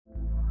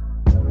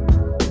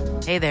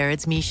Hey there,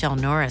 it's Michelle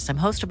Norris. I'm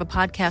host of a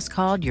podcast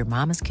called Your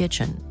Mama's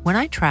Kitchen. When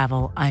I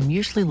travel, I'm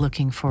usually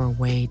looking for a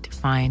way to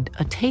find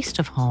a taste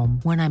of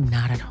home when I'm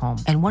not at home.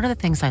 And one of the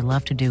things I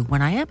love to do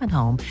when I am at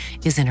home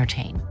is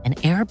entertain. And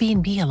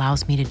Airbnb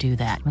allows me to do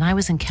that. When I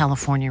was in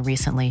California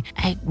recently,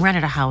 I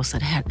rented a house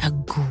that had a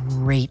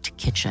great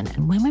kitchen.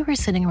 And when we were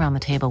sitting around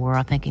the table, we were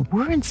all thinking,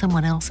 we're in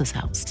someone else's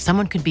house.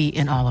 Someone could be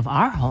in all of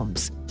our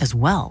homes as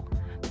well.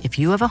 If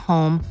you have a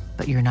home,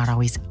 but you're not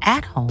always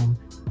at home,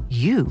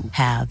 you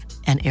have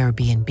an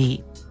Airbnb.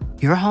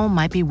 Your home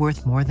might be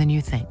worth more than you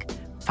think.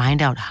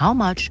 Find out how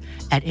much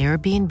at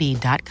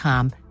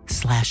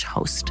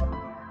airbnb.com/host.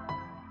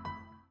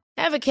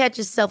 Ever catch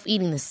yourself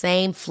eating the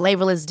same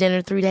flavorless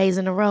dinner 3 days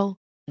in a row?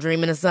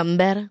 Dreaming of something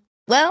better?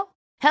 Well,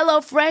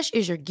 HelloFresh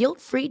is your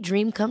guilt-free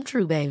dream come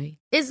true, baby.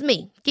 It's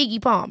me,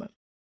 Keke Palmer.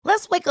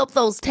 Let's wake up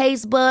those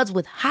taste buds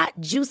with hot,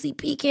 juicy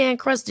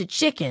pecan-crusted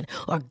chicken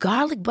or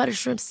garlic butter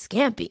shrimp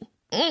scampi.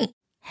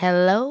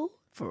 Hello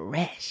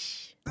Fresh.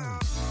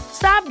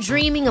 Stop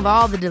dreaming of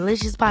all the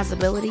delicious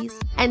possibilities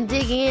and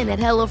dig in at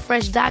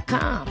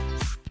HelloFresh.com.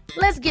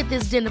 Let's get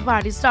this dinner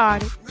party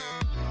started.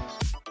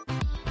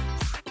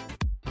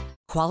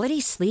 Quality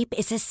sleep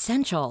is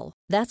essential.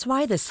 That's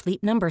why the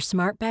Sleep Number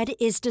Smart Bed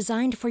is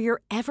designed for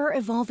your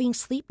ever-evolving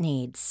sleep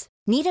needs.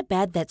 Need a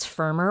bed that's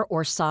firmer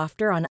or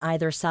softer on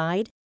either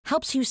side?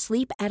 Helps you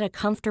sleep at a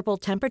comfortable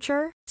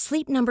temperature?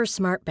 Sleep Number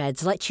Smart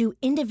Beds let you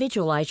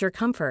individualize your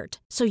comfort,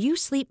 so you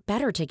sleep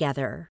better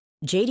together.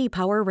 J.D.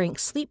 Power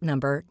ranks Sleep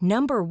Number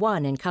number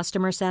 1 in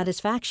customer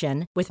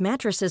satisfaction with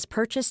mattresses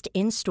purchased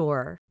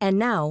in-store. And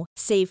now,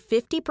 save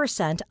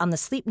 50% on the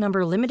Sleep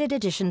Number Limited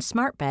Edition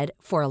Smart Bed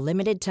for a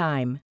limited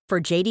time. For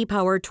J.D.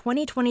 Power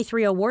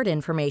 2023 award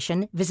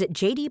information, visit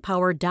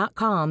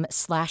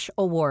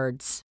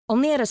jdpower.com/awards.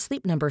 Only at a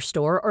Sleep Number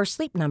store or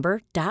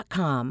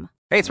sleepnumber.com.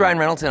 Hey, it's Ryan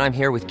Reynolds, and I'm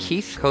here with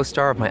Keith,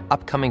 co-star of my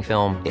upcoming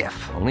film,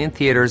 If, only in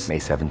theaters May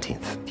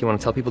 17th. Do you want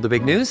to tell people the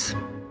big news?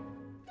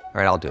 All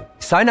right, I'll do it.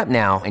 Sign up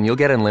now and you'll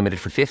get unlimited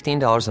for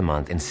 $15 a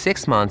month and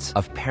 6 months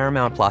of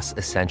Paramount Plus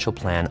Essential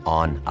Plan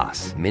on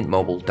us.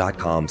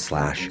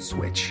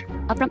 MintMobile.com/switch.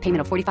 Upfront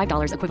payment of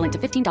 $45 equivalent to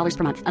 $15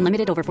 per month.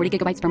 Unlimited over 40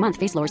 gigabytes per month.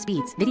 Face lower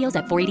speeds. Videos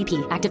at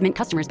 480p. Active Mint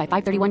customers by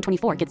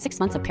 531.24 get 6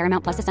 months of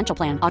Paramount Plus Essential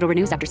Plan. Auto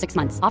renews after 6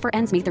 months. Offer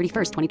ends May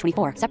 31st,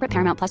 2024. Separate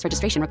Paramount Plus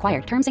registration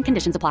required. Terms and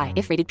conditions apply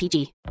if rated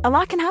PG. A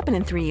lot can happen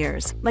in 3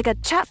 years. Like a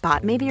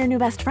chatbot may be your new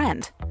best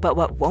friend. But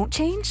what won't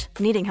change?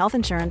 Needing health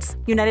insurance.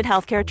 United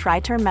Healthcare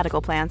Tri-Term Medical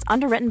Plans,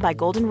 underwritten by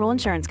Golden Rule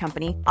Insurance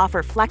Company,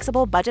 offer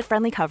flexible,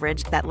 budget-friendly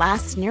coverage that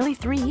lasts nearly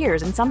 3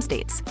 years in some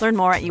states. Learn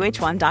more at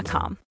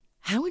uh1.com.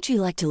 How would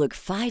you like to look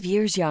 5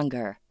 years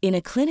younger? In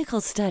a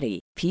clinical study,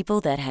 people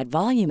that had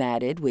volume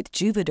added with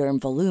Juvederm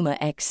Voluma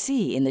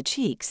XC in the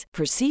cheeks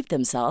perceived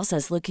themselves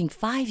as looking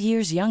 5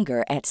 years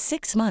younger at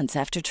 6 months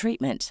after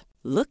treatment.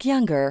 Look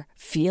younger,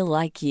 feel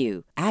like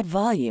you. Add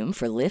volume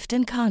for lift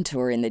and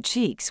contour in the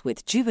cheeks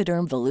with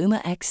Juvederm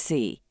Voluma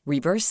XC.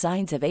 Reverse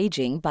signs of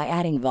aging by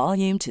adding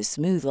volume to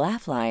smooth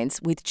laugh lines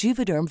with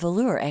Juvederm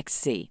Volure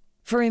XC.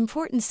 For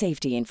important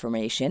safety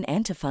information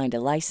and to find a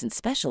licensed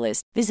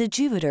specialist, visit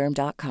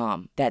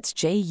Juvederm.com. That's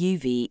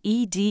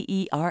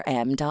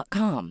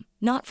JUVEDERM.com.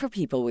 Not for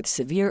people with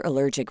severe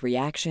allergic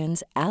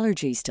reactions,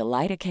 allergies to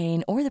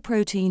lidocaine, or the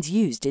proteins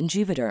used in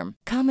Juvederm.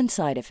 Common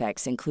side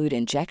effects include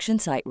injection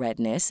site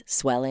redness,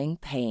 swelling,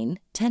 pain,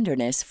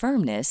 tenderness,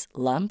 firmness,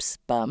 lumps,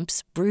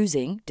 bumps,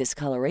 bruising,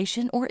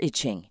 discoloration, or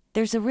itching.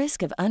 There's a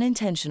risk of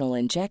unintentional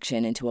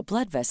injection into a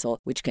blood vessel,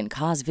 which can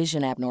cause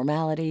vision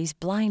abnormalities,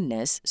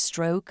 blindness,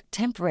 stroke,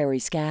 temporary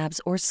scabs,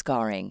 or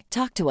scarring.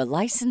 Talk to a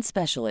licensed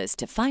specialist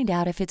to find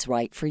out if it's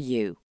right for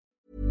you.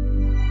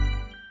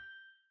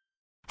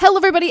 Hello,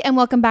 everybody, and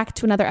welcome back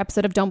to another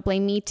episode of Don't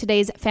Blame Me.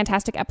 Today's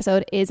fantastic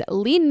episode is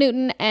Lee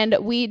Newton, and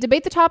we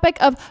debate the topic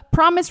of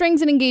promise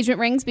rings and engagement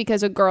rings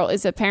because a girl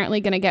is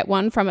apparently going to get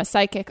one from a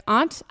psychic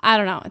aunt. I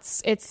don't know.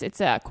 It's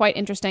quite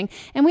interesting.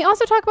 And we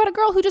also talk about a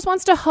girl who just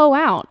wants to hoe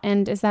out.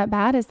 And is that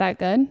bad? Is that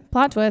good?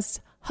 Plot twist.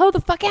 Hoe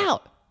the fuck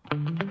out.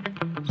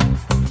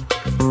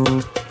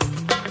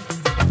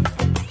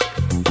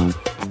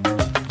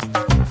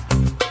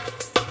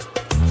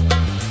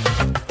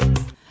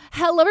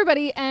 Hello,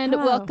 everybody, and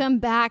welcome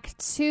back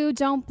to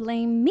Don't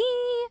Blame Me.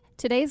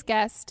 Today's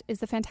guest is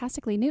the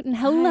fantastic Lee Newton.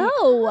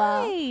 Hello.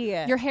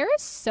 Hi. Your hair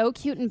is so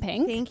cute and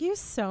pink. Thank you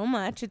so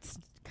much. It's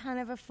kind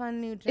of a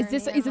fun new journey. Is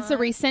this a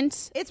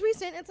recent? It's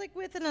recent. It's like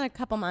within a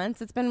couple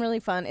months. It's been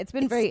really fun. It's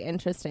been very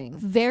interesting.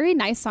 Very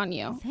nice on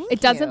you. Thank it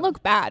doesn't you.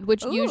 look bad,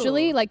 which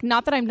usually, like,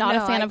 not that I'm not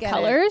a fan of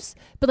colors,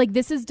 but like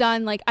this is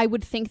done, like, I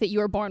would think that you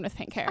were born with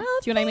pink hair. Oh,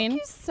 do you know what I mean?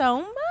 Thank you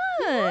so much.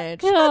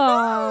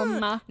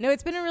 No,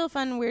 it's been a real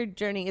fun, weird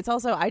journey. It's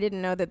also, I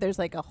didn't know that there's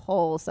like a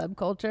whole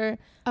subculture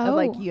of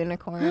like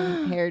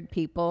unicorn haired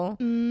people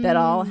that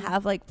all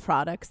have like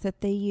products that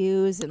they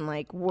use and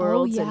like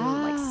worlds and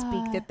like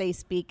speak that they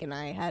speak. And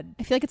I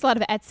feel like it's a lot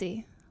of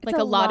Etsy. like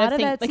a lot of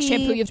things, like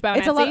shampoo you have to buy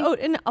on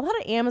Etsy. And a lot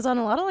of Amazon,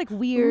 a lot of like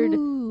weird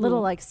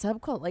little like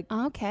subcult, like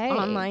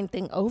online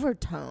thing,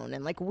 overtone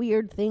and like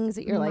weird things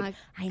that you're like,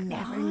 I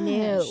never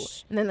knew.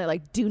 And then they're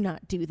like, do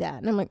not do that.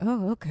 And I'm like,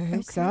 oh,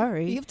 okay.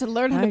 Sorry. You have to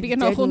learn how to be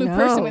a whole new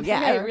person with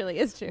hair. It really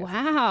is true.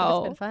 Wow.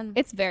 It's been fun.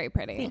 It's very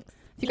pretty. Thanks.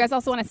 If you guys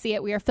also want to see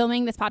it, we are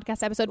filming this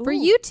podcast episode for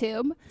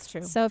YouTube. It's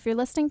true. So if you're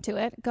listening to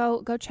it,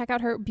 go check out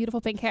her beautiful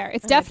pink hair.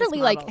 It's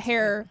definitely like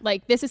hair.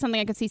 Like this is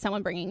something I could see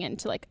someone bringing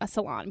into like a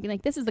salon and be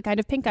like, this is the kind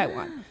of pink I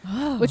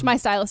want. Which my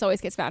stylist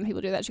always gets found. People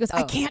do that. She goes,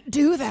 I can't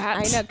do that.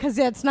 I know, because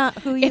that's not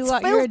who you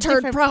are. It's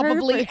filtered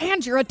probably,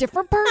 and you're a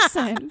different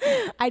person.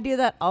 I do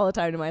that all the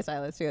time to my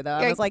stylist too, though.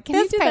 I was like, can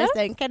you this do person,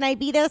 this? Can I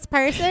be this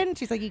person?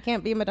 She's like, you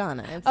can't be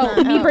Madonna.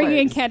 It's me bringing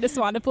in Candace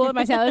Swanepoel and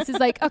my stylist is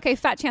like, okay,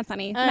 fat chance,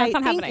 honey. That's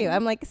not happening. Thank you.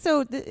 I'm like,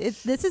 so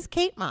this is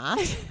Kate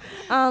Moss.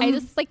 I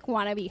just like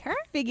want to be her.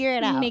 Figure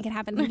it out. Make it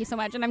happen. Thank you so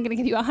much. And I'm going to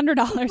give you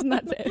 $100 and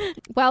that's it.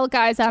 Well,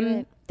 guys,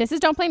 this is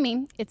Don't Blame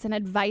Me. It's an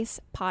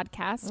advice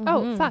podcast.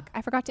 Oh, fuck.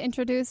 I forgot to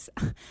introduce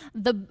not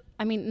that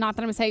I'm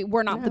going to say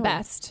we're not the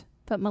best,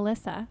 but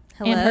Melissa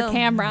and her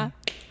camera.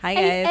 Hi,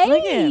 guys.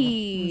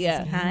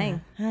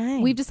 Hey. Hi.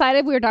 We've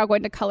decided we're now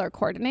going to color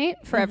coordinate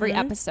for every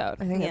episode.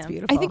 I think that's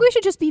beautiful. I think we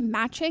should just be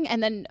matching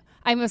and then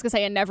I was going to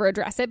say and never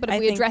address it, but if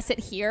we address it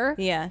here,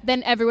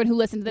 then everyone who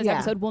listened to this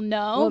episode will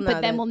know,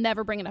 but then we'll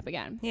never bring it up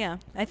again. Yeah,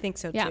 I think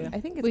so too.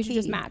 I think we should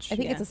just match. I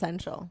think it's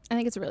essential. I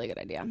think it's a really good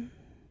idea.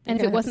 And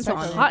if it wasn't so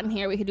hot in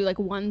here, we could do like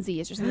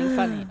onesies or something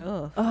funny.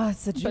 Oh,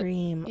 it's a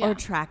dream. Or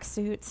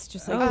tracksuits,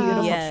 just like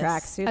beautiful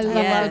tracksuits. I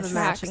love a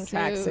matching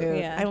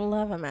tracksuit. Yeah. I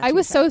love a matching I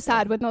was so tracksuit.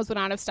 sad when those went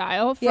out of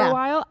style for a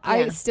while.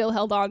 I still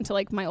held on to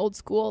like my old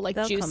school like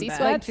juicy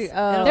sweats.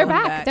 They're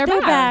back. They're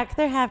back.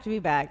 They have to be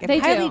back. If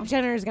Kylie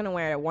Jenner is going to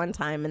wear it one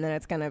time and then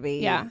it's going to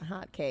be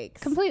hot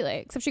cakes.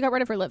 Completely. Except she got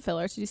rid of her lip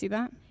fillers. Did you see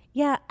that?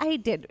 Yeah, I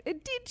did.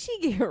 Did she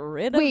get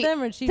rid of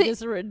them or did she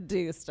just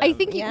reduce them? I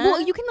think, you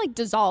can like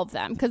dissolve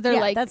them because they're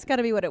like. That's got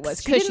to be what it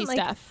was. Cushy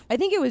stuff. I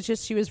think it was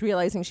just she was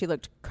realizing she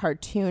looked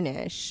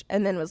cartoonish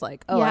and then was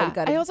like, oh, I've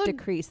got to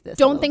decrease this.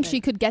 Don't think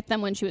she could get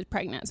them when she was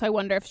pregnant. So I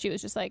wonder if she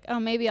was just like, oh,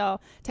 maybe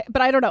I'll.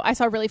 But I don't know. I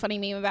saw a really funny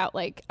meme about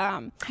like.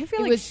 I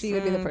feel like she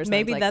would be the person.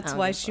 Maybe that's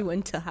why she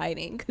went to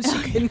hiding because she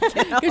couldn't get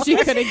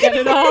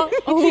it all. She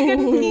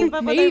couldn't keep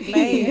up with her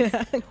face.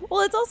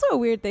 Well, it's also a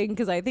weird thing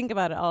because I think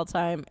about it all the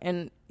time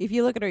and. If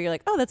you look at her, you're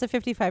like, oh, that's a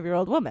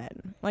 55-year-old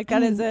woman. Like,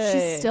 that is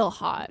she's still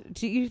hot.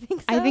 Do you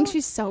think so? I think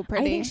she's so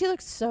pretty. I think she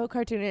looks so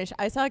cartoonish.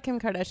 I saw Kim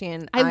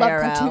Kardashian I IRL,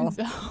 love cartoons,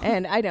 though.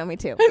 And I know, me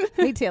too.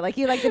 Me too. Like,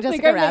 you like the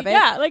Jessica Rabbit.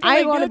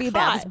 I want to be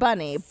Babs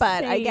Bunny,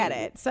 but I get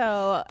it.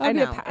 So, I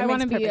know. I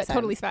want to be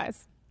Totally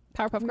Spies.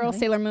 Powerpuff Girls,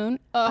 Sailor Moon.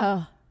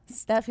 Oh.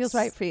 That feels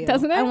right for you.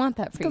 Doesn't it? I want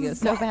that for you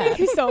so bad. Thank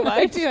you so much.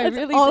 I do. I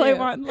really all do. I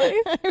want in life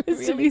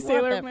is to be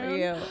Sailor Moon. For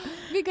you.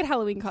 Be a good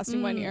Halloween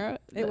costume one year.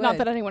 Not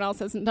that anyone else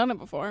hasn't done it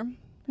before.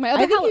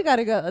 I think you got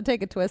to go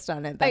take a twist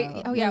on it,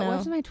 though.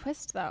 What's my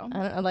twist, though? I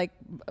don't know, like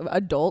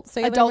adult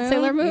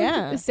Sailor Moon?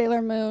 Yeah.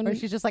 Sailor Moon. Or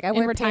she's just like, I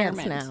wear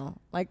pants now.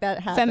 Like that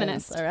happens.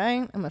 Feminist. All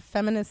right? I'm a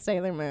feminist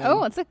Sailor Moon.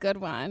 Oh, it's a good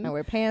one. I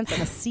wear pants.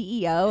 I'm a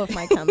CEO of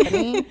my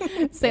company.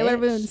 Sailor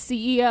Moon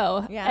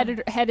CEO. Yeah.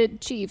 Headed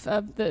chief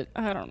of the,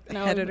 I don't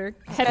know. Editor.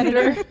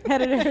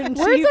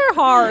 Words are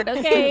hard,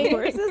 okay?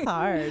 Words is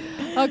hard.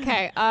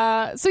 Okay.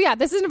 So yeah,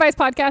 this is an advice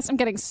podcast. I'm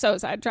getting so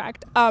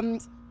sidetracked.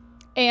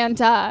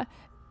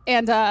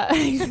 And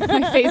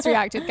my face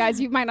reacted. Guys,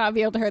 you might not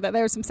be able to hear that.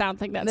 There was some sound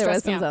thing that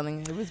stressed me out.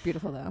 Something. It was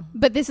beautiful, though.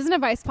 But this is an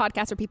advice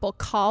podcast where people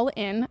call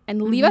in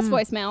and leave us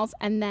voicemails,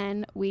 and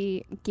then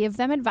we give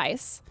them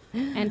advice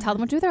and tell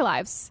them what to do with their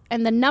lives.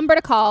 And the number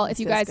to call if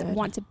you guys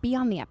want to be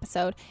on the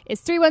episode is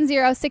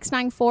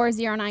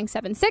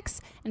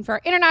 310-694-0976. And for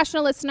our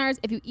international listeners,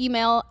 if you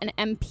email an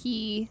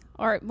MP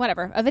or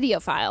whatever, a video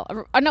file,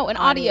 an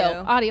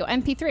audio,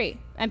 MP3.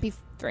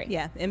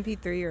 Yeah,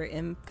 MP3 or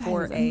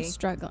M4A. Guys, I'm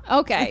struggling.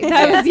 Okay,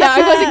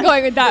 I wasn't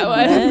going with that one.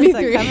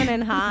 MP3 coming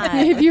in hot.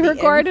 If you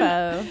record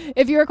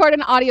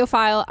an audio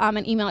file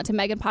and email it to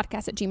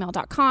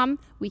meganpodcast@gmail.com,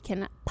 we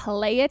can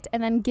play it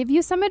and then give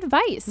you some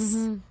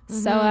advice.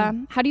 So,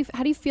 how do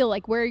you feel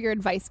like where are your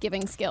advice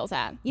giving skills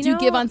at? Do you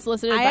give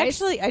unsolicited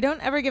advice? I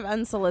don't ever give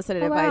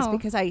unsolicited advice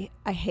because I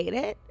hate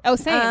it. Oh,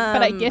 same.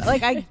 But I give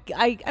I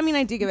mean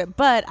I do give it,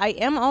 but I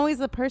am always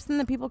the person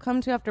that people come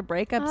to after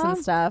breakups and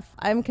stuff.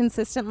 I'm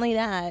consistently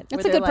that.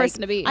 That's a good person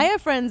to be. I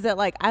have friends that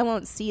like I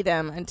won't see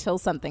them until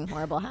something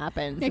horrible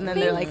happens, and then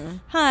they're like,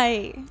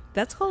 "Hi,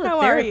 that's called a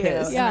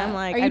therapist." Yeah, and I'm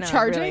like, are you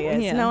charging? It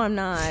really no, I'm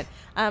not.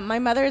 My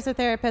mother is a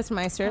therapist.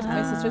 My sister's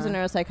a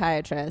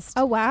neuropsychiatrist.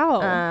 Oh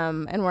wow.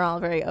 And we're all a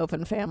very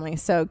open family.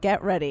 So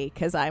get ready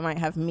because I might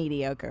have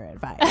mediocre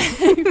advice.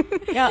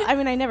 I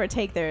mean, I never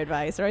take their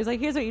advice. Or I was like,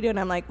 "Here's what you do," and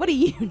I'm like, "What do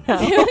you know?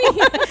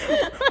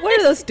 What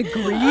are those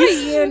degrees? What do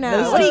you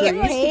know? What do you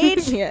get paid?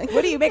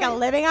 What do you make a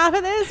living off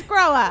of this?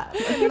 Grow up."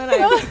 And then I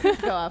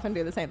go off and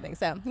do the same thing.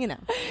 So I'm just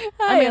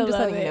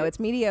letting you know it's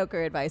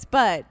mediocre advice,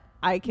 but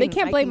I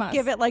can't blame us.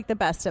 Give it like the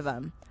best of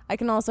them. I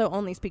can also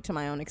only speak to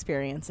my own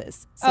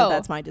experiences. So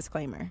that's my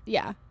disclaimer.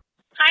 Yeah.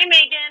 Hi,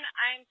 Megan.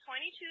 I'm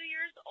 22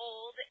 years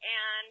old,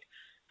 and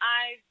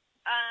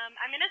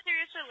I'm in a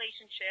serious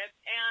relationship,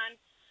 and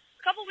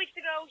a couple weeks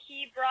ago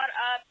he brought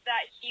up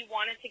that he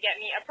wanted to get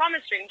me a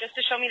promise ring just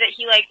to show me that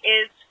he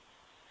is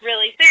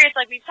really serious.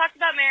 Like, we've talked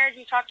about marriage,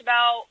 we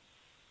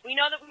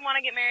know that we want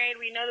to get married,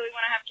 we know that we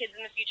want to have kids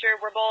in the future.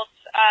 We're both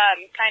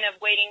kind of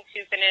waiting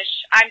to finish.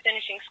 I'm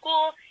finishing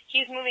school,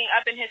 he's moving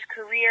up in his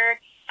career,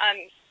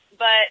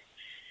 but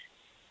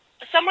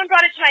someone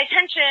brought it to my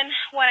attention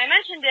when I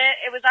mentioned it.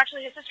 It was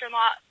actually his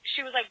sister-in-law.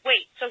 She was like,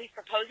 "Wait, so he's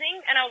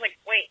proposing?" And I was like,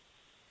 "Wait,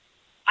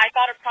 I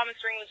thought a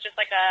promise ring was just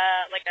like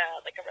a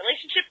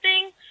relationship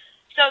thing."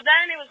 So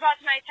then it was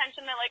brought to my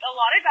attention that a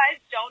lot of guys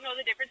don't know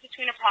the difference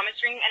between a promise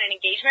ring and an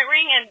engagement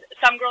ring, and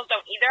some girls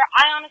don't either.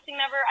 I honestly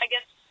never,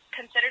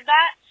 considered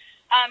that,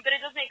 but it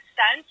does make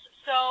sense.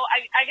 So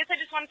I guess I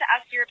just wanted to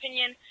ask your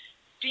opinion.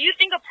 Do you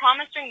think a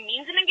promise ring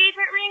means an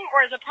engagement ring,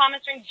 or is a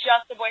promise ring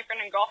just a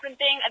boyfriend and girlfriend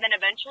thing, and then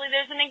eventually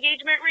there's an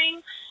engagement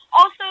ring?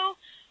 Also,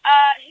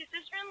 his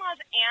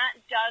sister-in-law's aunt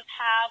does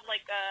have a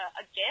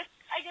gift,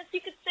 I guess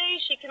you could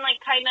say. She can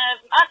kind of,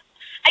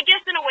 I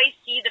guess in a way,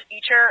 see the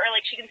future, or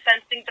she can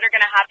sense things that are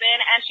going to happen.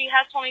 And she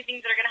has told me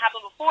things that are going to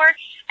happen before,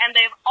 and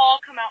they've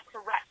all come out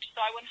correct. So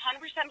I 100%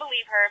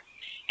 believe her.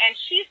 And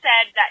she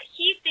said that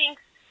he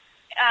thinks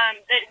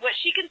that what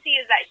she can see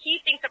is that he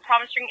thinks a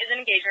promise ring is an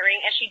engagement ring,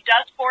 and she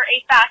does for a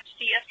fact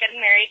see us getting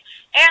married,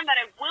 and that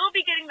I will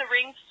be getting the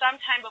ring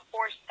sometime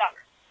before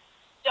summer.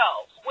 So,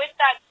 with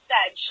that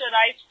said, should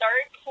I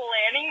start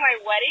planning my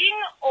wedding,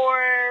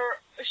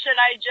 or should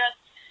I just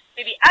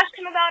maybe ask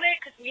him about it?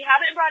 Because we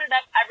haven't brought it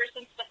up ever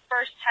since the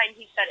first time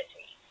he said it to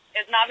me.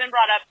 It's not been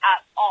brought up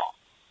at all.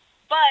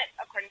 But,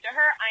 according to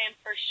her, I am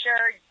for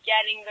sure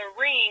getting the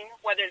ring,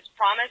 whether it's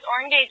promise or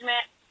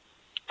engagement,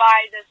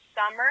 by this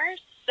summer.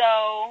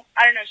 So,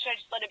 I don't know, should I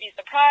just let it be a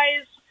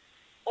surprise,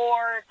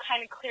 or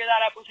kind of clear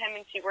that up with him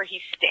and see where he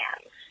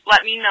stands?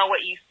 Let me know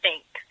what you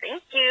think.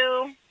 Thank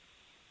you.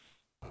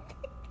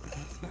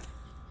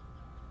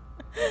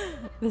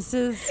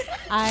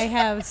 I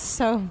have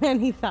so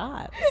many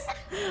thoughts.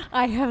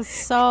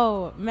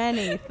 Oh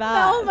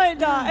my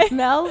God.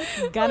 Mel's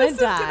gonna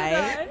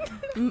die.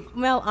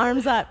 Mel,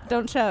 arms up.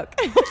 Don't choke.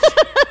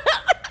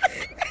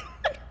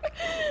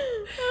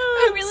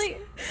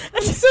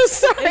 I'm so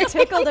sorry. It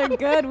tickled her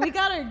good. We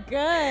got her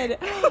good.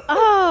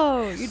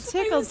 Oh, you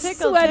tickled.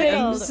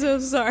 I'm so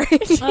sorry.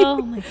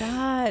 Oh my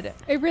God.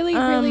 It really,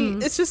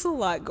 it's just a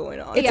lot going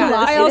on. It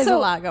is a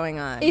lot going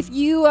on. If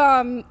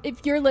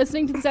you're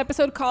listening to this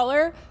episode,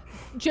 caller,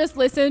 just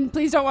listen.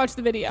 Please don't watch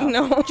the video.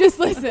 No. Just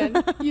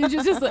listen. You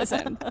just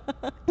listen.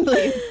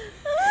 Please.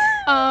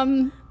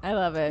 I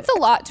love it. It's a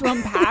lot to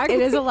unpack. It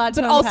is a lot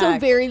to but unpack. But also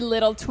very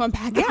little to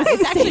unpack. Yeah,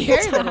 it's actually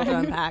very little to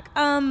unpack.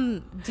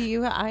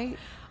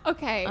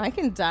 Okay. I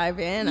can dive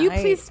in.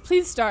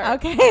 Please start.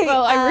 Okay.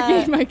 Well, I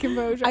regained my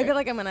composure. I feel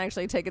like I'm going to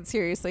actually take it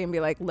seriously and be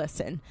like,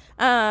 listen.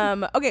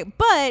 Okay,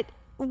 but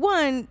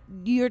one,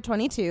 you're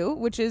 22,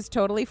 which is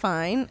totally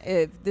fine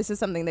if this is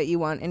something that you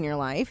want in your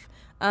life.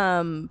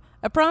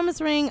 A promise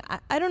ring,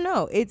 I don't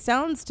know. It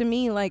sounds to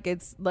me like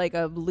it's like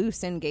a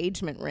loose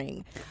engagement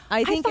ring.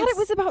 I thought it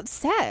was about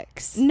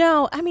sex.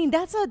 No, I mean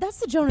that's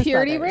the Jonas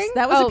Purity Brothers. ring.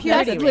 That was a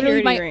purity ring.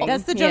 Literally ring.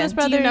 That's the Jonas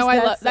Brothers. Do you know I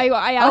asked I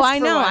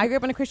for know. one. I grew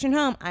up in a Christian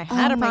home. I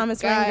had a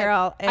promise ring,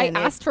 girl. And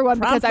I asked for one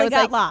because I was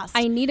like, lost.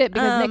 I need it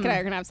because Nick and I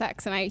are gonna have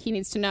sex, and he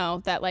needs to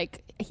know that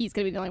he's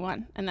gonna be the only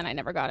one. And then I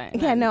never got it.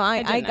 Yeah, no,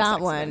 I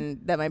got one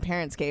that my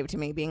parents gave to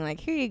me, being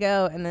like, here you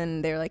go. And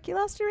then they were like, you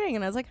lost your ring,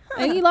 and I was like,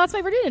 huh. And you lost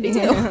my virginity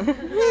too.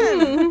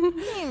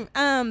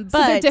 But so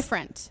they're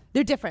different.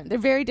 They're different. They're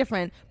very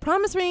different.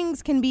 Promise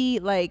rings can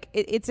be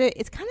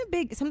it's kind of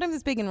big. Sometimes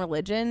it's big in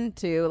religion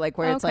too,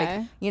 where it's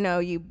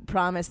you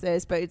promise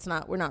this, but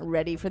we're not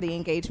ready for the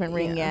engagement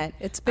ring yet.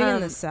 It's big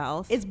in the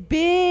South. It's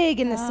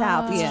big in the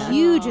South. It's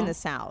huge in the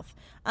South.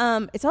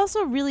 It's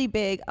also really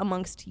big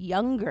amongst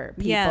younger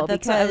people. Yeah,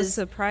 that's why I was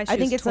surprised. I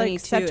think it's 22.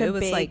 such a it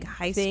was big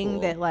high thing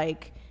school. that I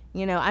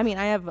mean,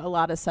 I have a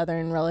lot of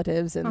Southern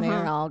relatives, and they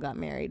all got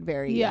married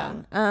very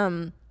young.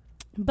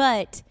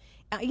 But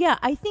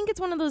I think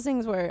it's one of those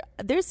things where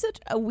there's such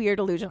a weird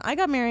illusion. I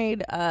got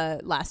married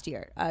last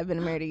year. I've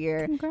been married a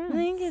year. Congrats.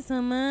 Thank you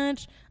so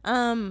much.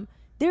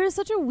 There is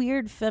such a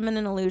weird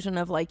feminine illusion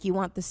of you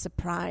want this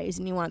surprise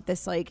and you want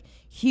this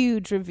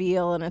huge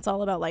reveal, and it's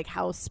all about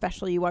how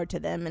special you are to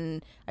them.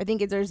 And I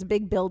think there's a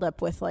big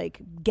buildup with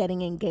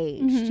getting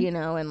engaged,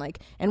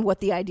 and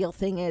what the ideal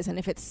thing is, and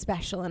if it's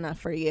special enough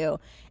for you.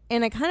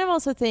 And I kind of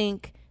also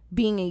think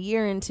being a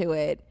year into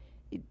it,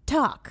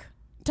 talk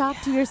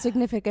to your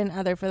significant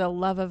other, for the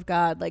love of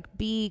God.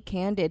 Be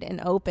candid and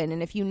open.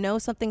 And if you know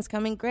something's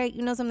coming, great.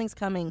 You know something's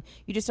coming.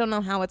 You just don't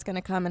know how it's going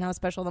to come and how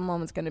special the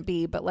moment's going to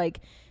be. But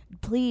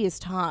please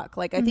talk.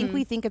 I think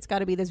we think it's got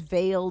to be this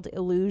veiled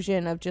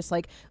illusion of just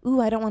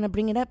ooh, I don't want to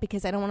bring it up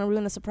because I don't want to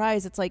ruin the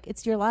surprise. It's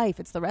it's your life.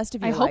 It's the rest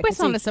of your life. I hope it's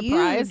not a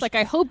surprise.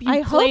 I hope you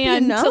I plan hope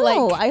you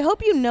know. to I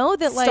hope you know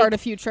that start a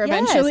future yes,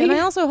 eventually. And I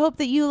also hope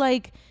that you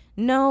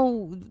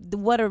know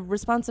what a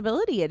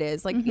responsibility it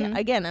is. Like,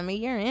 again, I'm a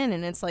year in,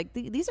 and it's like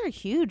these are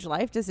huge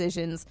life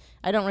decisions.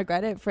 I don't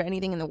regret it for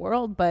anything in the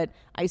world, but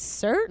I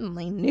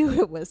certainly knew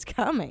it was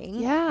coming.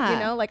 Yeah. You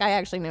know, like, I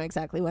actually knew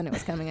exactly when it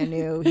was coming. I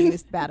knew he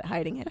was bad at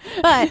hiding it.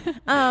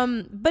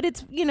 But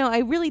it's, you know, I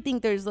really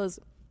think there's those,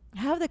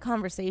 have the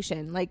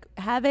conversation, like,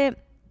 have it.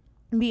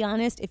 Be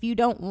honest. If you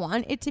don't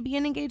want it to be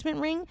an engagement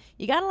ring,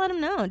 you got to let him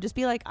know. Just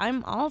be like,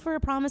 I'm all for a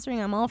promise ring.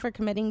 I'm all for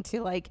committing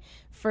to, like,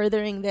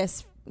 furthering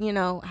this, you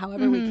know,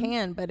 however we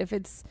can. But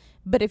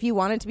if you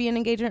want it to be an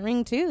engagement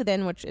ring too,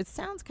 then, which it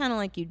sounds kind of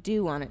like you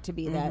do want it to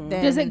be that.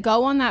 Then does it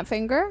go on that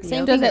finger?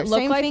 Same Does finger, it look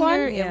same like finger,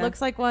 one? It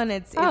looks like one.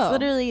 It's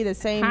literally the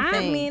same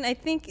thing. I mean, I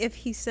think if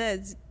he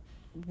says,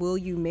 will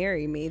you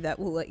marry me, that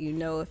will let you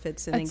know if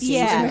it's an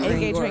engagement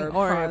ring or a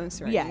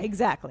promise ring. Yeah,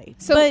 exactly.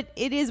 So, but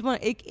it is one,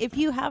 if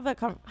you have a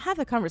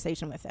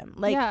conversation with him,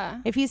 like,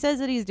 if he says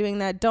that he's doing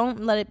that,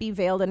 don't let it be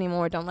veiled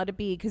anymore. Don't let it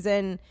be, because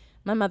then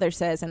my mother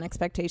says an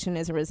expectation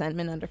is a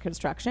resentment under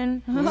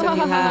construction. So if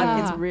you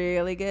have, it's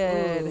really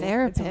good.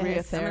 Therapist. It's a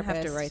real therapist. I'm gonna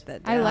have to write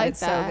that down. I like it's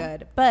that. so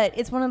good. But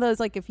it's one of those,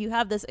 like, if you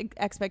have this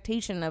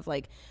expectation of,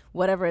 like,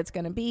 whatever it's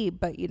going to be,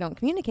 but you don't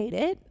communicate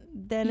it,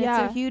 then it's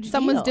a huge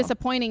Someone's deal.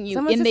 disappointing you,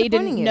 Someone's and they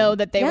disappointing didn't you. know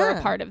that they were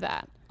a part of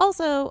that.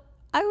 Also,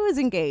 I was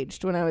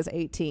engaged when I was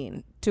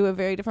 18 to a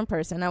very different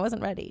person. I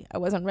wasn't ready. I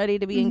wasn't ready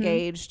to be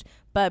engaged,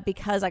 but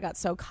because I got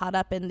so caught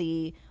up in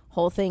the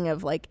whole thing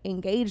of, like,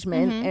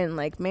 engagement and,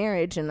 like,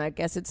 marriage, and I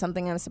guess it's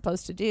something I'm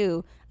supposed to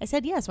do, I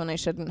said yes when I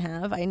shouldn't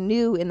have. I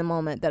knew in the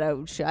moment that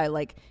I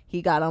like,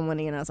 he got on one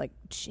knee and I was like,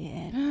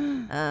 shit.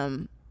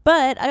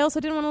 But I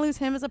also didn't want to lose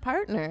him as a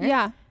partner.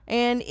 Yeah.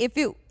 And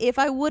if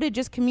I would have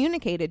just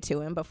communicated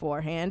to him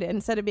beforehand,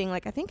 instead of being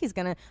like, I think he's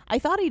gonna, I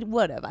thought he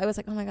would have. I was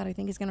like, oh my God, I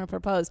think he's gonna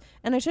propose.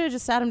 And I should have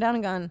just sat him down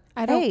and gone,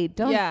 hey,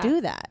 don't do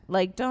that.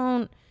 Like,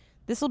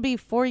 this will be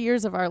 4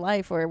 years of our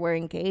life where we're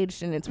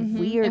engaged and it's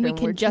weird and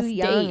we're too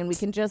young and we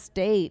can just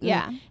date.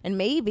 And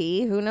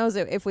maybe, who knows,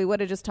 if we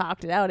would have just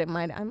talked it out, I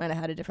might have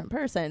had a different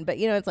person. But,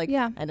 you know, it's like,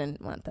 I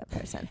didn't want that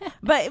person.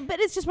 but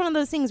it's just one of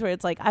those things where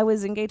it's like, I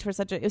was engaged for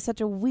it was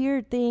such a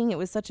weird thing. It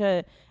was such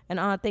an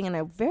odd thing. And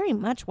I very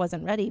much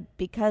wasn't ready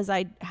because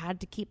I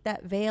had to keep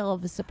that veil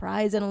of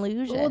surprise and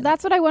illusion. Well,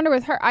 that's what I wonder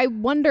with her. I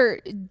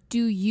wonder,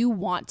 do you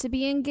want to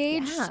be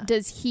engaged? Yeah.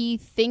 Does he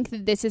think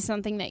that this is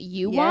something that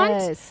you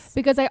want?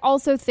 Because I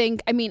also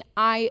think, I mean,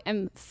 I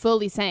am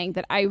fully saying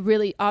that I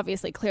really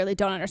obviously clearly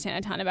don't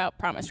understand a ton about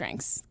promise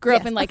rings. Grew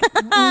up in, like,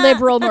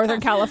 liberal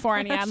Northern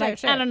California. I'm I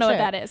don't know what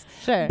that is.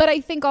 But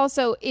I think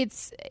also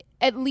it's,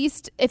 at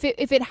least if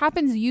it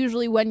happens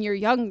usually when you're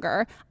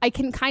younger, I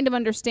can kind of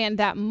understand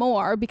that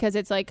more, because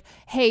it's like,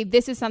 hey,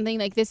 this is something,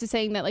 like, this is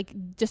saying that, like,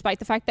 despite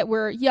the fact that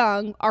we're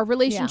young, our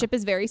relationship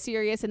is very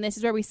serious and this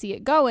is where we see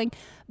it going.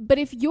 But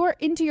if you're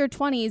into your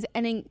 20s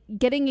and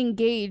getting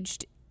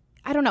engaged,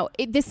 I don't know.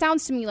 This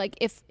sounds to me like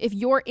if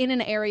you're in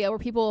an area where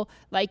people,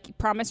 like,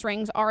 promise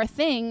rings are a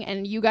thing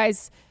and you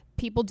guys,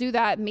 people do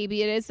that,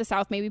 maybe it is the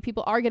South, maybe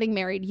people are getting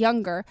married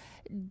younger,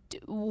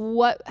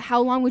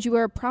 how long would you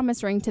wear a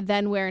promise ring to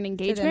then wear an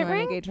engagement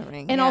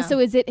ring? And also,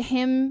 is it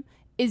him,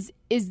 is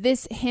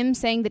this him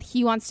saying that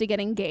he wants to get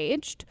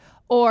engaged,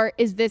 or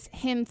is this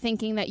him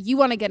thinking that you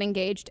want to get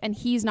engaged and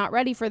he's not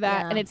ready for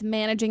that, and it's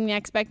managing the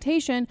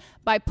expectation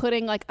by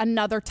putting, like,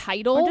 another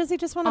title? Or does he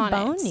just want to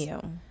bone you?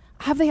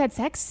 Have they had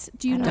sex?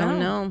 Do you know? I don't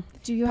know.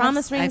 Do you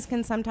promise rings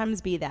can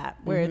sometimes be that,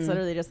 where it's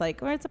literally just like,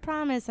 where it's a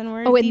promise and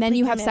we're and then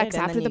you have sex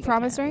after the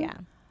promise ring? Yeah.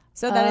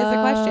 So that is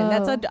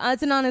the question.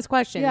 That's an honest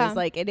question. Yeah. It's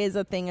like, it is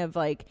a thing of,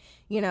 like,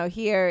 you know,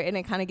 here, and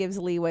it kind of gives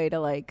leeway to,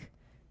 like,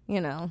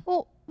 you know.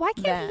 Well, why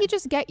can't he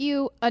just get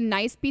you a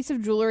nice piece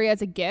of jewelry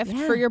as a gift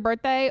for your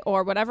birthday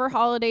or whatever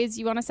holidays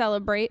you want to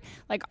celebrate,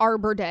 like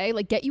Arbor Day?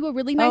 Like, get you a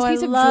really nice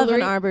piece of jewelry. I love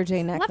an Arbor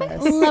Day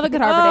necklace. Love a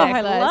good Arbor Day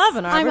necklace. I love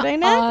an Arbor Day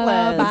necklace.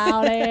 All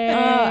about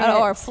it.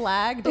 Or a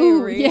Flag Day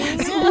ring.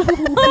 Yes.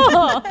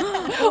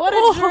 What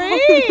a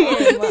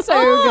dream. So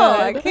good.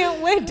 I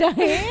can't wait,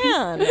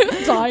 Diane.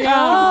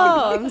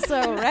 Oh, I'm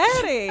so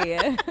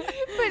ready.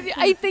 But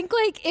I think,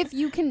 like, if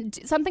you can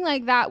do something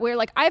like that, where,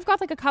 like, I've got,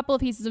 like, a couple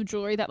of pieces of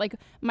jewelry that, like,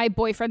 my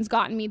boyfriend's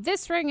gotten me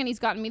this ring and he's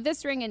gotten me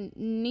this ring, and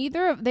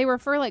they were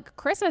for, like,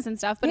 Christmas and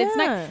stuff, but it's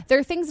not, there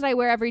are things that I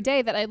wear every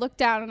day that I look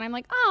down and I'm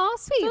like, oh,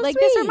 sweet, so like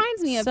sweet. This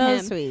reminds me of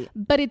him. Sweet.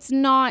 But it's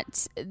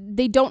not,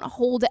 they don't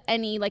hold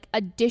any, like,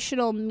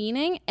 additional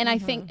meaning, and I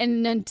think,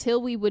 and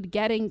until we would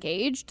get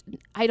engaged,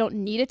 I don't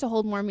need it to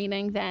hold more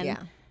meaning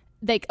than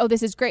like, oh,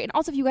 this is great. And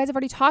also, if you guys have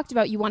already talked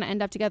about you want to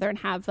end up together and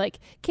have, like,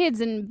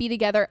 kids and be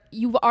together,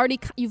 you've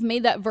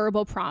made that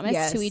verbal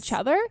promise to each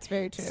other. It's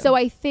very true. So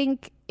I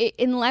think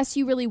unless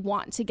you really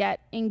want to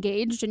get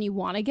engaged and you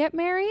want to get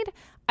married,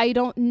 I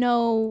don't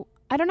know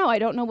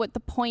what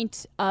the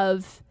point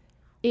of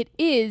it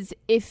is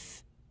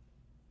if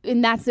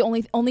and that's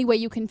the only way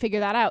you can figure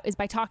that out is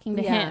by talking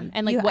to him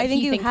and like what I think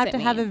he you thinks have it to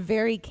have a means.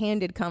 very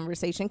candid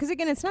conversation, because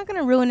again, it's not going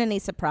to ruin any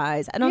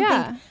surprise.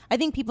 I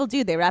think people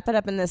do. They wrap it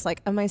up in this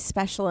like, am I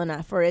special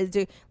enough, or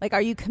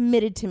are you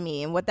committed to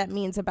me, and what that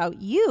means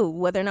about you,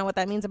 whether or not what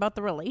that means about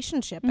the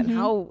relationship, and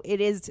how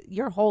it is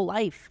your whole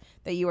life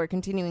that you are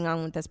continuing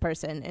on with this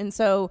person. And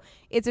so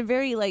it's a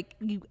very like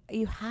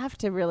you have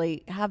to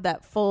really have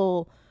that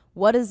full.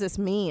 What does this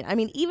mean? I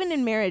mean, even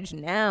in marriage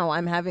now,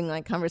 I'm having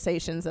like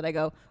conversations that I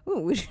go,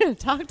 ooh, we should have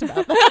talked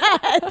about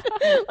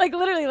that. Like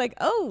literally like,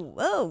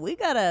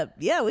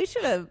 we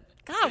should have,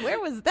 God, where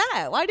was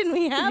that? Why didn't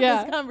we have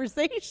this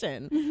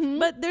conversation?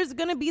 But there's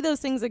going to be those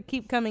things that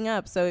keep coming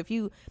up. So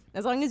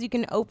as long as you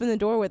can open the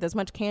door with as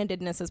much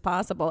candidness as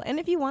possible. And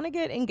if you want to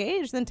get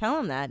engaged, then tell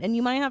them that. And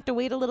you might have to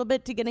wait a little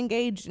bit to get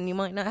engaged, and you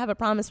might not have a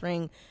promise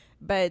ring.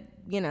 But,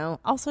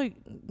 also,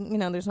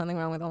 there's nothing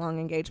wrong with a long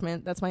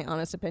engagement. That's my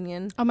honest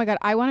opinion. Oh my God.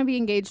 I want to be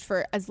engaged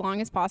for as long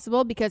as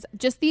possible, because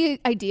just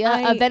the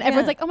idea of then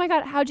everyone's like, oh my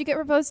God, how'd you get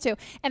proposed to?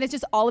 And it's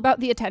just all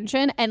about the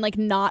attention, and like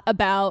not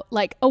about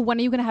like, oh, when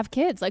are you going to have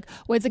kids? Like,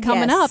 when's it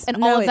coming up?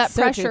 And all of that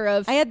pressure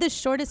of. I had the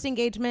shortest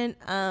engagement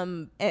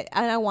and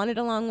I wanted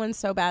a long one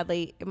so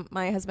badly.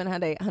 My husband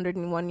had a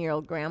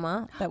 101-year-old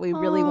grandma that we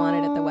really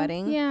wanted at the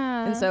wedding.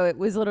 Yeah. And so it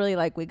was literally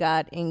like we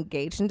got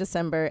engaged in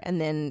December, and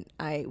then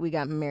we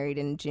got married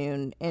in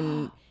June,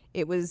 and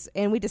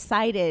we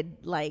decided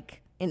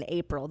like in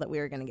April that we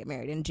were going to get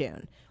married in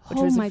June, which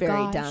was a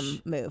very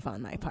dumb move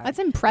on my part. That's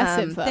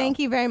impressive though. Thank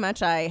you very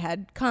much. I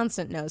had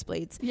constant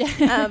nosebleeds.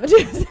 Yeah.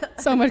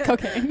 So much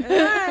cocaine.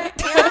 Yeah.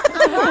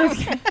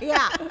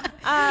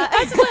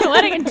 That's a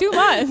wedding in 2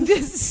 months.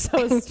 This is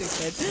so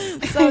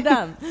stupid. So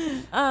dumb.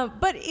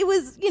 But it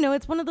was,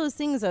 it's one of those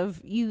things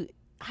of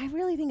I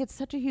really think it's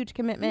such a huge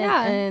commitment,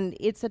 and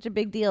it's such a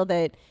big deal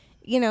that,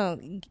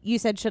 you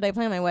said, should I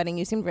plan my wedding?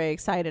 You seemed very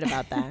excited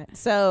about that.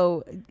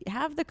 So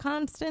have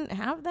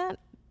that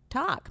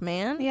talk,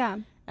 man. Yeah.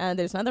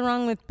 There's nothing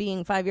wrong with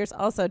being 5 years.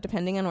 Also,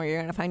 depending on where you're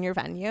going to find your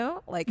venue,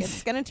 like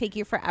it's going to take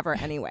you forever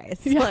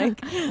anyways. Like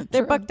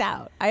they're booked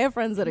out. I have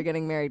friends that are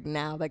getting married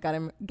now that got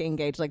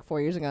engaged like 4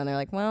 years ago, and they're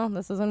like, well,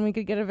 this is when we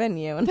could get a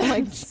venue. And I'm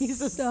like,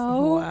 Jesus. It's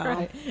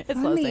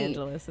Los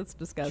Angeles. It's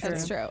disgusting.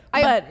 That's true.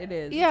 But it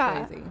is.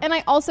 It's crazy. And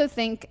I also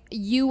think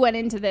you went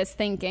into this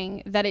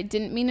thinking that it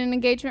didn't mean an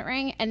engagement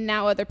ring, and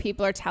now other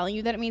people are telling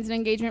you that it means an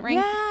engagement ring.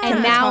 Yeah.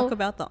 And now talk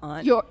about the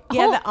aunt.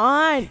 The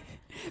aunt.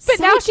 But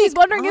now she's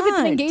wondering if it's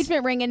an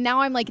engagement ring, and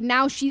now I'm like,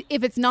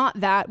 if it's not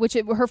that, which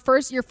your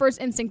first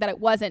instinct that it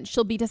wasn't,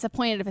 she'll be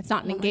disappointed if it's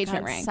not an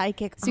engagement ring.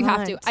 Psychic so you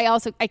have to.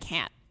 I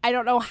can't. I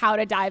don't know how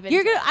to dive into.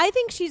 I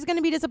think she's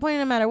gonna be disappointed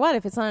no matter what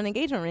if it's not an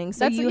engagement ring.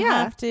 So you're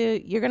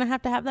gonna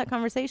have to have that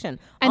conversation,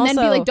 and also,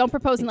 then be like, don't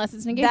propose unless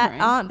it's an engagement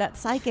ring. That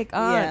psychic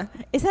aunt.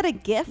 Yeah. Is that a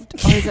gift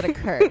or is it a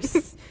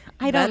curse?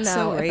 I don't know.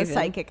 So if a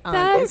psychic aunt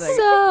that's is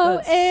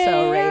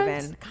so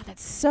Raven. God,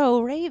 that's so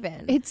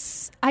Raven.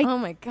 Oh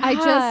my God.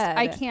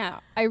 I can't.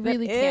 I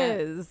really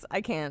can't.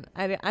 I can't.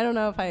 I don't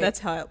know if I.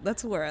 That's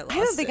where I lost it. I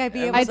don't think I'd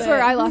be able to. That's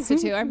where I lost it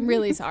too. I'm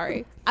really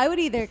sorry. I would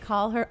either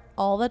call her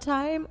all the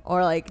time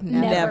or like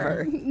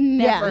never.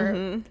 Yeah.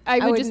 Mm-hmm.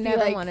 I would just never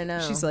be like, want to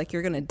know. She's like,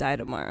 you're gonna die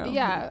tomorrow.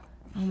 Yeah.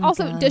 Oh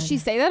also, God. Does she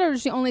say that, or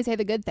does she only say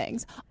the good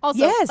things? Also,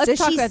 yes, let's does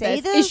talk she about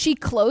say this. Is she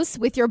close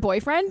with your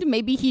boyfriend?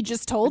 Maybe he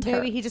just told her.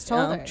 Maybe he just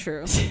told her.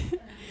 True.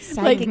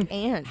 Psychic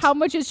aunt. How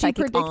much is she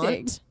Psychic predicting?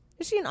 Aunt.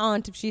 Is she an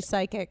aunt if she's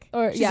psychic?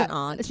 Or she's an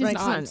aunt. She's, right?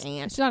 an aunt. She's not an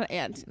aunt. She's not an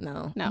aunt.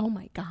 No. No. Oh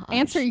my God.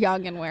 Aunts are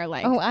young and wear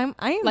like. Oh, I am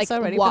like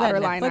so ready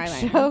waterline for that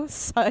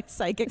Netflix eyeliner.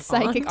 show.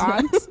 Psychic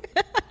aunt.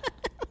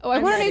 Oh, I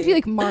want her name to be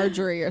like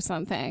Marjorie or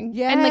something.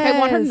 Yeah. And like I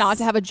want her not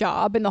to have a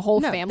job in the whole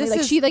family.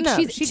 Like she's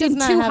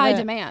too high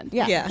demand.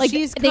 Yeah. Like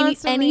she's they need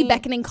any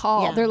beckoning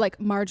call. Yeah. They're like,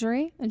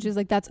 Marjorie, and she's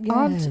like, that's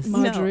Aunt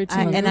Marjorie. No,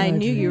 and I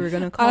knew you were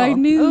gonna call. I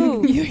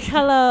knew you.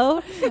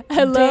 Hello.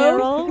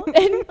 Hello.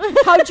 And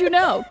how'd you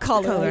know?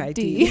 Caller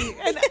ID.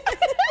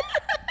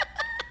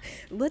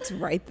 Let's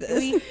write this.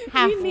 We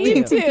have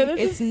need to.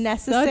 It's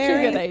necessary. Such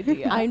a good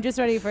idea. I'm just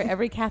ready for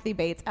every Kathy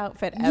Bates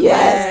outfit ever.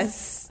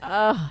 Yes. Just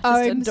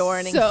I'm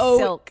adorning so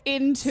silk.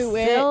 into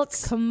it. Silk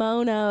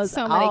kimonos.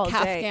 So many all day,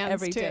 Kafgans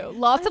every too. day.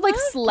 Lots of like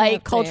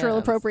slight cultural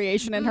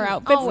appropriation in her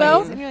outfits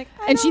though. And you're like,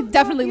 and she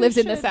definitely lives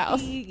in the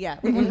South. Yeah,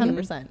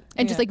 100%.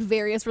 And just like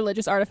various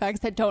religious artifacts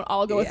that don't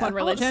all go with one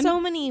religion. So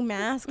many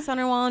masks on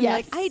her wall. And you're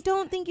like, I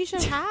don't think you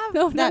should have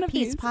that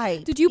peace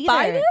pipe. Did you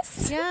buy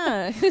this?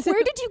 Yeah.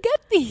 Where did you get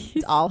these?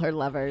 It's all her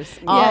lovers.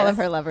 All of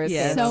her lovers.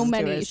 Yes. So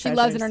many. She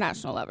loves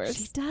international lovers.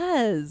 She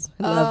does.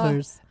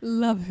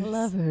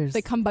 Lovers.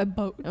 They come by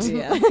boat.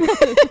 Yeah.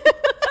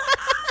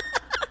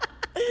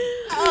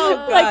 Oh,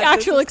 God, like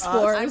actual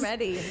explorers. Awesome. I'm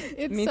ready.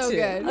 It's Me so too.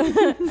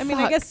 good. I mean,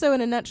 I guess so.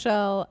 In a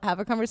nutshell, have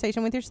a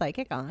conversation with your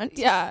psychic aunt.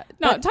 Yeah.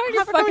 No, talk to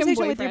your have a fucking conversation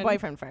boyfriend. with your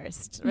boyfriend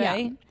first,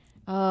 right? Yeah.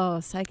 Oh,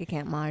 psychic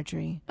Aunt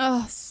Marjorie.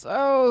 Oh,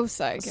 so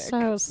psychic.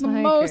 So psychic.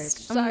 The most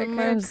psychic.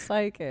 Most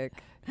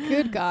psychic.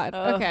 Good God.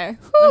 Okay.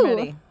 I'm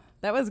ready.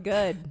 That was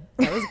good.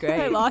 That was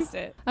great. I lost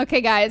it.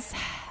 Okay, guys.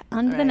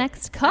 On to the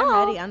next call.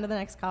 I'm ready. On to the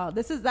next call.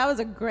 That was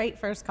a great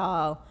first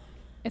call.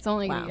 It's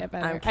only going to get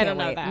better. I don't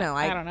know that. No,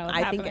 I don't know what's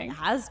I happening. think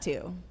it has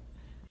to.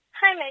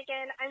 Hi,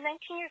 Megan. I'm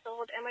 19 years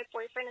old, and my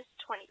boyfriend is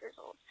 20 years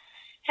old.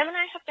 Him and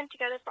I have been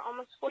together for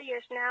almost 4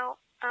 years now.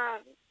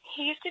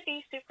 He used to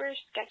be super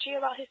sketchy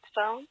about his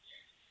phone.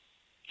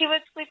 He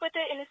would sleep with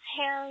it in his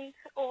hand,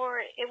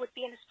 or it would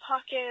be in his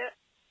pocket,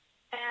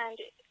 and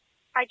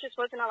I just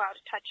wasn't allowed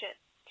to touch it.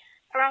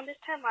 Around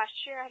this time last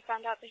year, I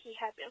found out that he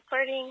had been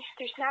flirting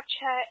through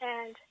Snapchat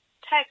and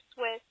text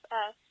with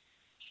a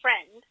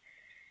friend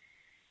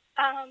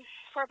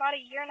for about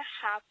a year and a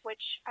half,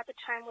 which at the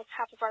time was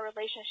half of our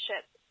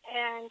relationship.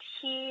 And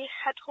he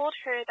had told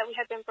her that we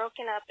had been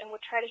broken up and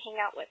would try to hang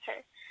out with her.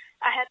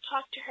 I had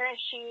talked to her, and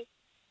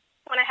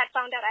when I had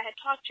found out I had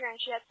talked to her,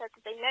 and she had said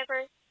that they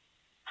never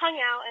hung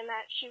out and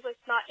that she was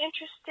not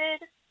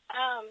interested.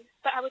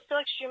 But I was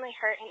still extremely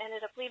hurt and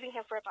ended up leaving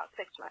him for about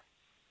 6 months.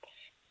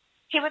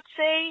 He would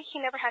say he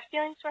never had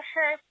feelings for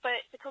her,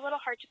 but it's a little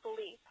hard to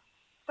believe.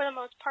 For the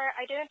most part,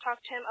 I didn't talk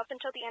to him up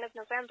until the end of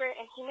November,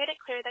 and he made it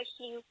clear that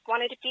he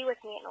wanted to be with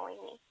me and only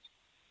me.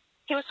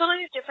 He was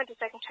totally different the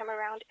second time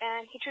around,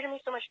 and he treated me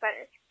so much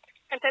better.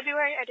 In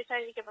February, I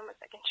decided to give him a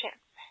second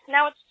chance.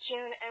 Now it's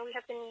June, and we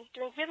have been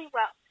doing really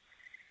well.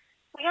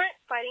 We aren't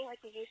fighting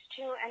like we used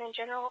to, and in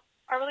general,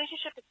 our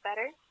relationship is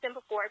better than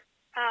before.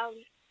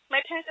 My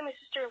parents and my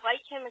sister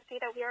like him and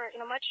say that we are in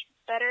a much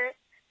better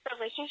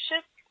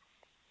relationship.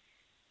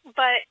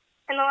 But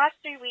in the last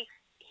 3 weeks,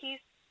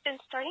 he's been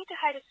starting to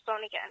hide his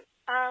phone again.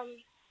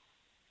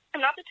 I'm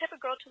not the type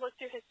of girl to look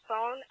through his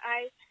phone.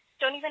 I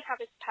don't even have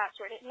his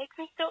password. It makes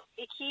me feel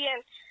icky,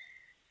 and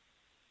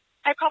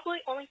I probably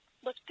only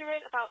looked through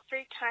it about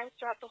 3 times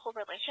throughout the whole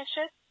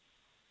relationship.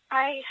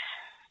 I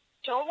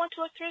don't want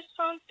to look through his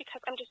phone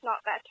because I'm just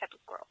not that type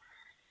of girl.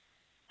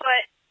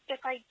 But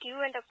if I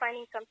do end up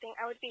finding something,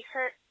 I would be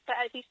hurt, but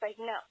at least I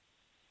know.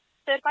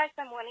 The advice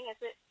I'm wanting, is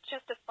it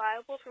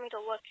justifiable for me to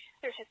look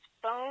through his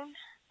phone?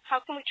 How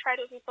can we try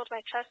to rebuild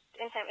my trust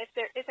in him if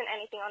there isn't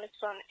anything on his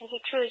phone and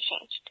he truly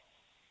changed?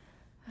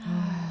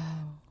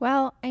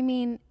 Well, I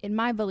mean, in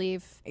my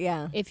belief,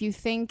 if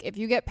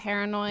you get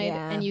paranoid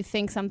and you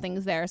think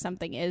something's there,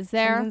 something is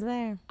there. Something's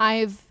there.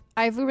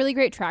 I have a really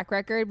great track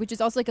record, which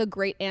is also like a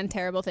great and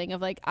terrible thing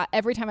of like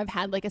every time I've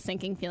had like a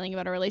sinking feeling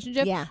about a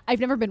relationship, I've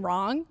never been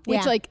wrong,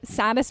 which like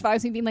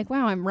satisfies me being like,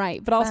 wow, I'm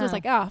right. But also it's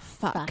like, oh,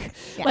 fuck.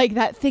 Yeah. Like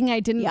that thing I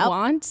didn't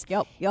want.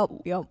 Yep.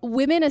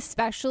 Women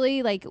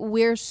especially, like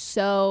we're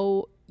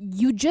so...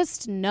 You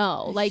just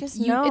know, like it's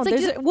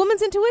like a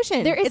woman's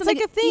intuition. There is it's like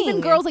a thing.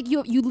 Even girls, like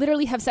you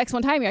literally have sex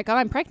one time. You're like, oh,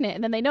 I'm pregnant,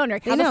 and then they know, and you're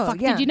like, how the fuck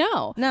did you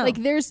know? No, like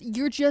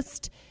you're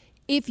just.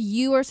 If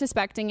you are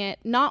suspecting it,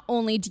 not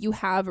only do you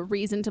have a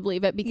reason to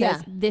believe it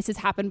because this has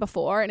happened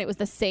before and it was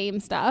the same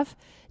stuff,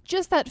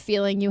 just that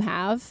feeling you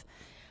have.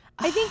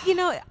 I think,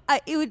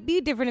 it would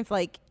be different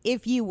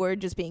if you were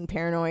just being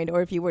paranoid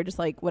or if you were just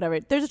like, whatever.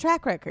 There's a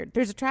track record.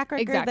 There's a track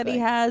record that he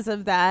has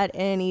of that,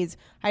 and he's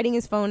hiding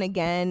his phone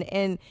again.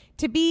 And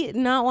to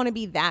not want to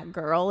be that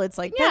girl, it's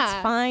like,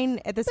 that's fine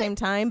at the same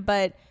time.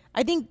 But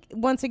I think,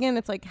 once again,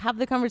 it's like, have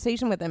the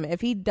conversation with him.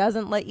 If he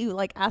doesn't let you,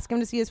 ask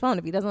him to see his phone.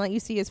 If he doesn't let you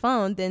see his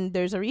phone, then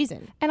there's a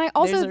reason. And I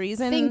also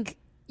think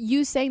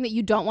you saying that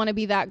you don't want to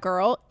be that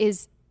girl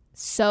is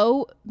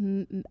so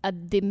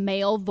the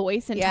male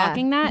voice and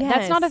talking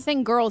that's not a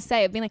thing girls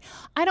say of being like,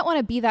 I don't want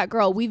to be that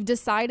girl. We've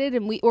decided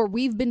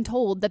we've been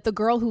told that the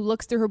girl who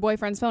looks through her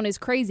boyfriend's phone is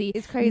crazy.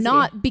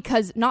 Not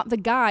the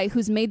guy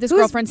who's made this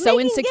girlfriend so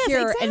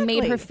insecure and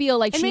made her feel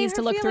like she needs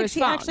to look through his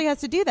phone. She actually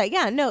has to do that.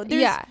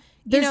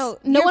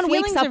 No one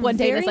wakes up one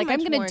day and is like, I'm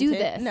going to do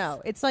this.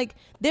 No, it's like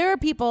there are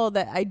people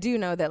that I do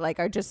know that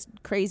are just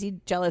crazy,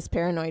 jealous,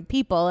 paranoid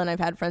people. And I've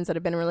had friends that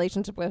have been in a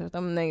relationship with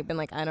them and they've been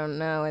like, I don't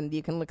know. And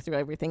you can look through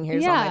everything.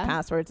 Here's all my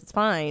passwords. It's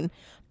fine.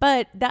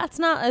 But that's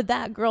not a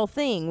that girl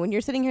thing. When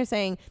you're sitting here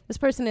saying this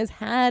person has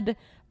had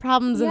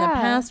problems in the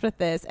past with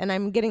this and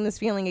I'm getting this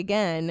feeling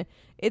again.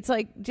 It's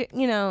like, I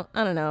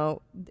don't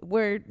know.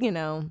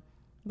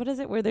 What is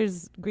it? Where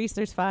there's grease,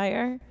 there's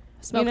fire.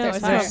 Smoke, there's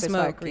fire.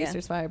 Smoke, grease,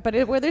 there's fire.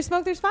 But where there's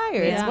smoke, there's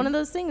fire. It's one of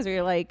those things where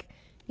you're like,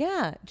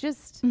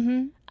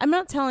 I'm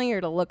not telling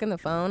her to look in the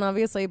phone,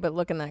 obviously, but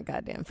look in that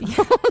goddamn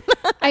phone.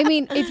 I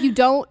mean, if you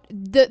don't,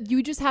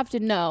 you just have to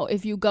know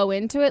if you go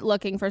into it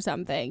looking for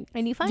something,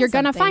 and you're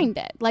gonna find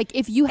it. Like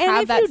if you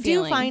have that feeling, if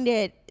you do find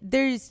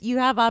it, you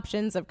have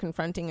options of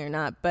confronting or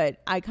not. But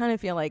I kind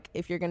of feel like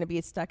if you're gonna be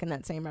stuck in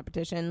that same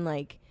repetition,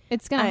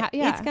 it's gonna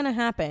it's gonna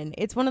happen.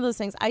 It's one of those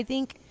things. I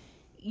think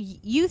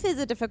youth is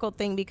a difficult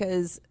thing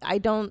because I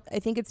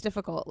think it's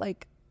difficult.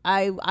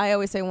 I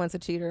always say once a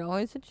cheater,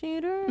 always a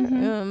cheater.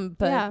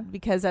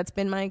 Because that's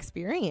been my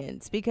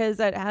experience, because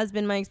that has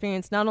been my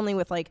experience, not only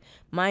with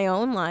my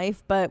own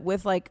life, but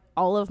with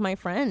all of my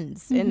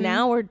friends. And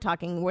now we're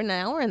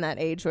in that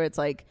age where it's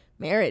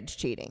marriage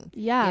cheating.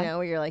 Yeah.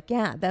 Where you're like,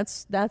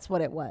 that's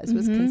what it was. It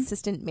was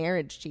consistent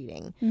marriage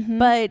cheating.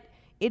 But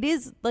it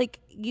is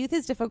youth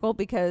is difficult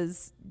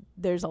because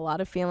there's a lot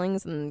of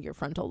feelings and your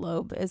frontal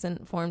lobe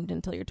isn't formed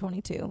until you're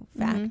 22.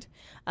 Fact.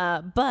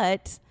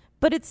 But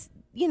it's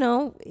you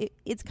know,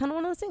 it's kind of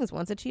one of those things.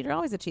 Once a cheater,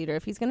 always a cheater.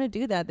 If he's going to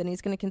do that, then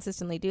he's going to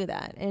consistently do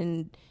that.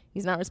 And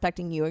he's not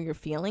respecting you or your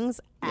feelings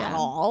at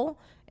all.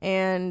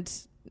 And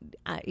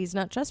he's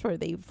not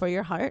trustworthy for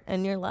your heart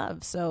and your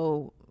love.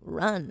 So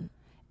run.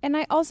 And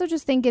I also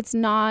just think it's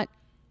not,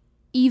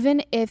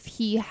 even if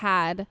he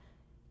had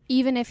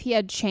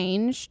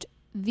changed,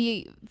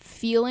 the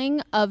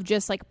feeling of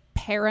just like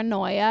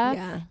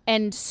paranoia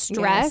and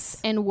stress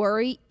and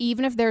worry,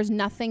 even if there's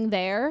nothing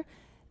there,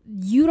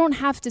 you don't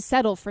have to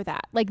settle for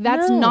that. Like,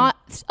 that's not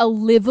a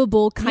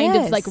livable kind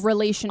of like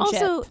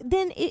relationship. Also,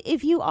 then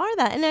if you are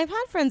that, and I've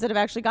had friends that have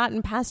actually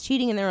gotten past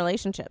cheating in their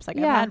relationships. Like,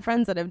 I've had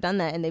friends that have done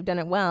that and they've done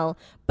it well.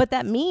 But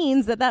that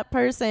means that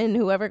person,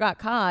 whoever got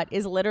caught,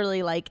 is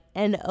literally like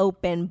an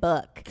open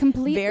book.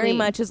 Completely. Very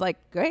much is like,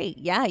 great.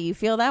 Yeah, you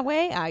feel that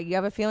way. You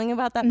have a feeling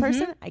about that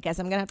person. I guess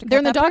I'm going to have to cut They're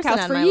in the that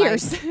doghouse for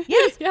years.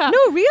 Yes. No,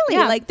 really.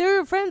 Yeah. Like, there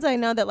are friends I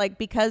know that, like,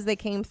 because they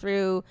came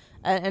through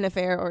an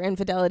affair or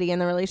infidelity in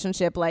the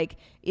relationship, like,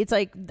 it's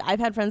like, I've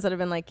had friends that have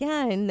been like,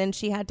 and then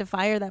she had to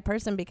fire that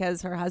person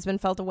because her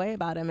husband felt a way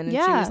about him, and she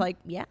was like,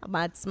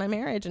 that's my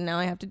marriage, and now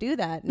I have to do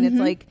that. And it's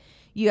like,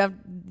 you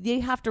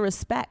have to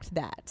respect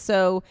that.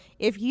 So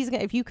if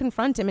you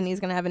confront him and he's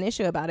going to have an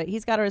issue about it,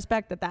 he's got to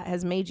respect that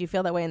has made you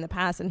feel that way in the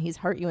past, and he's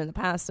hurt you in the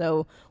past.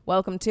 So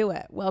welcome to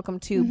it. Welcome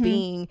to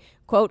being,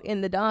 quote,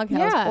 in the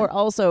doghouse, or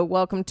also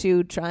welcome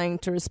to trying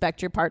to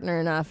respect your partner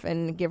enough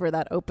and give her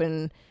that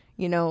open,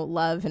 you know,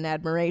 love and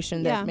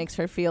admiration that makes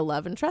her feel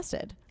loved and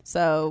trusted.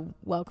 So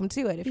welcome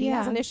to it. If he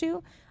has an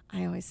issue,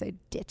 I always say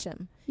ditch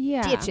him.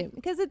 Ditch him.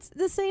 Because it's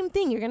the same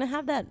thing. You're going to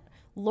have that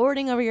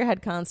lording over your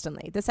head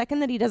constantly. The second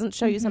that he doesn't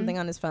show you something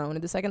on his phone, or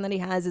the second that he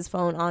has his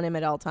phone on him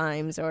at all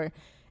times, or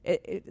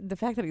the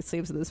fact that he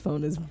sleeps with his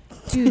phone is,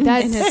 dude,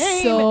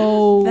 that's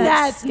so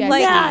that's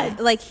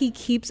like he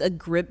keeps a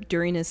grip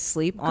during his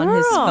sleep on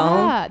his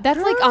phone. Yeah,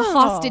 that's like a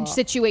hostage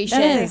situation.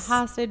 That is a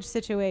hostage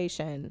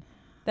situation.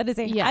 That is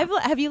a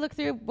have you looked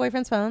through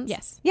boyfriend's phones?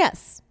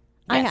 Yes.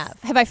 I have.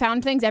 Have I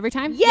found things every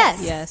time?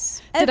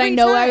 Yes. Did I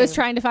know I was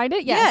trying to find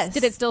it? Yes.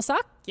 Did it still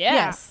suck?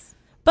 Yes.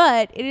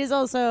 But it is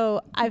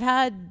also, I've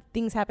had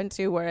things happen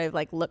too where I've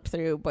like looked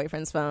through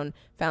boyfriend's phone,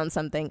 found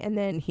something, and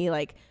then he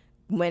like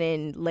went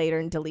in later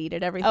and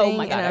deleted everything. Oh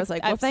my God. And I was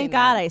like, well, thank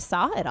God I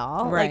saw it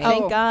all. Right. Like,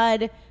 thank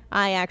God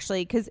I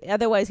actually, because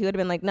otherwise he would have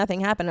been like,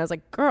 nothing happened. I was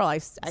like, girl, I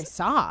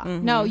saw.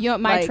 No, you know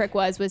what my trick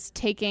was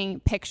taking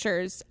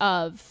pictures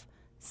of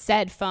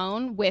said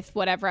phone with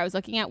whatever I was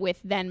looking at with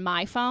then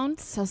my phone.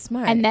 So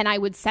smart. And then I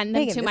would send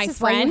them to my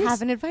friend. Why you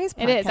have an advice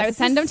podcast. It is. I would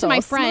send them to my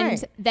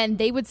friend. Then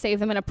they would save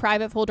them in a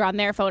private folder on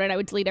their phone, and I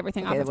would delete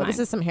everything off of mine. This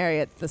is some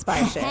Harriet the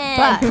Spy shit.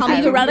 But call me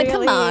Veronica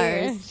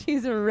Mars.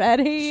 She's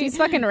ready. She's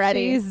fucking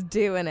ready. She's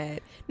doing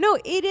it. No,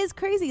 it is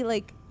crazy.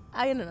 Like,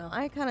 I don't know.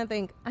 I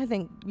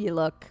think you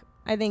look.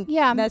 I think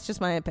that's just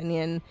my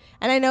opinion.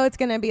 And I know it's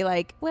going to be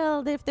like,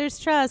 well, if there's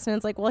trust, and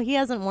it's like, well, he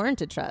hasn't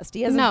warranted trust.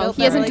 He hasn't built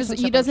that relationship.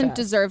 He doesn't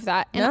deserve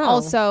that. And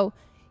also,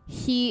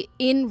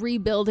 in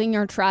rebuilding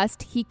your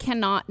trust, he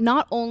cannot,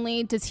 not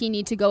only does he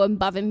need to go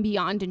above and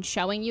beyond in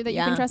showing you that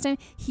you can trust him,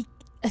 he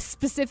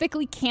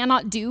specifically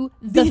cannot do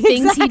the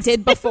things he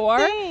did before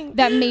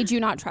that made you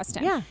not trust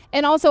him. Yeah.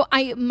 And also,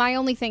 my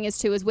only thing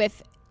is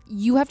with,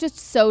 you have to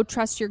so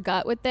trust your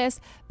gut with this,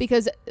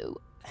 because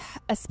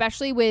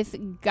especially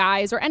with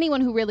guys or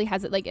anyone who really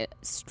has it, like, it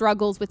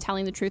struggles with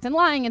telling the truth and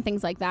lying and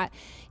things like that,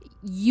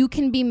 you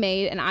can be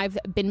made, and I've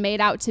been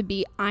made out to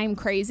be, I'm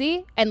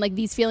crazy, and like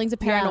these feelings of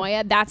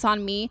paranoia, that's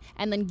on me,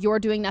 and then you're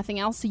doing nothing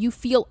else, so you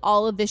feel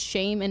all of this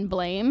shame and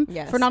blame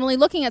for not only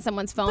looking at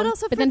someone's phone,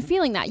 but then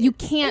feeling that you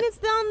can't. And it's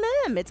on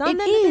them. It's on them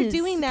that they're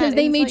doing that because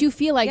they made you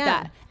feel like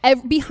that.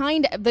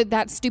 Behind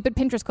that stupid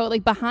Pinterest quote,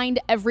 like, behind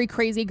every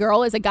crazy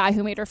girl is a guy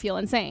who made her feel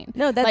insane.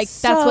 No, that's like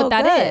so that's what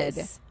that good.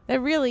 is. That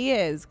really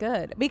is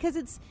good, because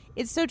it's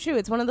so true.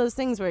 It's one of those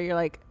things where you're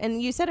like,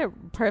 and you said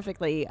it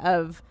perfectly,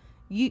 of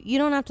you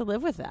don't have to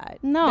live with that.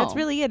 No, that's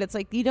really it. It's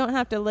like, you don't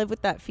have to live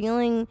with that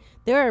feeling.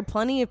 There are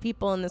plenty of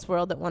people in this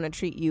world that want to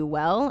treat you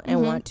well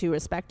and want to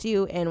respect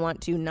you and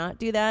want to not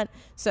do that.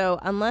 So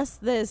unless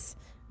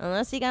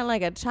you got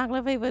like a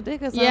chocolate paper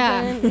dick or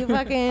something, you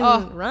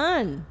fucking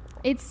run.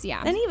 It's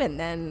and even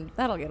then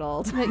that'll get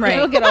old. Right.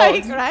 It'll get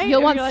old. Right?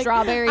 You'll want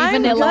strawberry,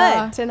 vanilla.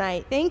 I'm good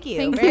tonight. Thank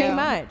you very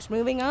much.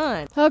 Moving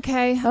on.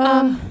 Okay.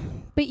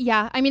 But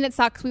yeah, I mean, it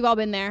sucks. We've all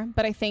been there,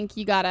 but I think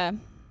you gotta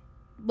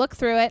look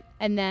through it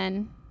and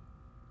then.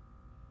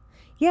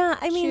 Yeah,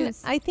 I mean,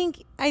 I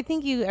think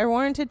you are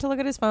warranted to look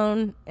at his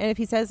phone, and if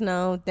he says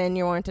no, then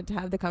you're warranted to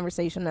have the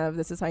conversation of,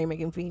 this is how you're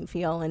making me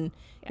feel, and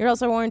you're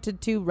also warranted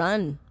to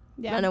run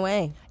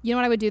away. You know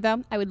what I would do,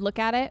 though? I would look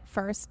at it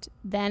first,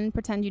 then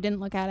pretend you didn't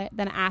look at it,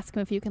 then ask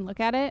him if you can look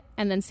at it,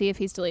 and then see if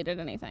he's deleted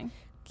anything.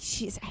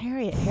 She's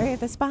Harriet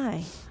the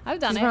Spy. I've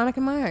done it.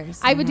 Veronica Mars.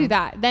 I would do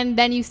that.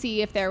 Then you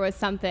see if there was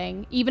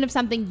something, even if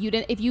something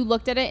if you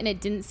looked at it and it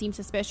didn't seem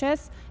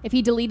suspicious, if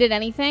he deleted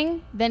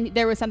anything, then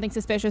there was something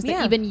suspicious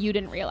that even you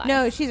didn't realize.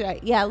 No, she's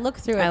right. Yeah, look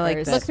through it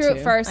first. Look through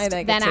it first,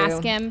 then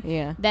ask him.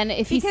 Yeah. Then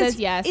if he says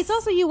yes. It's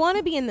also, you want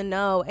to be in the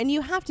know, and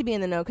you have to be in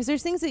the know, because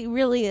there's things that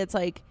really, it's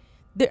like,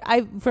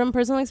 from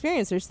personal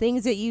experience, there's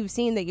things that you've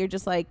seen that you're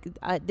just like,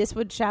 this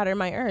would shatter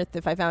my earth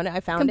if I found it. I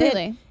found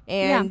Completely. it.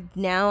 And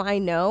now I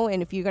know.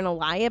 And if you're going to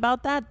lie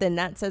about that, then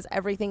that says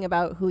everything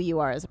about who you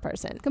are as a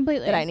person.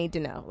 Completely. That I need to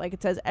know. Like,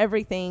 it says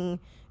everything.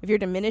 If you're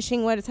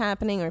diminishing what is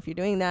happening, or if you're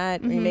doing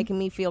that, or you're making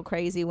me feel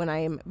crazy when I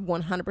am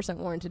 100%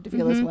 warranted to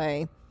feel this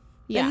way,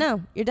 then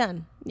no, you're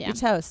done. Yeah. You're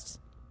toast.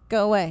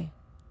 Go away.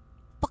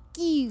 Fuck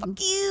you. Fuck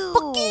you.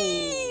 Fuck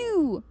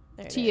you.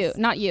 To you,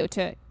 not you.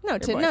 To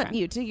not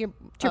you. To your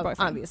boyfriend.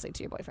 Obviously,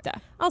 to your boyfriend. Duh.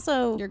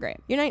 Also, you're great.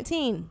 You're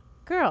 19,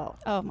 girl.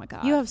 Oh my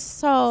god. You have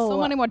so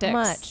many more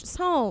dicks.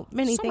 So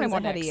many things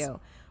ahead of you.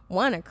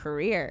 One, a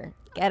career.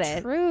 Get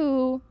it.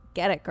 True.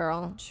 Get it,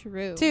 girl.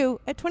 True.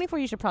 2, at 24,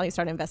 you should probably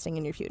start investing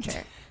in your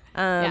future.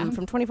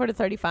 From 24 to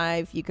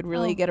 35, you could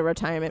really get a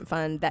retirement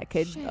fund that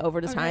could, over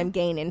the time,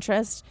 gain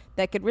interest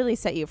that could really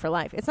set you for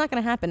life. It's not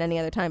going to happen any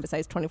other time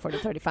besides 24 to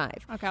 35.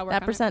 Okay, I'll work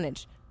that on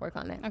percentage. Work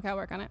on it. Okay, I'll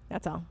work on it.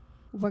 That's all.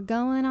 We're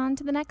going on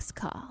to the next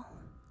call.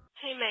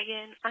 Hey,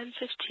 Megan. I'm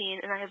 15,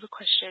 and I have a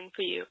question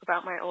for you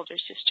about my older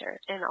sister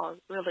and our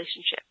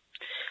relationship.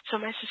 So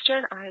my sister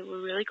and I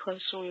were really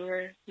close when we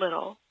were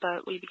little,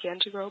 but we began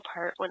to grow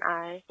apart when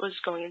I was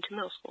going into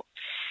middle school.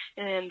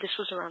 And this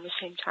was around the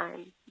same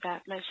time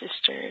that my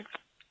sister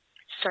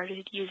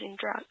started using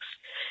drugs.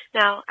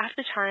 Now, at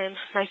the time,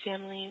 my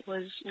family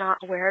was not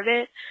aware of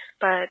it,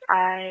 but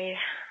I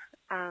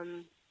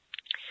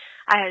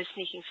had a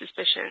sneaking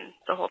suspicion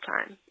the whole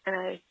time, and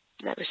I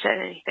never said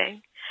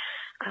anything.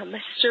 My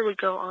sister would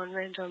go on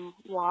random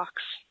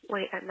walks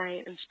late at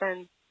night and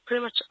spend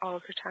pretty much all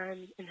of her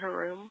time in her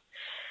room.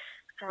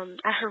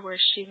 At her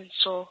worst, she even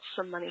stole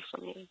some money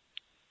from me,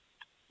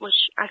 which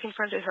I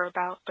confronted her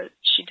about, but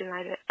she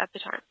denied it at the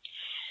time,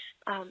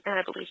 and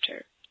I believed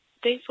her.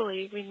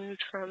 Thankfully, we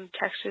moved from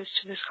Texas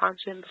to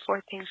Wisconsin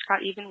before things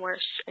got even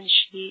worse, and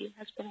she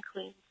has been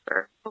clean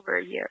for over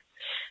a year.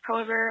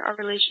 However, our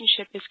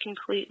relationship is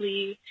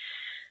completely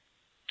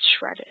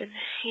shredded.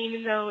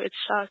 Even though it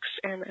sucks,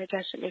 and I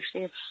guess it makes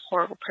me a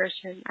horrible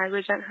person, I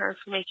resent her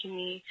for making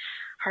me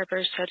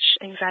harbor such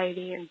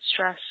anxiety and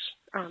stress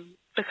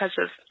because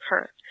of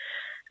her.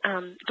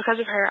 Because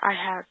of her, I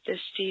have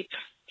this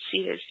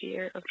deep-seated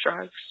fear of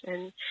drugs,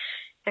 and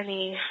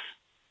any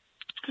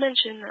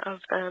mention of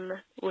them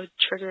would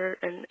trigger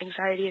an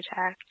anxiety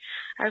attack.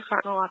 I've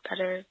gotten a lot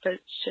better, but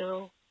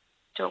still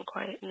don't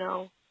quite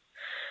know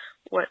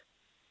what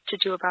to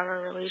do about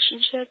our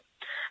relationship.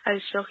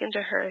 I've spoken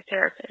to her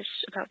therapist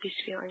about these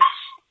feelings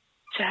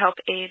to help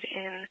aid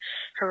in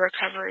her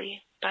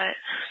recovery, but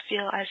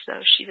feel as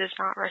though she does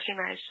not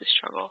recognize the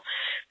struggle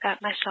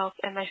that myself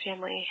and my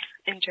family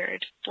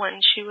endured when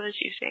she was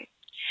using.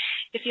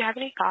 If you have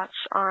any thoughts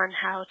on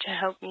how to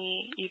help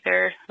me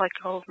either let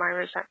go of my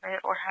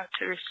resentment or how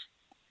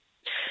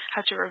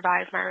to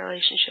revive my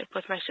relationship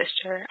with my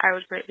sister, I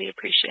would greatly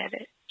appreciate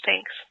it.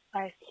 Thanks.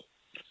 Bye.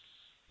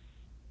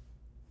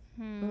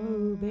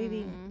 Oh,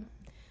 baby.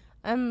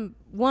 I'm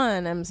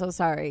so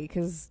sorry,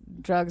 because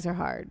drugs are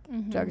hard.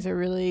 Drugs are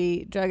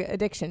really, drug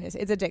addiction it's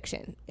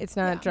addiction. It's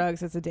not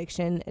drugs, it's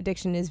addiction.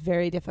 Addiction is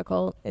very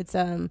difficult.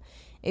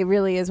 It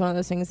really is one of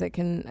those things that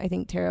can, I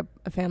think, tear up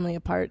a family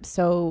apart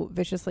so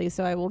viciously.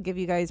 So I will give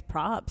you guys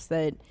props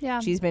that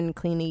she's been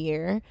clean a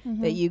year,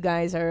 that you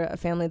guys are a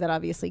family that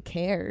obviously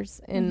cares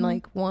and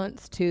like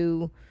wants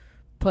to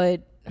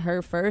put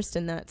her first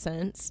in that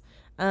sense.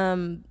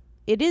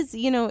 It is,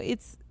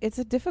 it's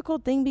a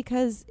difficult thing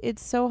because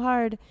it's so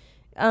hard.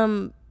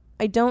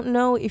 I don't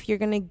know if you're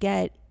going to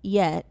get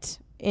yet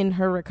in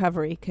her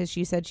recovery, because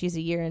she said she's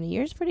a year, and a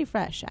year is pretty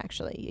fresh,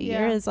 actually. A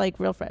year is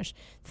like real fresh.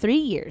 3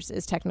 years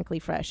is technically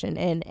fresh,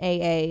 and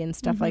AA and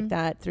stuff like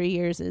that. 3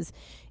 years is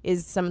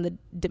some of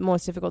the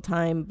most difficult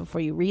time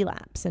before you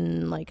relapse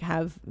and like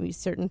have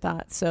certain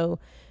thoughts. So,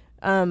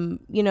 I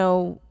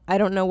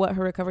don't know what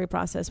her recovery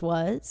process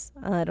was.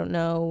 I don't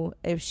know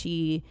if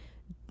she,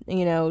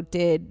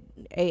 did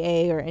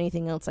AA or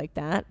anything else like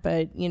that,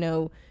 but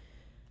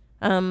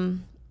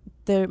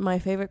my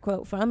favorite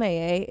quote from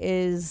AA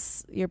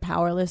is, "You're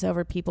powerless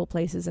over people,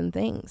 places, and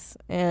things."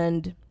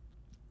 And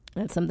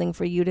that's something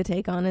for you to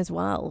take on as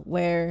well,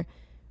 where,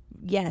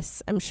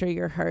 yes, I'm sure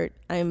you're hurt.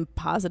 I'm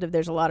positive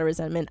there's a lot of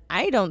resentment.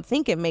 I don't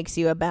think it makes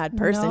you a bad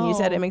person. No. You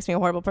said it makes me a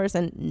horrible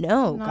person.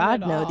 No, not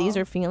God, no. These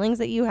are feelings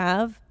that you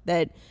have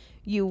that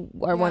you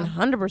are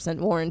 100%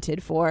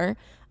 warranted for,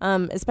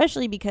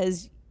 especially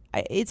because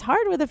it's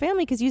hard with a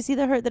family, because you see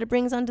the hurt that it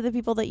brings onto the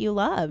people that you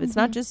love. It's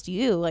not just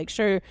you. Like,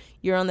 sure,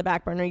 you're on the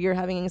back burner, you're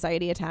having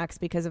anxiety attacks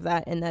because of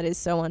that, and that is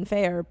so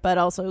unfair, but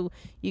also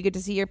you get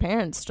to see your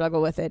parents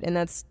struggle with it, and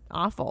that's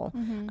awful.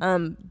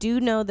 Do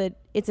know that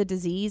it's a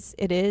disease.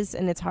 It is,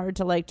 and it's hard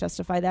to like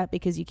justify that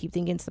because you keep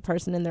thinking it's the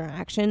person and their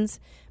actions,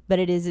 but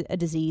it is a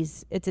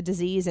disease. It's a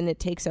disease, and it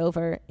takes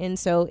over. And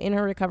so in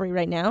her recovery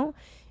right now,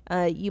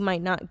 you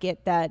might not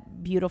get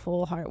that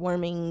beautiful,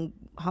 heartwarming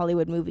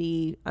Hollywood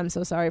movie, "I'm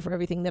so sorry for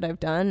everything that I've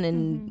done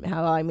and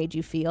how I made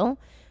you feel,"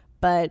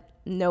 but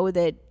know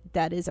that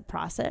that is a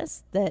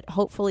process that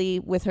hopefully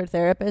with her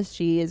therapist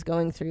she is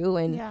going through.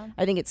 And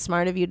I think it's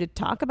smart of you to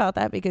talk about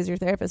that, because your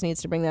therapist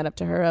needs to bring that up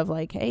to her of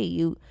like, hey,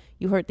 you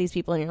hurt these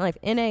people in your life.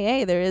 In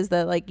AA, there is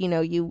the like,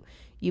 you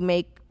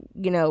make,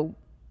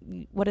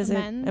 what is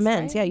amends, it?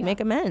 Amends. Right? Yeah. You make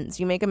amends.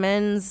 You make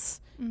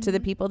amends to the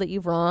people that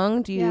you've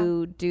wronged.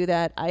 You do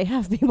that. I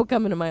have people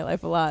come into my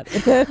life a lot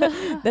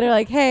that are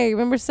like, hey,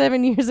 remember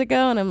 7 years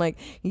ago? And I'm like,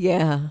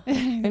 yeah.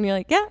 And you're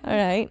like, yeah, all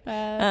right.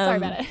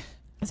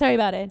 Sorry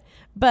about it.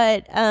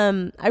 But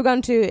I've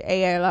gone to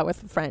AA a lot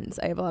with friends.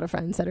 I have a lot of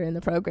friends that are in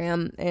the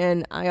program.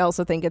 And I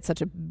also think it's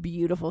such a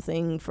beautiful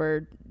thing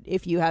for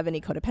if you have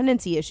any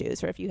codependency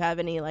issues or if you have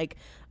any like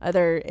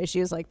other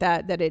issues like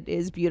that, that it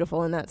is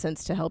beautiful in that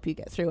sense to help you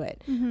get through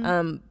it.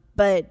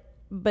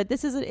 But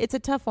this is it's a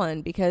tough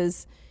one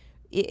because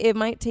it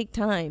might take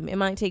time. It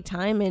might take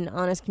time and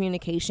honest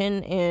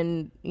communication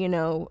and,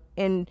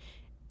 and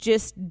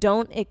just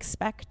don't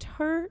expect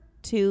her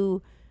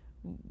to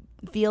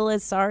feel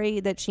as sorry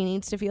that she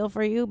needs to feel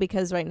for you,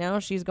 because right now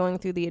she's going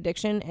through the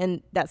addiction,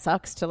 and that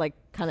sucks to like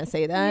kind of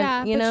say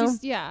that,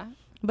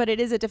 but it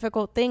is a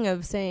difficult thing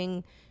of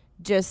saying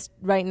just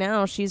right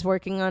now she's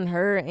working on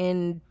her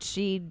and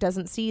she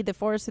doesn't see the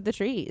forest of the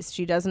trees.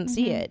 She doesn't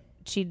see it.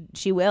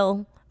 She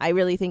will. I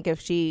really think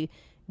if she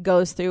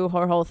goes through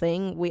her whole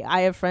thing,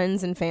 I have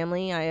friends and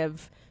family. I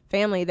have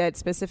family that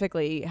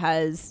specifically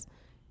has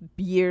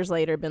years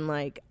later been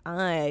like,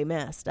 I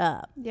messed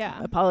up.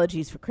 Yeah.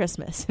 Apologies for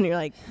Christmas. And you're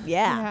like,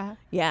 yeah,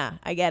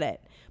 I get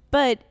it.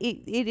 But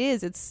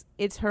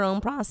it's her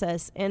own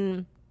process.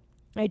 And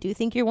I do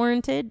think you're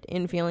warranted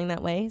in feeling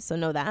that way. So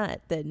know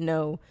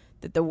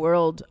that the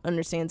world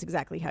understands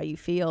exactly how you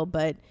feel,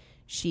 but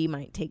she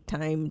might take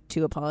time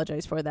to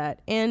apologize for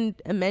that. And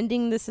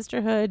amending the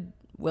sisterhood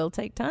will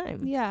take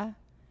time. Yeah.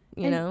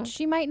 You know,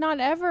 she might not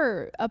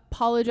ever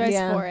apologize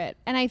for it.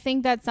 And I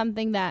think that's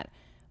something that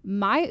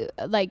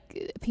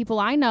people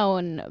I know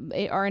and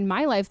are in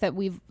my life that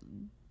we've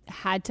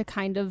had to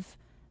kind of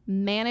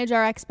manage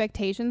our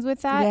expectations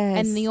with that.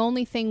 Yes. And the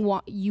only thing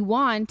you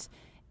want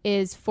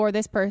is for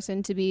this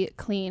person to be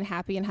clean,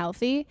 happy, and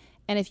healthy.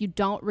 And if you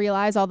don't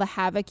realize all the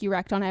havoc you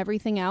wreaked on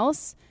everything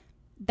else,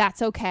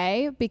 that's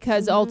okay,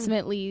 because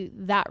ultimately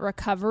that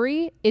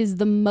recovery is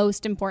the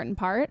most important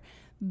part,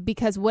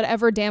 because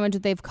whatever damage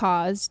that they've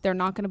caused, they're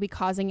not going to be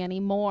causing any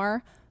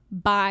more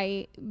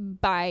by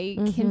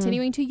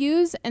continuing to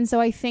use. And so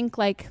I think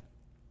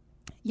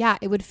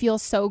it would feel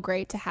so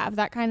great to have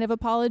that kind of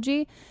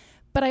apology.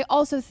 But I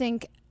also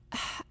think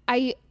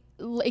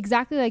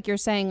exactly like you're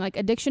saying, like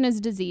addiction is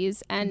a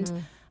disease.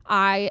 And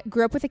I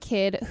grew up with a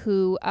kid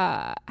who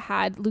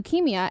had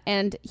leukemia,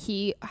 and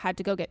he had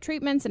to go get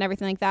treatments and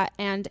everything like that.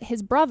 And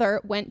his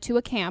brother went to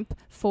a camp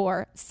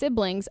for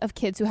siblings of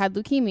kids who had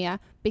leukemia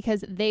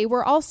because they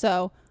were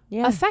also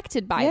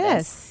affected by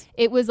this.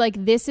 It was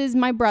like, this is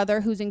my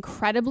brother who's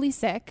incredibly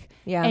sick.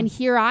 Yeah. And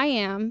here I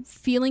am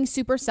feeling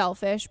super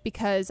selfish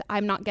because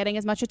I'm not getting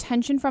as much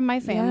attention from my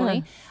family.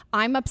 Yeah.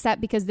 I'm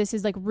upset because this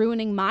is like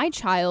ruining my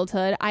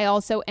childhood. I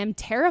also am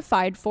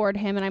terrified for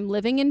him, and I'm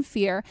living in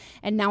fear.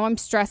 And now I'm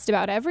stressed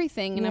about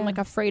everything, and I'm like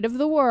afraid of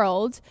the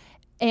world.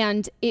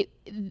 And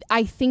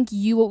I think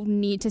you will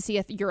need to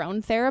see your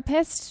own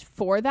therapist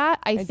for that.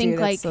 I think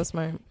that's so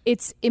smart.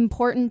 It's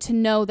important to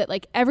know that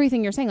like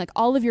everything you're saying, like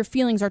all of your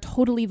feelings are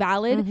totally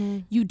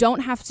valid. You don't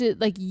have to,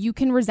 like, you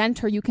can resent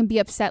her, you can be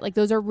upset. Like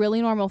those are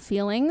really normal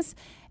feelings.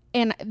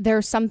 And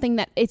there's something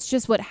that it's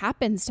just what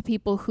happens to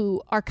people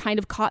who are kind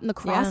of caught in the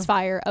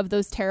crossfire of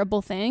those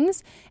terrible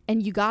things.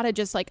 And you got to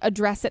just like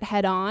address it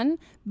head on,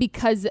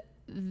 because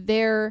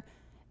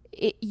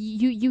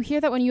you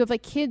hear that when you have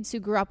like kids who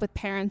grew up with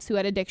parents who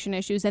had addiction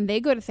issues and they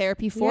go to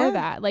therapy for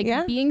that,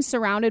 like being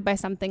surrounded by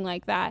something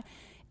like that,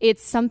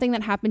 it's something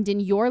that happened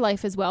in your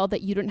life as well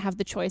that you didn't have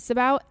the choice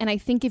about. And I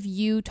think if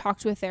you talk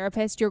to a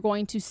therapist, you're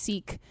going to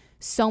seek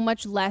so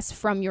much less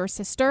from your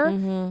sister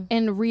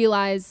and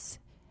realize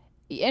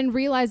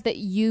that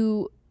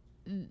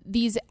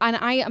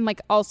I am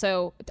like,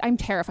 also I'm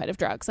terrified of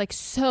drugs, like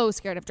so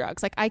scared of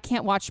drugs. Like I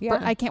can't watch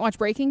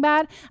Breaking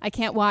Bad. I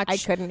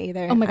couldn't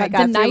either. Oh my God.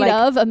 The night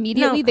of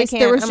immediately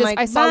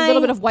I saw a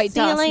little bit of white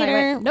dust. Later. And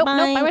I went, nope,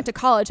 I went to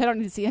college. I don't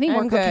need to see any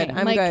more cocaine.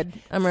 I'm good.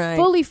 I'm right.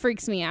 Fully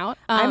freaks me out.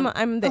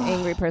 I'm the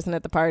angry person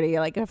at the party.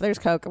 Like if there's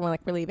Coke, I'm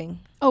like, we're leaving.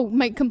 Oh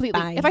my, completely.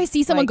 Bye. If I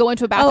see someone go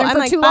into a bathroom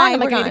for too long, I'm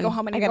like, I need to go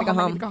home. I gotta go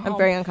home. I'm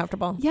very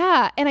uncomfortable.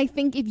 Yeah. And I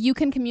think if you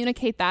can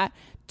communicate that,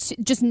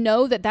 just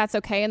know that that's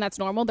okay and that's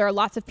normal. There are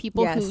lots of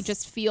people who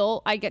just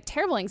feel, I get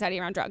terrible anxiety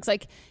around drugs.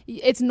 Like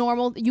it's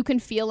normal. You can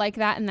feel like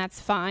that, and that's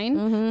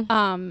fine.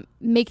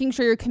 Making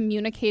sure you're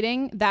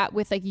communicating that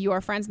with like your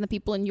friends and the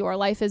people in your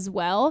life as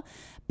well.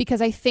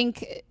 Because I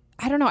think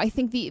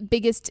the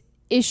biggest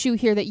issue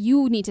here that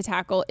you need to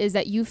tackle is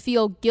that you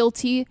feel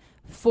guilty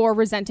for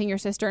resenting your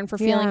sister and for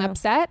feeling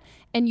upset,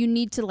 and you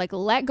need to like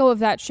let go of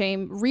that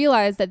shame,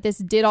 realize that this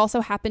did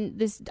also happen.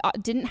 This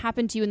didn't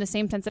happen to you in the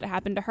same sense that it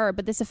happened to her,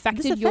 but this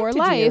affected your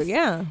life.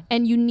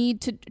 And you need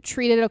to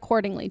treat it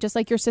accordingly. Just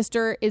like your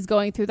sister is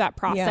going through that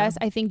process,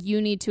 I think you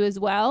need to as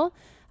well.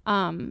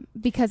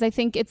 because I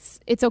think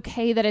it's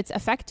okay that it's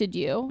affected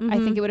you. I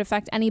think it would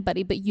affect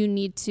anybody, but you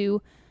need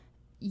to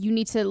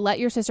let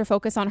your sister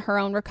focus on her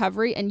own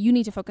recovery, and you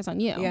need to focus on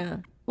you. Yeah.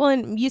 Well,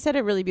 and you said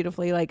it really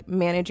beautifully, like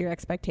manage your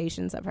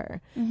expectations of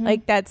her.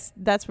 Like that's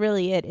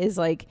really it, is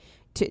like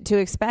to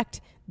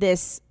expect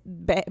this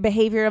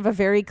behavior of a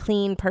very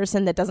clean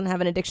person that doesn't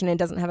have an addiction and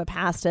doesn't have a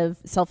past of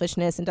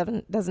selfishness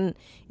and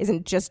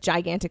isn't just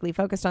gigantically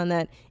focused on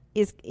that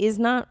is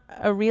not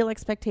a real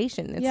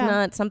expectation. It's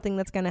not something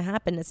that's going to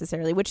happen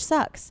necessarily, which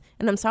sucks.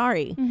 And I'm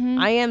sorry.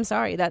 I am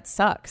sorry. That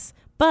sucks.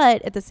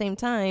 But at the same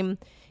time,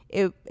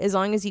 as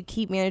long as you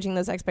keep managing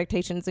those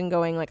expectations and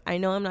going like, I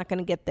know I'm not going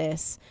to get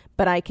this,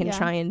 but I can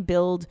try and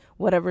build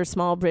whatever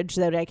small bridge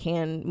that I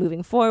can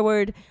moving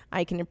forward.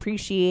 I can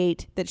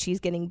appreciate that she's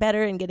getting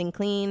better and getting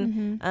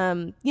clean.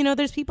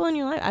 There's people in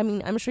your life. I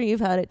mean, I'm sure you've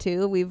had it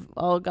too. We've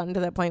all gotten to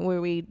that point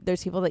where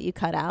there's people that you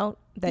cut out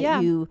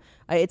that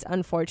it's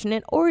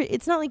unfortunate, or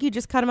it's not like you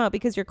just cut them out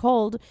because you're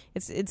cold.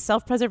 It's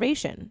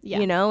self-preservation.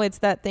 It's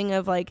that thing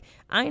of like,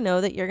 I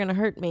know that you're going to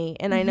hurt me,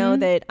 and I know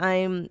that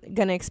I'm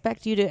going to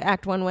expect you to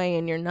act one way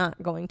and you're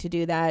not going to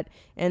do that.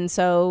 And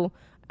so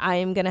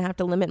I'm going to have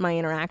to limit my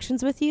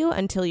interactions with you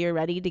until you're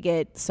ready to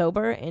get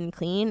sober and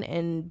clean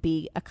and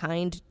be a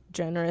kind,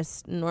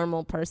 generous,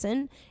 normal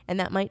person. And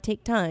that might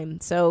take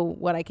time. So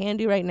what I can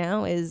do right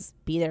now is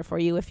be there for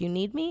you if you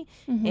need me,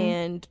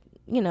 and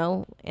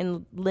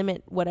and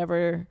limit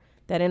whatever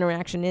that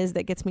interaction is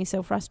that gets me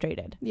so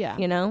frustrated.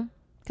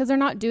 Because they're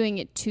not doing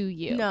it to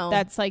you. No.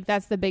 That's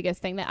the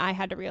biggest thing that I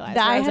had to realize.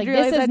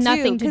 This has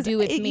nothing to do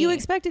with me. You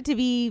expect it to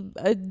be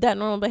that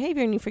normal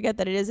behavior, and you forget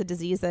that it is a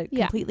disease that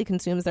completely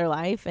consumes their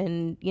life.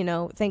 And,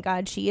 thank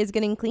God she is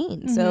getting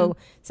clean. So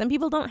some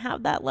people don't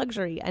have that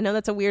luxury. I know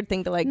that's a weird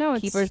thing to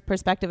keep her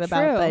perspective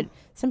about, but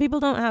some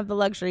people don't have the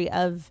luxury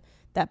of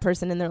that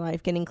person in their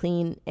life getting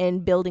clean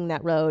and building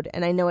that road.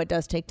 And I know it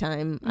does take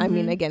time. I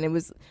mean, again,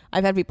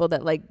 I've had people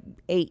that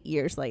 8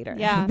 years later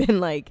have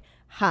been like,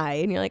 hi,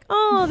 and you're like,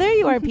 oh, there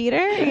you are,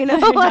 Peter.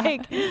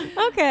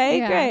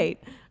 Okay, great.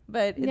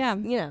 But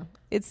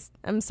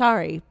I'm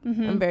sorry.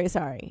 I'm very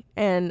sorry.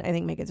 And I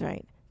think Megan's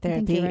right.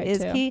 Therapy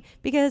is key,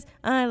 because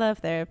I love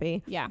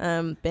therapy.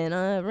 Been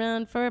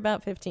around for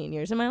about 15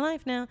 years in my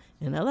life now,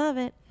 and I love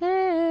it.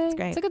 Hey, it's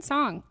great. It's a good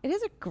song. It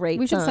is a great song.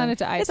 We should send it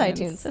to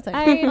iTunes. It's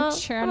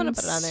iTunes. I'm going to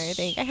put it on there, I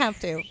think. I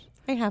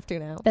have to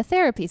now. The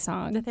therapy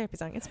song.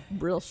 It's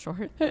real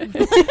short.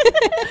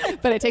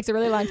 But it takes a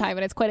really long time,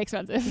 and it's quite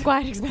expensive.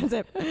 Quite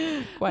expensive.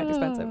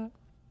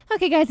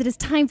 Okay, guys, it is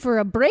time for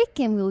a break,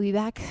 and we'll be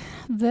back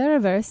very,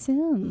 very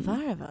soon.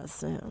 Very, very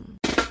soon.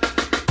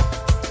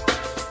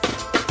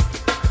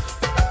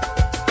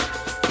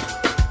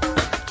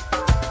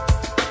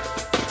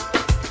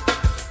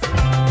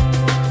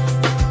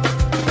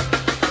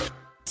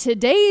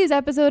 Today's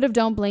episode of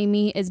Don't Blame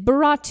Me is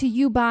brought to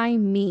you by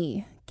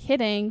me.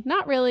 Kidding.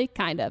 Not really.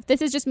 Kind of.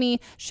 This is just me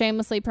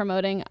shamelessly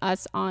promoting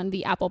us on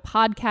the Apple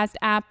Podcast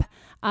app.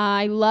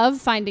 I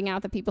love finding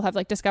out that people have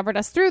discovered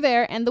us through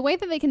there. And the way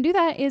that they can do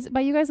that is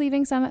by you guys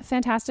leaving some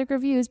fantastic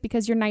reviews,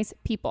 because you're nice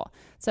people.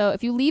 So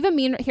if you leave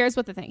here's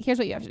what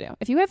you have to do.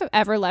 If you have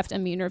ever left a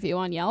mean review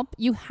on Yelp,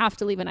 you have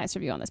to leave a nice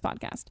review on this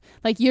podcast.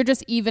 You're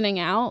just evening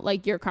out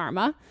your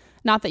karma.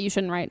 Not that you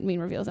shouldn't write mean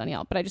reviews on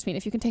Yelp, but I just mean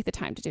if you can take the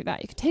time to do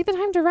that, you can take the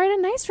time to write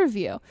a nice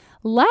review.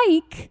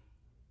 Like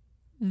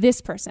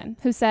this person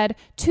who said,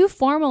 too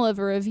formal of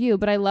a review,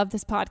 but I love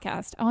this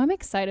podcast. Oh, I'm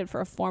excited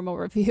for a formal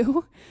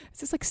review.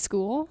 Is this like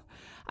school?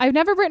 I've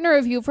never written a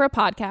review for a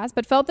podcast,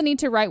 but felt the need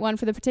to write one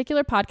for the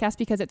particular podcast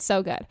because it's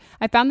so good.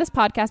 I found this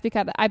podcast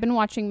because I've been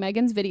watching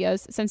Megan's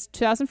videos since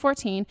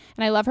 2014,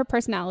 and I love her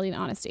personality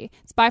and honesty.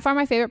 It's by far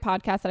my favorite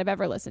podcast that I've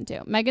ever listened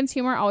to. Megan's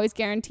humor always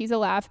guarantees a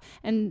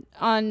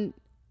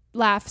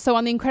laugh, so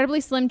on the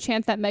incredibly slim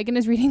chance that Megan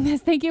is reading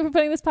this, thank you for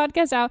putting this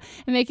podcast out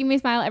and making me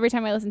smile every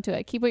time I listen to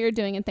it. Keep what you're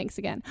doing, and thanks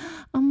again.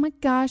 Oh my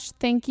gosh,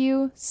 thank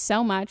you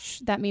so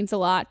much. That means a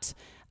lot.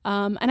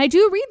 And I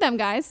do read them,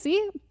 guys.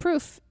 See,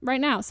 proof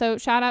right now. So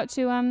shout out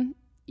to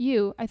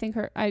you. I think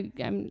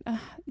usernames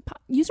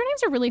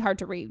are really hard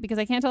to read because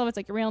I can't tell if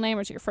it's your real name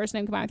or it's your first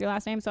name combined with your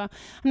last name. So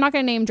I'm not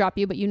going to name drop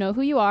you, but you know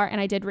who you are,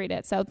 and I did read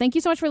it. So thank you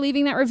so much for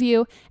leaving that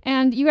review.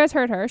 And you guys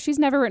heard her. She's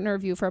never written a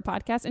review for a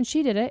podcast, and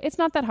she did it. It's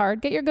not that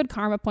hard. Get your good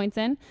karma points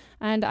in,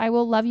 and I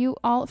will love you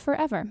all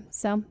forever.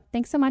 So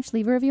thanks so much.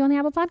 Leave a review on the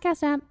Apple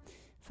Podcast app.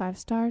 5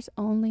 stars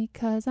only,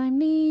 'cause I'm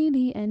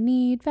needy and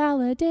need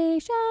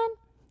validation.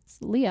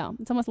 It's Leo.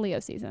 It's almost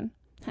Leo season.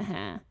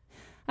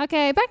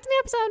 Okay, back to the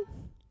episode.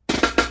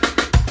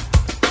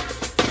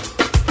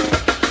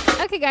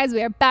 Okay, guys,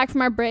 we are back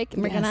from our break,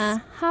 and we're going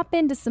to hop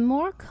into some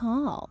more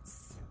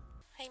calls.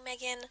 Hi,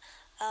 Megan.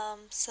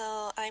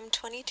 So I'm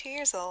 22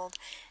 years old,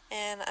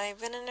 and I've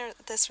been in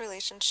this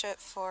relationship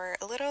for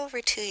a little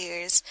over 2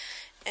 years,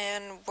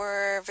 and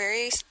we're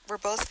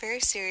both very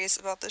serious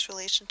about this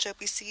relationship.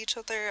 We see each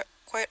other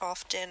quite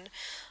often,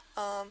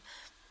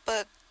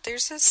 but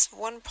there's this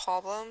one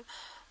problem.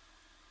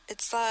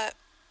 It's that,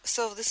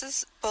 so this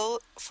is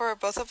for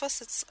both of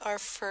us, it's our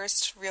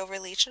first real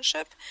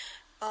relationship,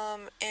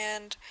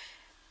 and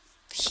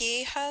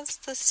he has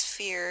this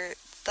fear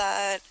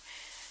that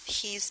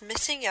he's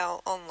missing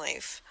out on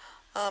life,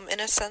 in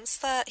a sense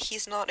that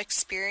he's not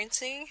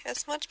experiencing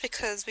as much,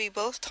 because we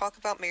both talk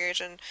about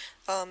marriage and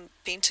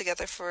being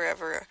together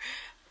forever,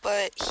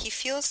 but he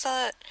feels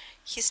that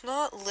he's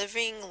not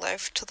living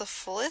life to the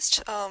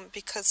fullest,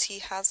 because he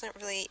hasn't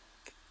really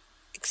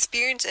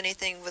experienced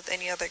anything with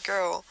any other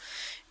girl,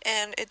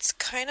 and it's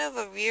kind of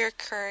a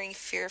reoccurring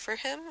fear for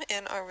him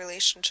in our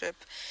relationship.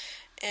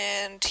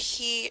 And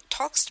he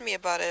talks to me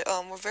about it.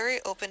 We're very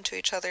open to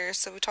each other,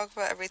 so we talk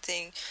about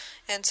everything.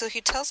 And so he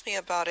tells me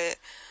about it,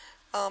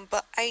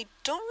 but I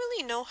don't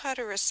really know how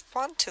to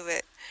respond to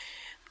it.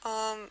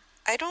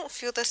 I don't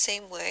feel the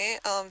same way.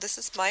 This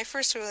is my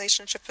first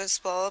relationship as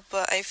well,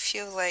 but I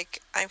feel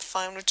like I'm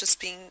fine with just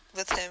being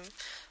with him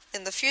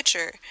in the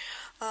future.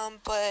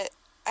 But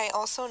I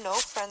also know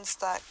friends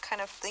that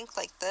kind of think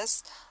like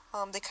this.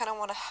 They kind of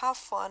want to have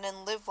fun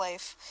and live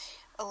life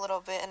a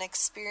little bit and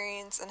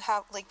experience and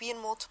have be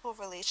in multiple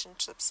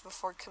relationships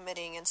before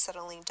committing and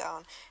settling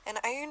down, and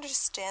I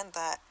understand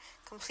that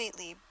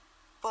completely,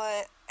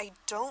 but I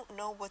don't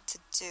know what to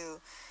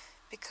do,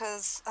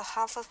 because a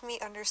half of me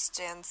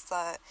understands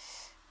that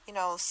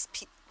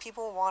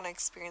people want to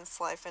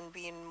experience life and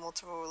be in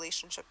multiple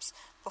relationships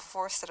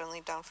before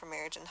settling down for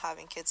marriage and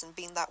having kids and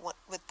being that one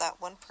with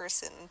that one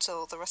person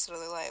until the rest of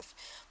their life.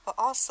 But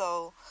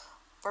also,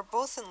 we're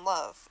both in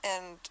love,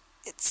 and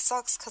it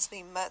sucks because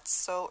we met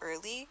so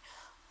early,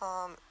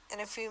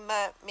 and if we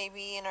met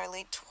maybe in our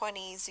late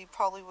 20s, we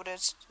probably would have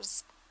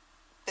just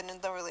been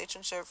in the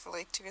relationship for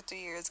 2 or 3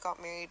 years,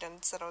 got married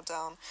and settled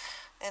down.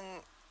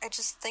 And I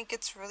just think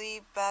it's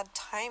really bad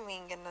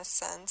timing in a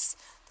sense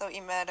that we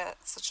met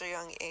at such a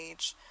young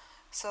age.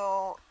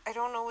 So I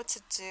don't know what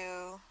to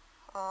do.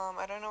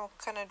 I don't know what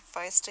kind of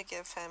advice to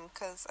give him,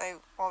 because I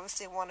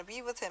obviously want to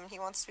be with him, he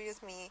wants to be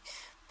with me,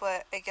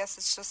 but I guess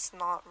it's just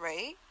not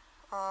right.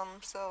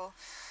 So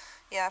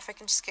yeah, if I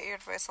can just get your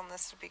advice on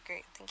this, it'd be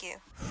great. Thank you.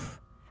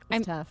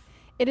 It's tough.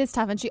 It is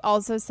tough. And she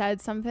also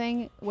said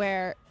something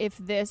where if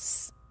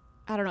this,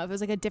 I don't know, if it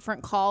was a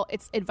different call,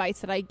 it's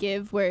advice that I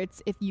give where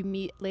it's if you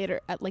meet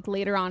later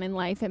on in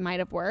life, it might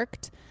have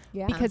worked.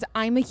 Yeah. Because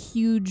I'm a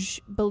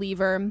huge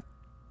believer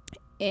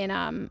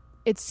in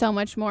it's so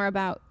much more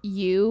about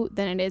you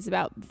than it is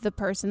about the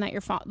person that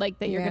you're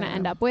going to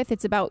end up with.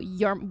 It's about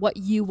what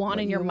you want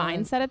and your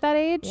mindset at that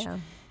age. Yeah.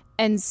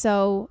 And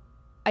so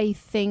I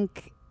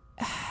think,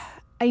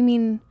 I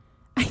mean,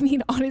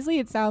 honestly,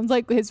 it sounds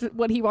like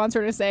what he wants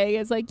her to say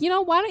is why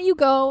don't you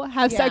go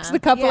have sex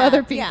with a couple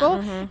other people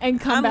and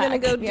come back? I'm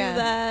going to go do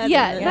that.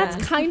 Yeah,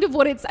 that's kind of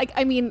what it's like.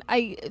 I mean,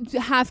 I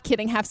half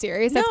kidding, half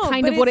serious. That's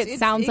kind of what it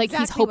sounds like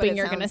he's hoping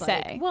you're going to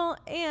say. Well,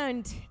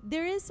 and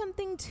there is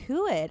something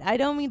to it. I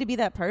don't mean to be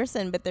that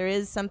person, but there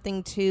is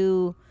something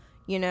to,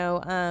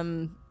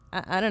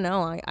 I don't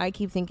know. I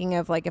keep thinking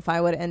of if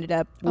I would have ended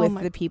up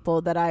with the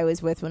people that I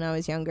was with when I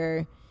was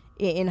younger,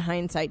 in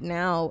hindsight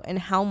now, and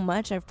how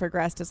much I've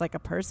progressed as a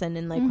person,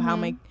 and how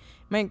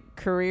my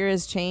career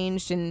has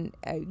changed, and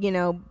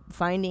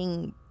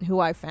finding who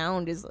I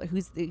found is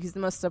who's the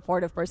most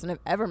supportive person I've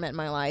ever met in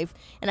my life.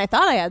 And I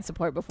thought I had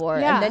support before,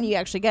 and then you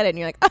actually get it and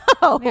you're like,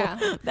 oh,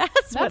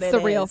 that's what it the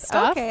is. Real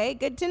stuff. Okay,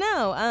 good to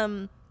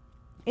know.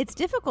 It's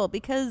difficult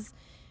because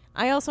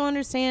I also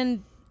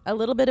understand a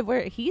little bit of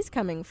where he's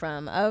coming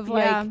from, of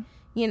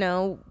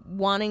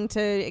wanting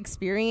to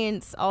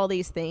experience all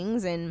these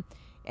things.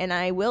 And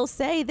I will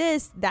say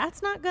this,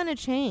 that's not going to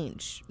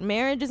change.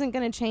 Marriage isn't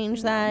going to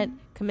change that.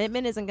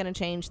 Commitment isn't going to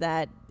change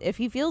that. If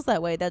he feels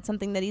that way, that's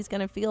something that he's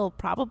going to feel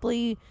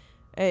probably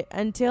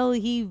until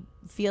he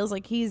feels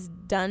like he's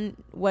done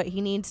what he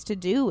needs to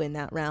do in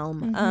that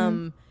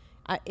realm.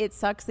 It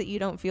sucks that you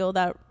don't feel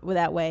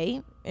that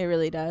way. It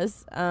really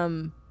does.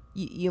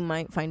 You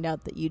might find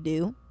out that you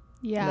do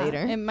later.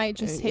 It might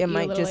just hit you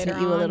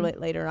a little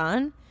bit later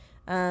on.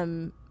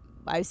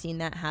 I've seen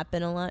that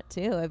happen a lot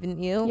too,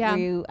 haven't you? Yeah.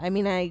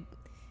 I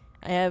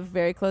have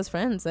very close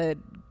friends that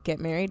get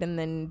married and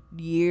then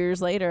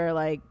years later are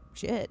like,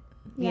 shit,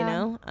 you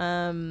know?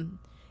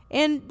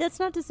 And that's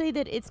not to say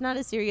that it's not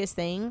a serious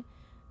thing.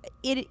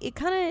 It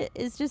kind of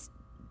is just,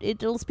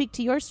 it'll speak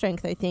to your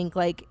strength, I think.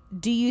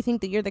 Do you think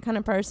that you're the kind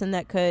of person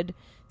that could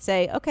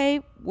say,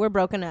 okay, we're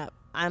broken up,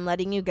 I'm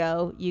letting you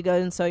go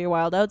and sow your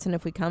wild oats, and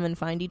if we come and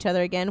find each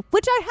other again,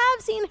 which I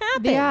have seen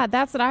happen. Yeah,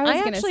 that's what I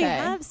was going to say. I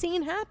actually have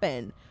seen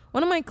happen.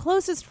 One of my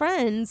closest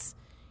friends,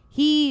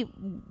 he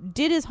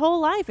did his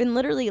whole life, and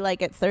literally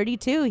at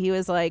 32, he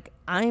was like,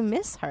 I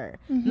miss her.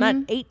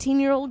 That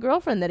 18-year-old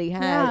girlfriend that he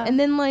had. Yeah. And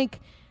then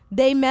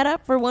they met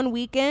up for one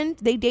weekend.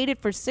 They dated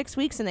for 6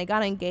 weeks and they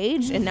got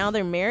engaged, and now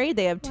they're married.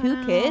 They have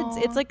 2 kids.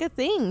 It's a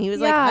thing. He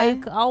was I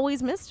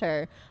always missed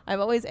her.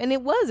 And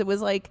it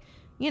was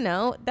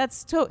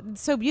that's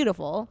so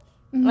beautiful.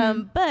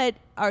 But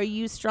are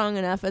you strong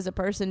enough as a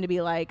person to be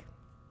like,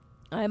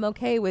 I'm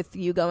okay with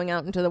you going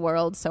out into the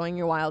world, sowing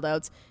your wild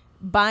oats?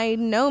 By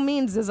no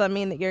means does that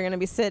mean that you're going to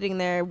be sitting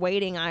there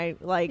waiting.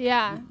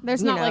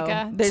 There's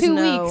not 2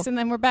 weeks and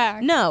then we're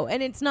back. No,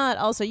 and it's not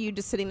also you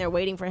just sitting there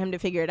waiting for him to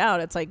figure it out.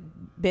 It's like,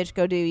 bitch,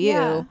 go do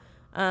you.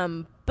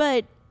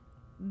 But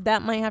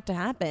that might have to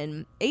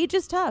happen. Age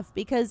is tough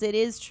because it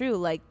is true.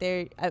 Like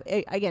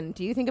again,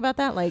 do you think about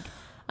that? Like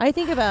I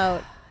think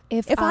about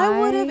if I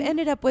would have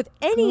ended up with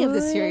any of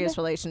the serious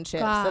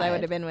relationships that I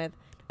would have been with,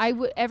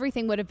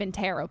 everything would have been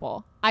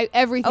terrible.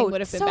 Everything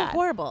would have been so bad.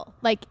 Horrible.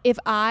 Like if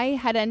I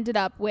had ended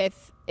up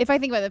with, if I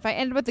think about it, if I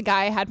ended up with the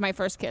guy I had my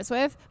first kiss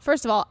with,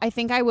 first of all, I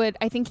think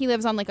he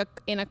lives on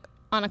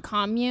on a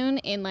commune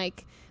in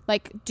like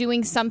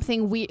doing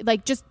something weird,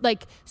 like just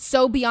like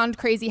so beyond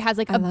crazy, has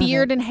like a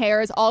beard and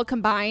hairs all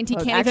combined. He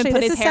can't even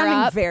put his hair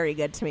up. Very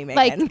good to me,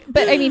 Megan. Like,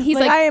 but I mean, he's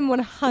like I am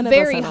 100%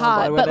 very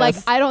hot, but like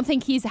this. I don't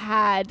think he's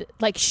had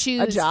like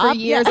shoes for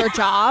years or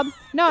job.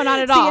 No, not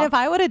at all. See, if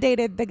I would have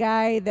dated the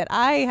guy that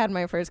I had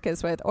my first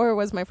kiss with, or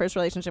was my first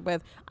relationship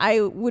with,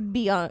 I would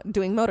be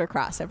doing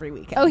motocross every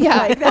weekend. Oh yeah,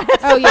 like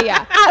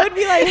yeah. I would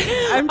be like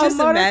I'm just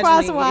a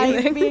motocross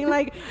wife, being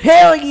like,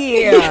 hell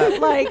yeah,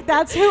 like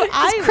that's who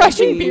I would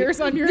crushing be. beers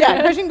on your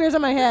head. Crushing beers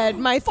on my head.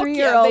 My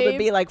 3-year-old would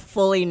be like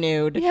fully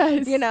nude.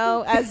 Yes, you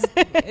know, as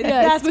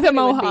that's with a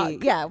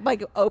mohawk. Yeah,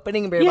 like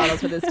opening beer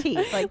bottles with his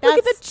teeth. Like look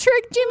at the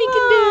trick Jimmy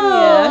can do.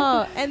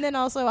 Yeah. And then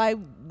also I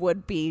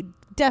would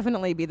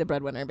definitely be the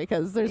breadwinner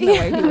because there's no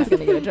way he was going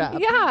to get a job.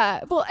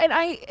 Yeah. Well,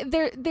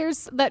 and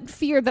there's that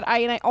fear that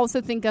I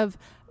also think of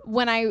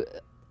when I,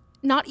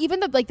 not even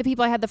the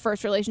people I had the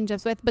first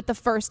relationships with, but the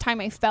first time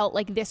I felt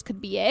like this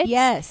could be it.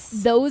 Yes.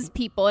 Those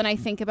people, and I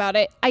think about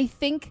it, I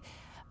think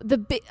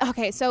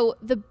so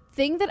the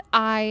thing that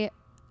I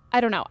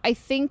don't know, I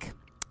think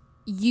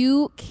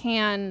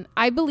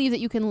I believe that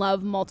you can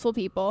love multiple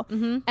people.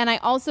 Mm-hmm. And I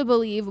also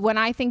believe, when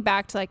I think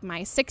back to like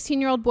my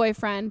 16-year-old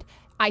boyfriend,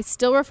 I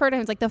still refer to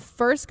him as like the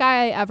first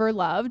guy I ever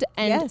loved.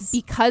 And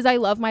because I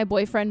love my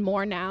boyfriend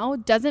more now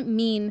doesn't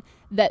mean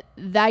that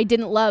I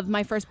didn't love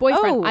my first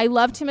boyfriend. I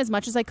loved him as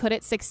much as I could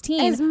at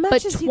 16.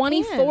 But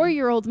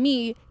 24-year-old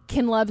me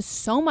can love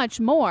so much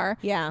more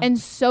and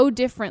so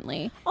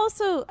differently.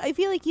 Also, I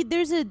feel like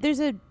there's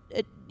a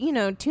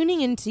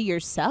tuning into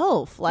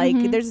yourself.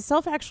 Like there's a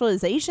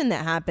self-actualization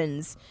that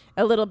happens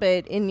a little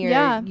bit in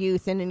your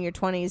youth and in your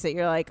 20s that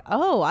you're like,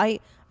 oh, I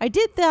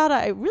did that.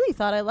 I really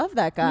thought I loved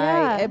that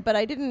guy, but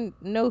I didn't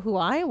know who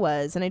I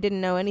was, and I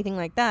didn't know anything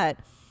like that.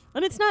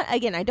 And it's not,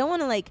 again, I don't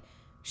want to like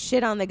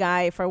shit on the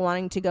guy for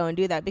wanting to go and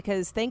do that,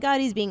 because thank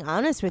God he's being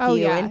honest with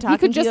you and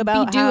talking to you about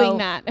how, he could just be doing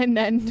that, and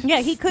then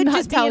he could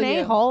just be an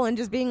a-hole and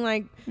just being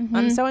like,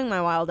 I'm sowing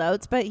my wild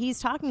oats, but he's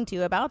talking to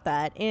you about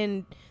that,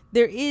 and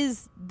there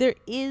is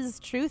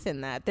truth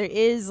in that. There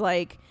is,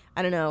 like,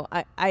 I don't know,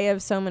 I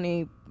have so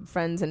many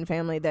friends and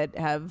family that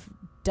have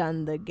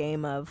done the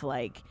game of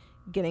like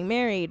getting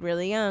married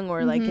really young,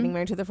 or like getting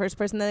married to the first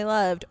person that they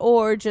loved,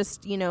 or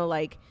just,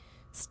 like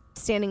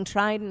standing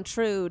tried and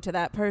true to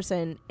that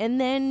person, and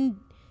then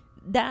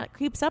that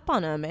creeps up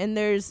on him, and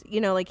there's,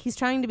 like, he's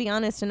trying to be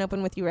honest and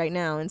open with you right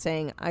now and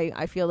saying,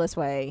 I feel this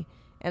way,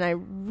 and I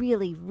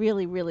really,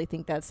 really, really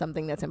think that's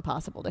something that's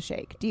impossible to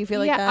shake. Do you feel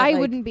like that? I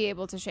wouldn't be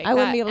able to shake that. I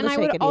wouldn't be able to shake it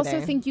either. And I would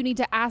also think you need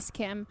to ask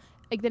him,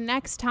 like, the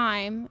next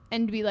time,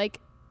 and be like,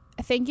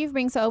 thank you for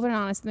being so open and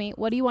honest with me.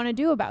 What do you want to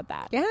do about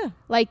that? Yeah.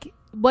 Like,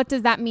 what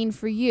does that mean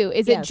for you?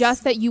 Is it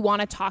just that you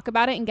want to talk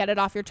about it and get it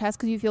off your chest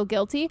because you feel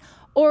guilty?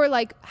 Or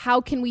like,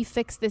 how can we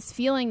fix this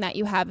feeling that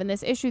you have and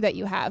this issue that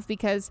you have?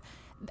 Because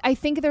I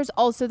think there's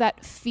also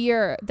that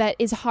fear that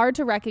is hard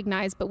to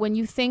recognize. But when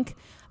you think,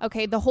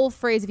 okay, the whole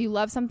phrase, if you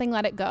love something,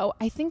 let it go.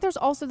 I think there's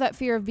also that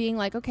fear of being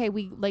like, okay,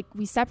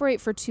 we separate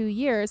for 2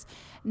 years.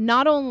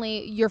 Not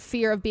only your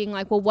fear of being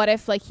like, well, what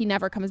if like he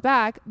never comes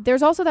back?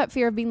 There's also that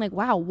fear of being like,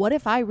 wow, what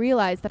if I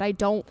realize that I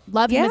don't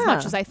love him as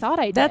much as I thought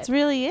I did? That's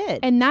really it.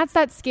 And that's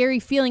that scary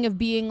feeling of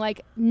being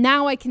like,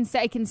 now I can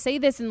say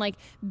this and like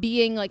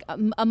being like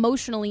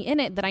emotionally in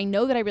it, that I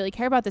know that I really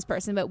care about this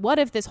person. But what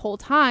if this whole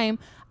time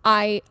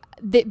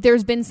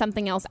there's been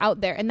something else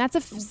out there? And that's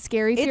a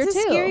scary fear too. It's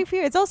a scary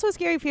fear. It's also a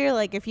scary fear,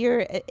 like, if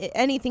you're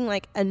anything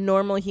like a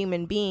normal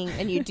human being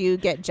and you do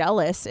get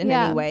jealous in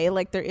any way,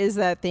 like, there is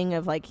that thing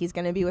of like, he's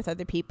going to be with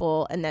other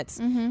people, and that's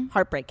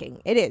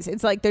heartbreaking. It is.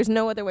 It's like, there's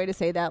no other way to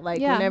say that. Like,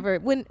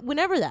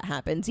 whenever that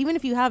happens, even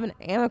if you have an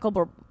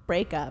amicable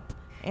breakup.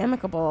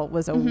 Amicable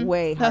was a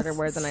way harder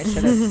word than I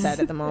should have said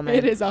at the moment.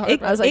 It is a hard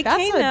word. I was like,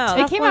 that's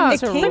it came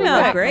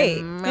out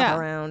great.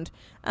 Around.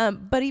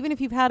 But even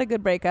if you've had a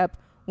good breakup,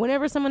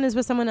 whenever someone is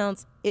with someone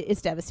else,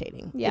 it's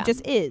devastating. It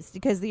just is,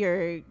 because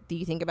you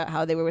think about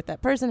how they were with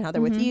that person, how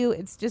they're with you.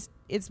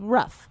 It's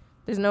rough.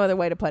 There's no other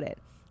way to put it.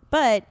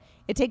 But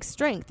it takes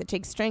strength. It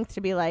takes strength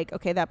to be like,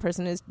 okay, that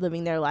person is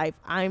living their life.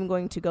 I'm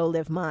going to go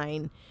live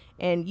mine.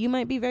 And you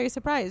might be very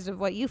surprised of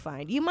what you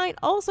find. You might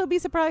also be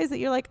surprised that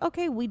you're like,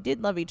 okay, we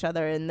did love each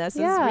other, and this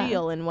is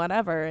real and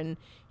whatever. And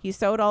he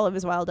sowed all of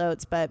his wild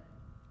oats. But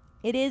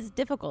it is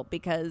difficult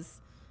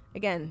because,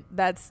 again,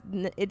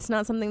 it's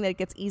not something that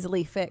gets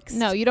easily fixed.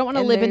 No, you don't want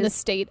to live in the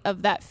state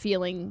of that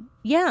feeling.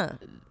 Yeah.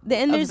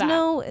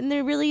 And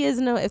there really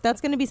is no, if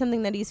that's going to be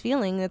something that he's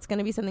feeling, that's going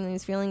to be something that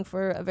he's feeling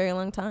for a very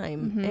long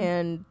time.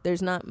 And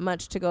there's not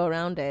much to go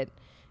around it.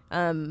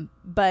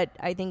 But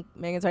I think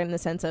Megan's right in the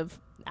sense of,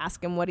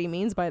 ask him what he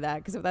means by that,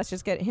 because if that's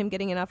just him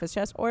getting it off his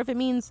chest, or if it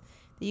means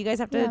you guys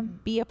have to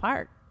be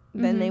apart.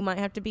 Then they might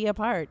have to be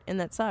apart, and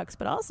that sucks.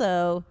 But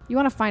also, you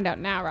want to find out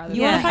now rather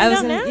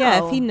than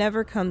if he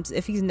never comes,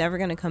 if he's never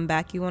going to come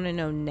back, you want to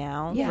know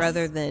now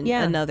rather than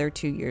another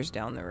 2 years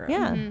down the road.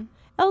 Yeah.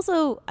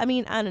 Also, I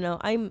mean, I don't know.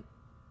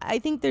 I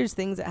think there's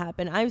things that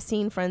happen. I've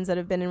seen friends that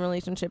have been in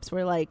relationships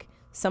where like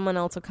someone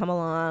else will come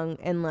along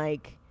and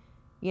like,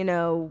 you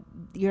know,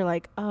 you're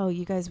like, oh,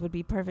 you guys would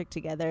be perfect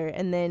together,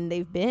 and then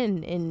they've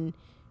been in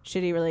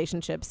shitty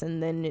relationships,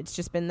 and then it's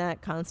just been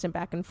that constant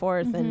back and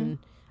forth and.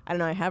 I don't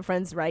know. I have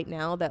friends right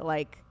now that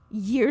like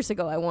years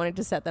ago I wanted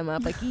to set them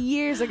up. Like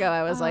years ago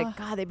I was like,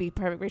 God, they'd be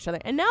perfect for each other.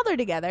 And now they're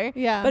together.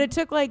 Yeah. But it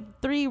took like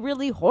 3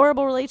 really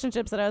horrible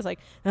relationships that I was like,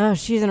 oh,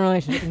 she's in a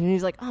relationship. And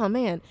he's like, oh,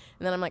 man. And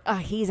then I'm like, oh,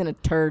 he's in a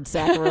turd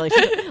sack of a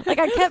relationship. Like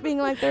I kept being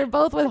like, they're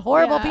both with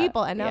horrible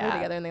people. And now they're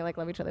together and they like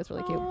love each other. It's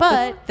really cute.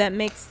 But that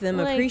makes them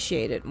like,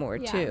 appreciate it more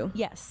too.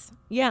 Yes.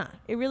 Yeah,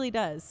 it really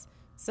does.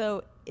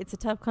 So it's a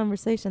tough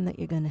conversation that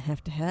you're going to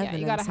have. Yeah,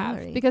 you got to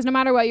have. Because no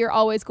matter what, you're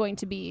always going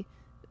to be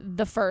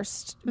the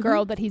first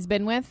girl that he's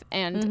been with,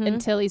 and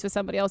until he's with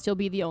somebody else, you'll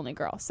be the only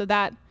girl. So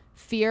that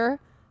fear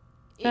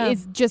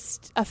is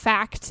just a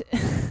fact.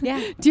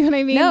 Yeah. Do you know what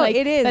I mean? No, like,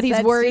 it is. That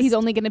he's worried he's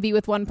only going to be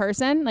with one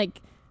person. Like,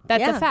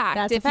 that's a fact.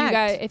 That's a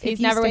fact. If he's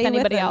never with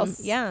anybody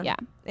else. Yeah. Yeah.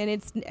 And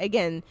it's,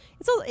 again,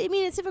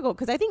 it's difficult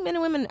because I think men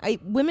and women,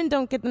 women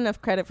don't get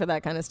enough credit for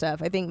that kind of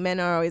stuff. I think men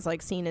are always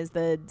like seen as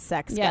the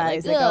sex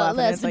guys that go up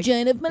last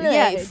vagina of my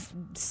life.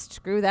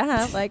 Screw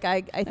that. Like,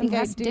 I think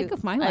I do. Dick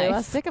of my life.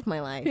 Last dick of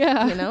my life.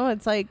 Yeah. You know,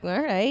 it's like,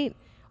 all right.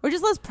 Or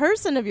just last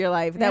person of your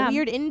life. That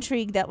weird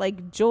intrigue, that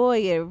like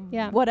joy or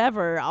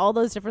whatever, all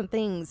those different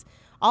things.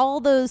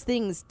 All those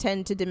things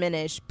tend to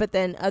diminish, but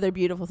then other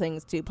beautiful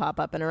things do pop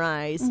up in our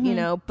eyes, you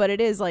know? But it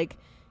is like,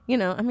 you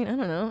know, I mean, I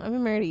don't know. I've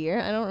been married a year.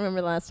 I don't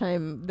remember the last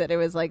time that it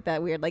was like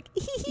that weird, like,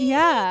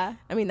 yeah.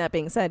 I mean, that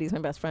being said, he's my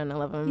best friend. I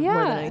love him more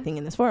than anything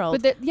in this world.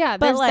 But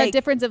there's like, that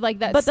difference of like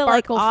that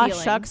sparkle feeling. But the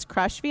like, shucks,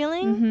 crush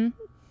feeling.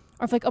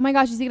 Or if like, oh my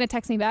gosh, is he going to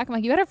text me back? I'm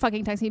like, you better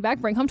fucking text me back.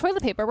 Bring home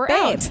toilet paper. We're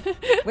out.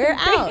 We're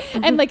out.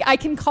 And like, I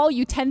can call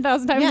you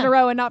 10,000 times in a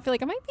row and not feel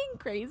like, am I being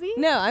crazy?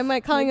 No, I'm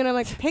like calling you and I'm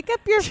like, pick up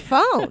your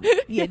phone,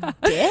 you dip.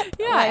 Yeah,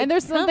 like, and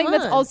there's something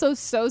that's also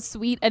so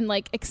sweet and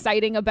like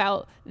exciting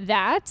about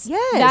that.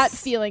 Yes. That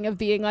feeling of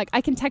being like,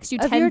 I can text you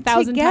 10,000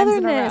 times in a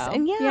row.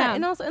 And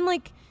and also, and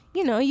like,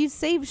 you know, you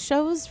save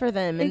shows for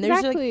them, and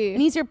there's like, and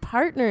he's your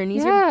partner, and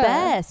he's your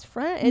best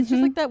friend. It's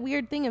just like that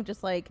weird thing of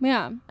just like,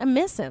 I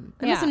miss him.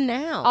 I miss him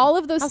now. All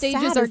of those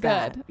stages are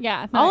good.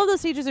 Yeah, all of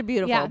those stages are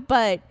beautiful,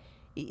 but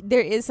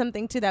there is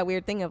something to that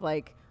weird thing of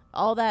like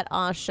all that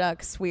aw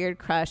shucks weird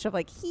crush of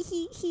like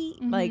he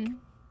like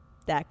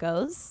that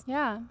goes.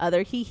 Yeah.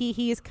 Other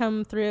he's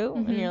come through,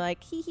 and you're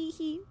like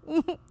he.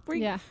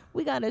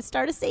 We gotta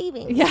start a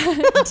savings. Yeah.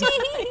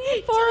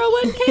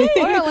 401k.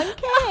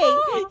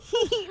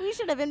 401k. We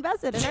should have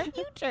invested in our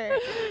future.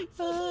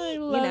 I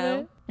love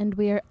it. And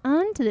we are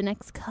on to the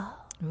next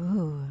call.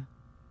 Ooh.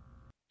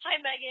 Hi,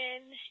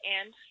 Megan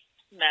and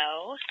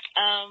Mel.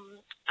 I'm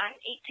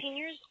 18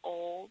 years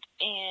old,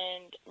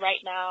 and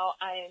right now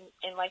I'm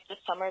in like the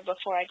summer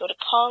before I go to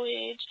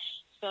college.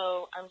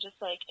 So I'm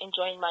just like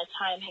enjoying my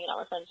time, hanging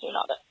out with friends, doing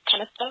all that kind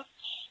of stuff.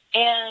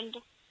 And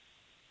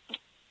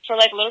for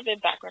like a little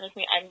bit of background with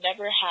me, I've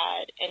never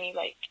had any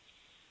like,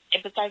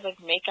 besides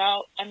like make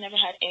out, I've never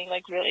had any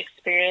like real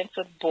experience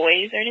with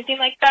boys or anything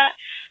like that.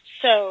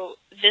 So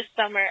this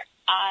summer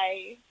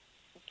I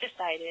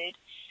decided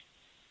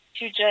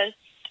to just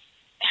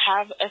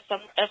have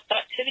some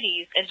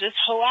activities and just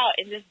hoe out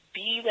and just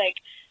be like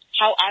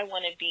how I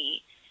want to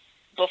be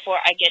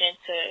before I get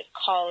into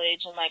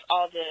college and like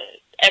all the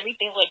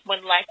everything, like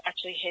when life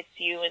actually hits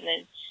you, and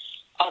then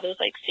all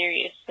those like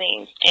serious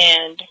things.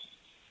 And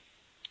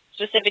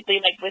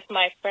specifically like with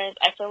my friends,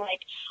 I feel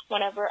like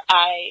whenever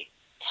I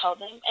tell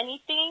them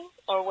anything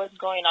or what's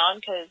going on,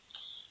 because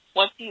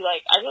I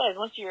realize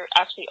once you're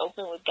actually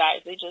open with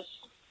guys, they just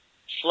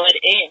flood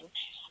in.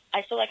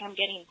 I feel like I'm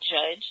getting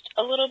judged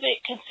a little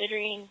bit,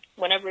 considering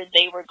whenever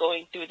they were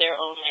going through their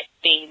own like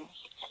things,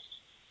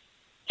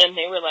 and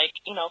they were like,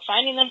 you know,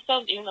 finding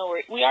themselves, even though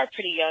we are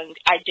pretty young,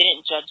 I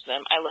didn't judge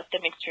them. I let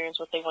them experience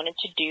what they wanted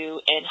to do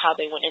and how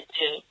they wanted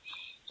to,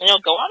 you know,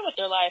 go on with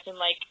their life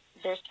and like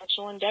their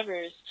sexual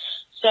endeavors.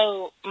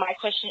 So my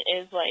question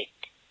is like,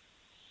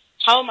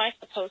 how am I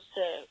supposed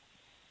to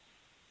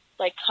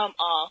like come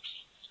off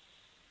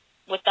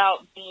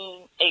without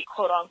being a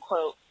quote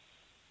unquote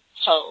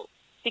hoe?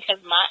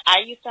 Because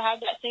I used to have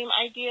that same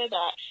idea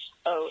that,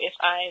 oh, if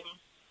I'm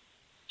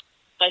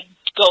like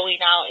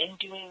going out and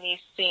doing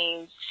these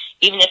things,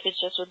 even if it's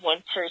just with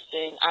one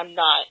person, I'm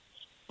not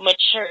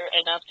mature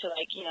enough to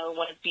like, you know,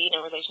 want to be in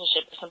a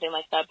relationship or something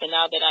like that. But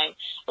now that I'm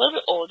a little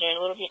bit older and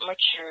a little bit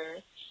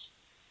mature,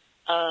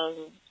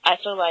 I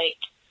feel like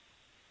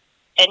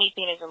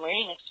anything is a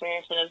learning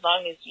experience, and as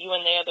long as you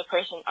and the other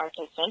person are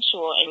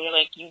consensual and you're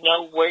like, you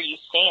know where you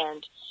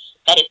stand,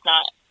 that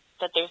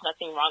there's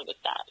nothing wrong with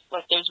that.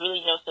 Like, there's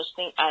really no such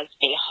thing as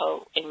a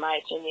hoe, in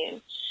my opinion.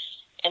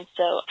 And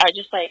so I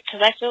just like, because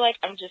I feel like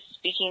I'm just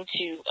speaking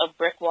to a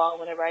brick wall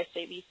whenever I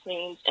say these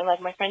things. And like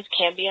my friends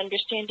can be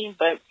understanding,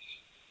 but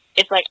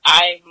it's like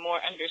I'm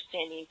more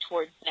understanding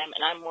towards them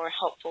and I'm more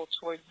helpful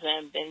towards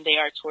them than they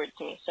are towards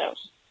me. So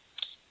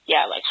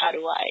yeah, like how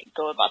do I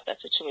go about that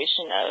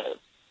situation of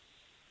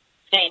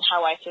saying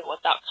how I feel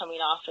without coming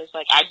off as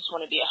like, I just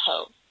want to be a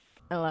hoe.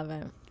 I love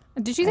it.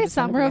 Did she say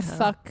summer of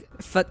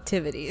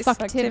fucktivities?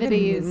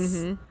 Fucktivities.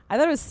 Mm-hmm. I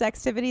thought it was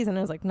sextivities, and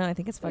I was like, no, I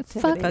think it's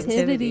fucktivities.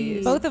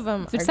 Fucktivities. Both of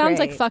them. It are sounds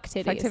great. like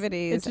fucktivities.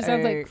 Fucktivities. It just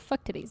sounds like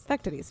fucktitties.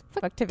 Fucktivities.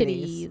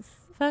 Fucktivities.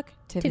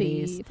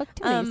 Fucktivities.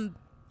 Fucktivities.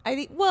 I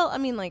think. Well, I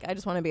mean, like, I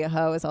just want to be a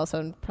hoe is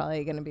also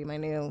probably going to be my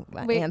new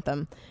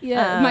anthem.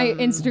 Yeah, my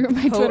Instagram,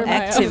 my Twitter bio.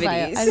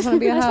 Activities. I just want to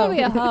be a hoe. I just want to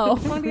be a hoe. I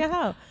just want to be a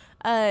hoe.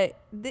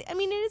 I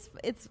mean,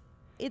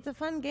 it's a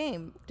fun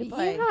game to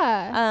play.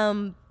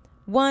 Yeah.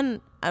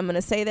 One, I'm going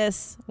to say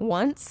this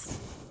once.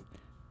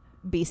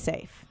 Be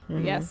safe.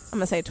 Mm-hmm. Yes. I'm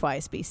going to say it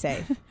twice. Be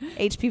safe.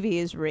 HPV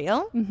is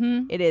real.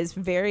 Mm-hmm. It is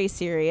very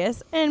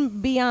serious.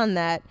 And beyond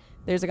that,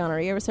 there's a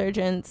gonorrhea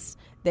resurgence.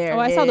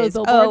 I saw those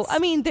billboards. I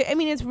mean,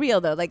 it's real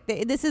though. Like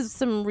this is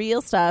some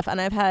real stuff. And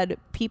I've had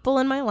people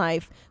in my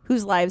life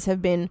whose lives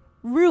have been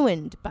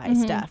ruined by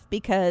stuff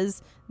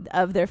because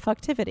of their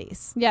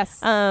fucktivities. Yes.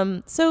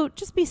 So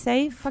just be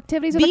safe.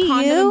 Fucktivities with a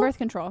condom and birth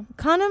control.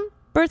 Condom,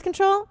 birth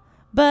control.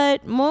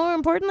 But more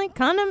importantly,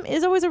 condom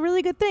is always a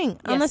really good thing. Yes.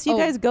 Unless you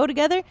guys go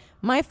together.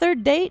 My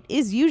third date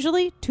is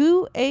usually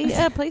to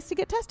a place to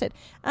get tested.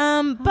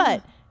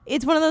 But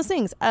it's one of those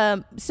things.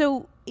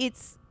 So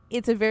it's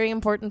a very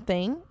important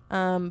thing.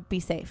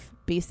 Be safe.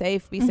 Be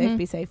safe. Be safe.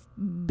 Be safe.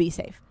 Be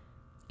safe.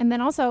 And then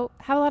also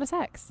have a lot of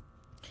sex.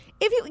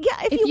 If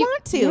you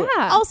want to.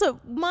 Yeah. Also,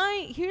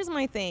 here's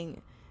my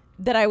thing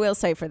that I will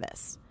say for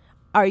this.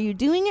 Are you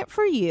doing it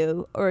for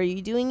you, or are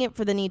you doing it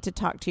for the need to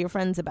talk to your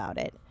friends about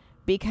it?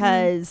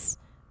 Because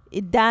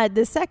if that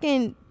is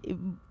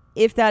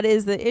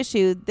the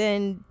issue,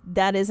 then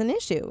that is an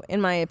issue, in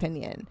my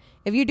opinion.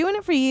 If you're doing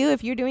it for you,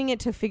 if you're doing it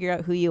to figure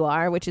out who you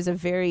are, which is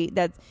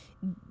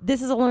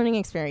this is a learning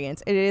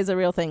experience. It is a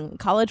real thing.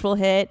 College will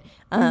hit.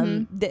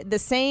 The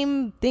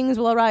same things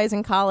will arise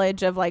in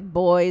college of like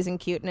boys and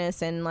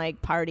cuteness and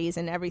like parties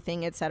and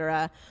everything,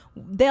 etc.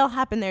 They'll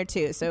happen there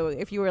too. So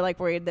if you were like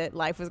worried that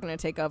life was going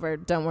to take over,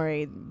 don't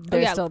worry.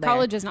 They're still there.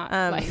 College is not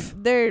life.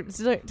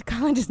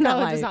 College is not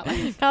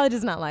life. College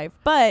is not life.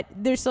 But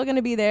they're still going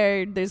to be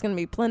there. There's going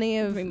to be plenty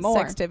of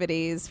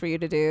sextivities for you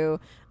to do.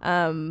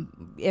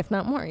 If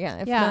not more.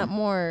 If not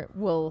more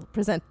will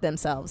present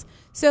themselves.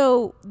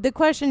 So the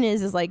question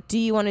is like, do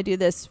you want to do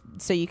this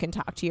so you can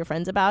talk to your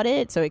friends about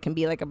it? So it can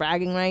be like a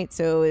bragging right.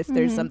 So if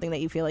there's something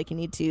that you feel like you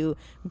need to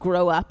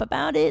grow up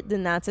about it,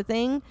 then that's a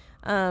thing.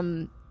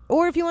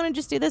 Or if you want to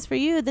just do this for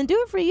you, then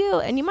do it for you.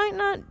 And you might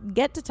not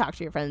get to talk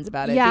to your friends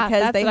about it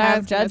because they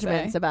have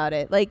judgments about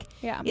it. Like,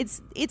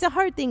 it's a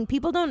hard thing.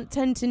 People don't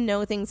tend to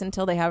know things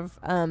until they have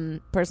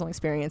personal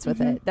experience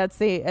with it.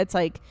 It's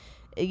like,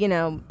 you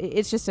know,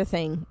 it's just a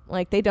thing.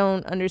 Like, they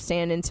don't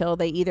understand until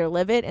they either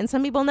live it. And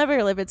some people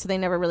never live it, so they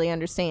never really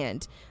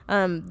understand.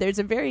 There's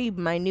a very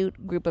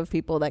minute group of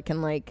people that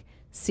can, like,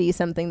 see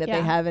something that they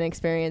haven't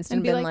experienced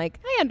and been like,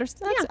 I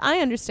understand. I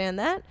understand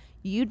that.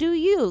 You do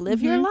you.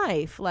 Live your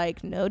life.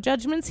 Like, no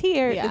judgments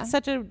here. Yeah. It's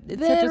such a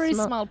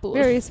small pool.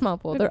 Very small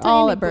pool. They're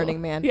all at Burning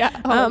Man. Yeah.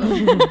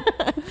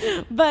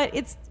 But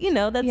it's, you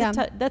know,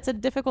 that's a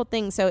difficult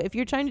thing. So if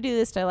you're trying to do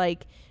this to,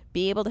 like,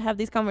 be able to have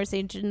these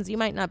conversations, you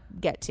might not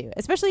get to,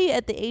 especially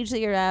at the age that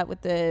you're at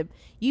with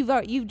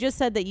you've just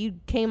said that you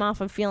came off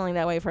of feeling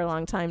that way for a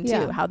long time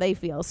too, how they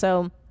feel.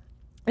 So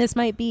this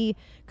might be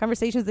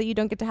conversations that you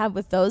don't get to have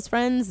with those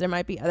friends. There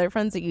might be other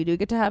friends that you do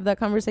get to have that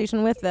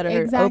conversation with that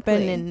are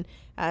open and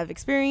have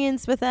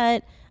experience with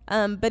that.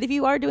 But if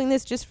you are doing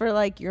this just for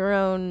like your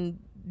own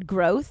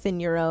growth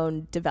and your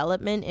own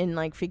development and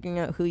like figuring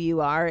out who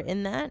you are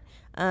in that,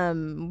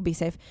 be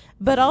safe.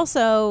 But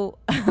also,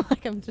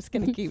 like, I'm just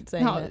gonna keep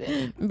saying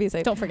it. Be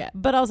safe. Don't forget.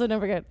 But also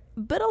don't forget.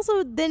 But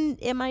also then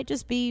it might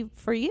just be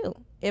for you.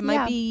 It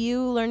might be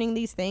you learning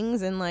these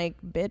things and like,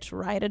 bitch,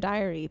 write a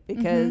diary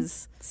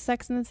because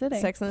Sex in the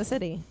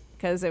City.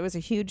 Because it was a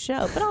huge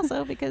show, but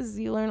also because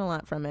you learn a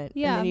lot from it.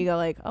 Yeah. And then you go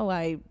like, oh,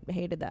 I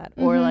hated that.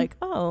 Or like,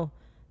 oh,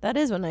 that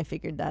is when I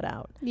figured that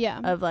out.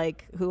 Yeah. Of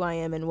like who I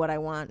am and what I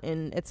want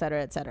and et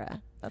cetera, et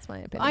cetera. That's my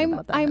opinion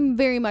about that. I'm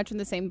very much in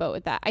the same boat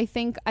with that. I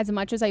think as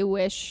much as I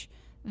wish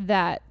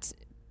that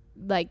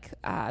like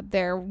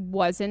there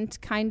wasn't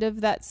kind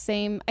of that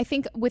same, I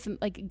think with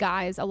like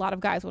guys, a lot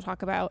of guys will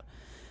talk about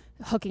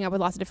hooking up with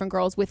lots of different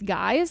girls with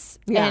guys,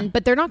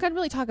 but they're not going to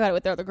really talk about it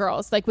with their other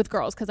girls, like with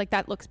girls, because like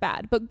that looks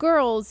bad. But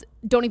girls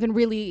don't even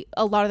really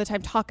a lot of the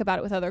time talk about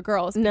it with other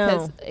girls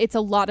because it's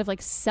a lot of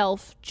like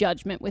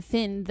self-judgment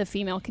within the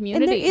female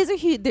community. And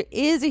there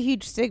is a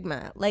huge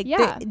stigma. Like,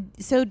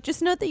 so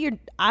just note that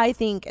I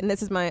think, and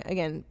this is my,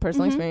 again,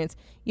 personal experience,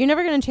 you're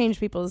never going to change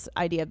people's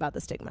idea about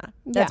the stigma.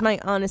 That's my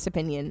honest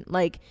opinion.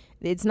 Like,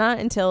 It's not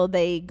until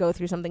they go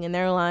through something in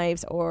their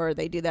lives or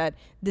they do that,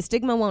 the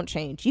stigma won't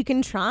change. You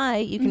can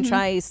try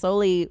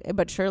slowly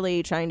but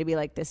surely trying to be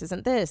like, this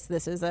isn't this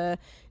is a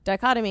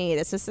dichotomy,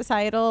 this is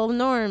societal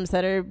norms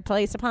that are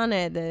placed upon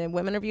it, the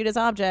women are viewed as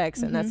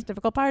objects, and that's a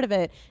difficult part of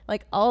it.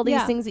 Like all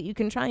these things that you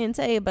can try and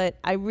say, but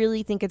I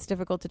really think it's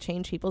difficult to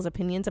change people's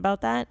opinions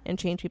about that and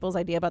change people's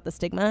idea about the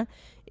stigma.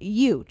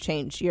 You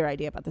change your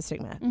idea about the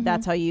stigma.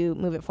 That's how you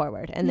move it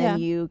forward, and then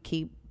you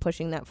keep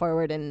pushing that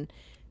forward, and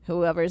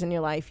whoever's in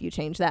your life, you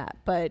change that.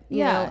 But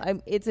you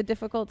know, it's a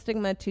difficult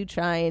stigma to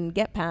try and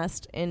get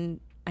past, and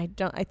I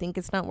think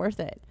it's not worth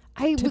it.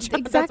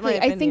 Exactly.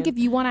 I think if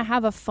you want to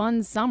have a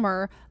fun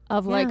summer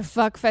of like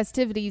fuck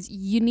festivities,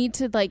 you need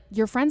to like,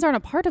 your friends aren't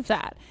a part of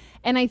that.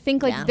 And I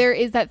think like there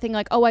is that thing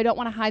like, oh, I don't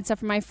want to hide stuff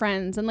from my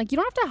friends. And like, you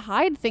don't have to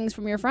hide things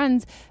from your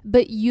friends,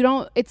 but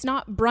it's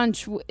not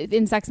brunch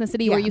in Sex and the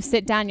City where you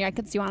sit down, you're like,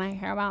 do you want to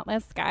hear about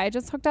this guy I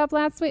just hooked up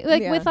last week,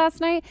 with last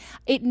night?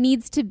 It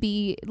needs to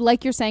be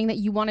like you're saying that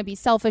you want to be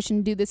selfish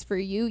and do this for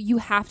you. You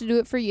have to do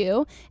it for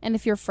you. And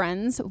if your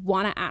friends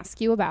want to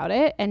ask you about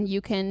it, and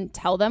you can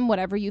tell them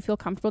whatever you feel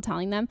comfortable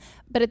telling them.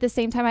 But at the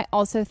same time,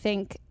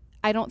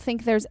 I don't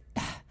think there's...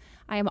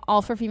 I am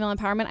all for female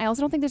empowerment. I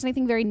also don't think there's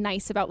anything very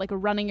nice about like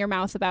running your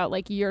mouth about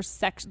like your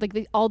sex,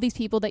 like all these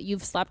people that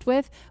you've slept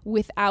with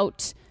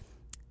without,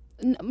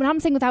 I'm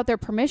saying without their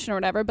permission or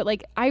whatever, but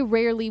like I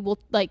rarely will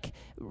like,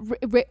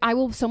 I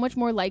will so much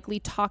more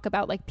likely talk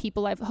about like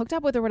people I've hooked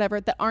up with or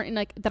whatever that aren't in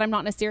like, that I'm not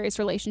in a serious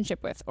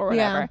relationship with or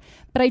whatever. Yeah.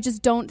 But I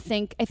just don't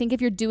think, I think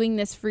if you're doing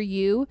this for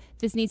you,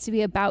 this needs to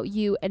be about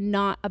you and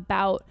not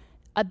about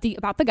the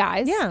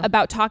guys,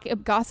 about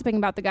gossiping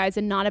about the guys,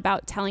 and not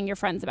about telling your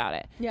friends about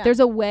it. There's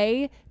a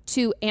way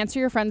to answer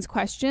your friends'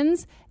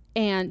 questions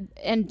and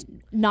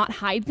not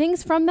hide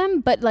things from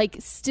them, but like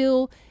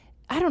still,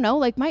 I don't know,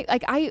 like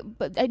a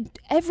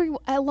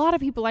lot of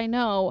people I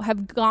know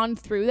have gone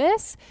through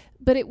this,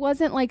 but it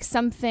wasn't like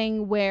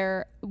something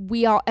where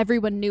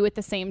everyone knew at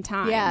the same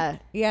time. Yeah.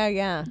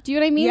 Do you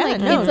know what I mean? Yeah,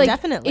 like, no, it's like,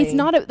 definitely. It's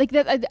not like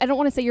that. I don't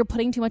want to say you're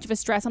putting too much of a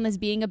stress on this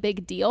being a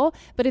big deal,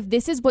 but if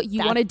this is what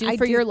you want to do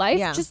for your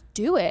life, just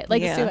do it.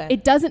 Like,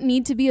 it doesn't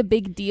need to be a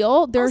big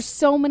deal. There are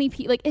so many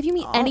people, like if you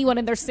meet anyone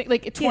and they're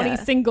like 20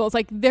 singles,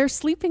 like they're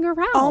sleeping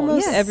around.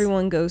 Almost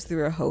everyone goes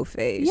through a hoe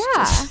phase.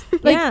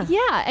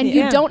 And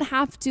you don't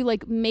have to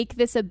like make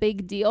this a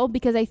big deal,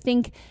 because I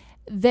think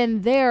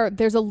then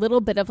there's a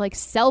little bit of like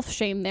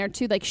self-shame there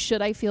too. Like,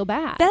 should I feel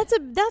bad? That's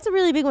a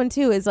really big one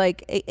too, is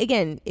like,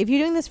 again, if you're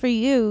doing this for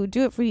you,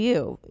 do it for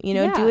you,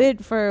 do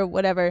it for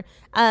whatever.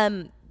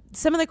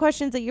 Some of the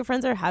questions that your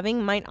friends are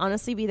having might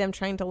honestly be them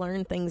trying to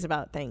learn things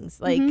about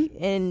things, like,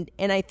 and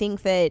I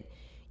think that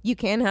you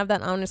can have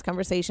that honest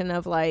conversation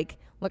of like,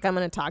 look, I'm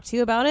going to talk to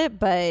you about it,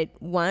 but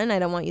one, I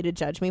don't want you to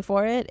judge me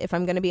for it. If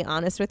I'm going to be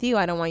honest with you,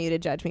 I don't want you to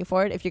judge me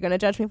for it. If you're going to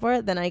judge me for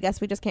it, then I guess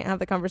we just can't have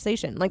the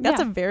conversation. Like,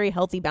 that's a very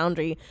healthy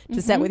boundary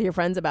to set with your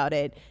friends about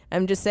it.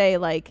 Just say,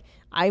 like,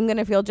 I'm going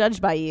to feel judged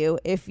by you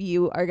if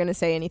you are going to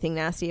say anything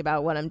nasty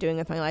about what I'm doing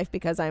with my life,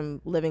 because I'm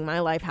living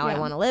my life how I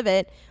want to live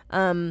it,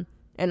 and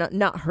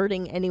not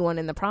hurting anyone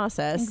in the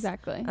process.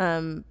 Exactly.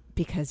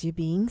 Because you're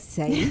being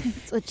safe.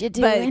 That's what you're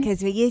doing.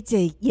 Because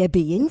you're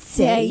being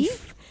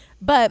safe.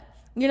 But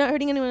you're not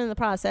hurting anyone in the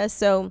process.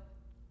 So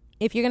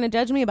if you're going to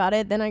judge me about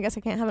it, then I guess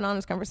I can't have an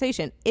honest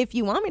conversation. If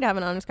you want me to have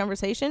an honest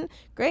conversation,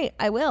 great,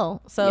 I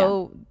will.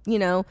 So,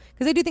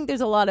 because I do think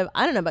there's a lot of,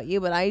 I don't know about you,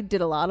 but I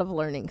did a lot of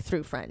learning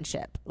through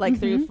friendship, like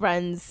through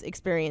friends'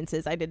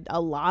 experiences. I did a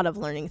lot of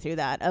learning through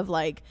that, of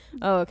like,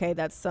 oh, okay,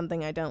 that's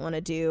something I don't want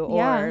to do,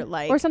 or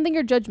like, or something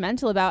you're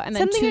judgmental about, and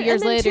then 2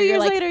 years later, you're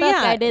like, fuck,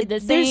 I did the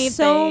same thing. There's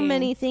so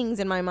many things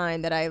in my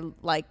mind that I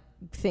like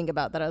think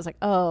about that I was like,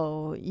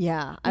 oh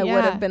yeah, I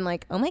would have been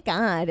like, oh my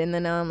god, and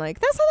then now I'm like,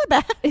 that's not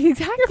that bad.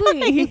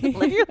 Exactly.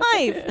 Live your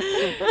life.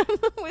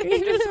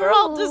 We're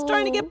all just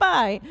trying to get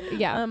by.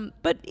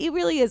 But it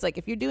really is like,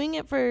 if you're doing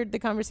it for the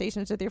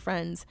conversations with your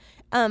friends,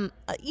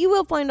 you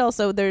will find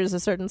also there's a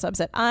certain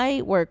subset.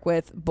 I work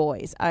with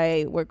boys.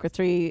 I work with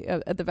 3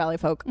 at the Valley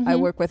Folk. I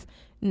work with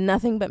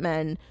nothing but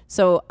men,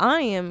 so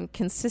I am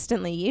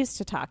consistently used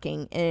to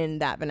talking in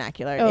that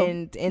vernacular,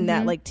 and in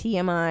that like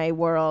TMI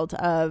world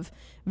of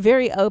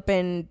very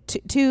open,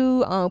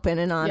 too open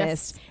and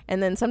honest.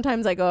 And then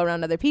sometimes I go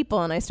around other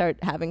people and I start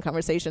having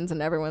conversations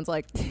and everyone's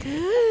like,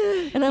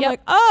 and I'm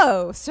like,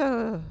 okay,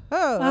 so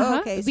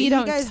you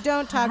guys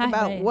don't talk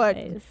about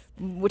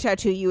what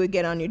tattoo you would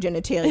get on your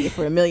genitalia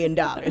for $1 million.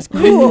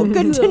 Cool,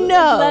 good to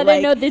know. Let I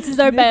know this is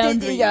our boundary.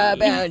 This is our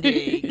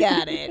boundary.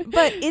 Got it.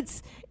 But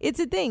it's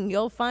a thing.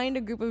 You'll find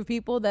a group of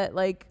people that,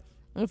 like,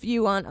 if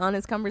you want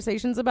honest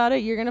conversations about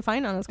it, you're going to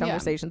find honest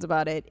conversations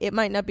about it. It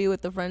might not be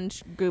with the friend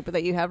group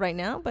that you have right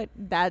now, but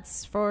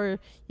that's for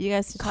you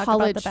guys to talk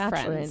about the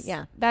Bachelor.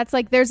 Yeah. That's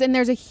like, there's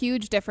a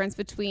huge difference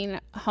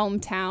between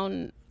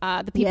hometown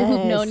the people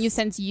who've known you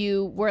since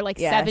you were like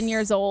 7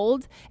 years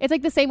old. It's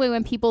like the same way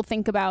when people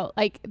think about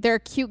like there are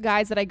cute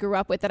guys that I grew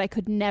up with that I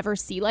could never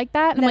see like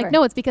that. And I'm like,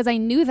 no, it's because I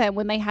knew them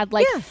when they had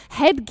like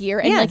headgear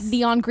and like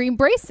neon green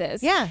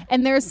braces. Yeah.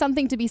 And there's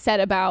something to be said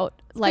about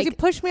like you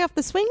pushed me off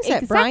the swing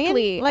set, Brian.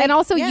 Like, and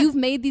also you've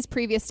made these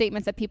previous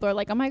statements that people are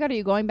like, oh my God, are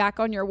you going back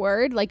on your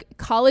word? Like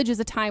college is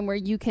a time where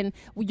you can,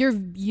 your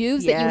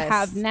views that you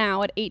have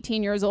now at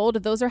 18 years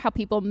old, those are how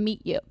people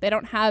meet you. They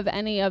don't have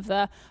any of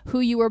the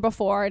who you were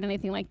before and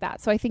anything like that.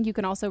 So I think you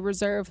can also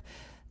reserve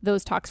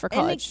those talks for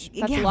college.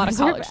 That's a lot of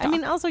college talk. I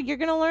mean, also you're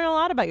going to learn a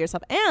lot about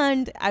yourself.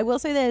 And I will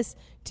say this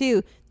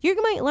too, you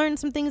might learn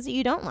some things that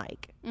you don't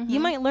like.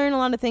 You might learn a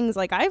lot of things.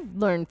 Like I've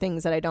learned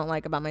things that I don't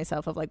like about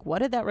myself of like, what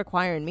did that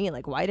require in me?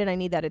 Like, why did I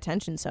need that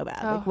attention so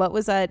bad? Like, what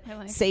was that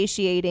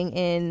satiating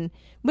in?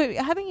 But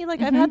haven't you like,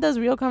 I've had those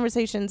real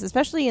conversations,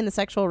 especially in the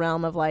sexual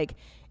realm of like,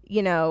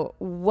 you know,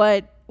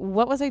 what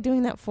was I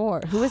doing that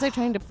for? Who was I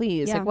trying to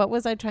please? Like, what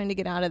was I trying to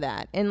get out of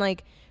that? And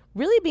like,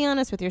 really be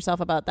honest with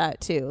yourself about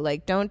that too.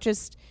 Like, don't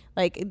just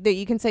like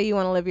you can say you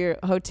want to live your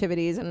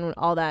hotivities and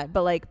all that,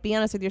 but like be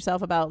honest with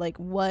yourself about like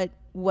what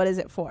is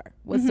it for?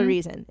 What's the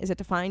reason? Is it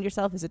to find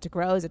yourself? Is it to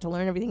grow? Is it to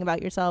learn everything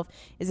about yourself?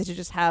 Is it to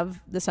just have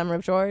the summer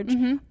of George?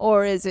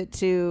 Or is it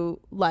to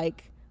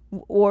like,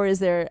 or is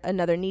there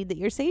another need that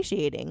you're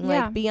satiating?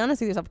 Like be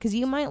honest with yourself, because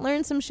you might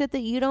learn some shit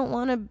that you don't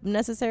want to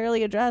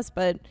necessarily address,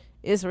 but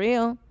it's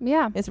real.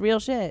 Yeah. It's real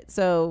shit.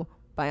 So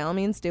by all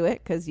means do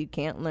it, because you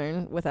can't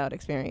learn without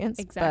experience.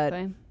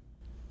 Exactly.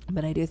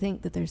 But I do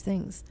think that there's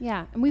things.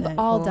 Yeah. And we've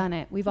all done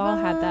it. We've all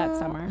had that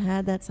summer.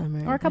 Had that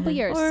summer. Or a couple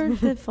years. Or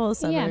the full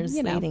summers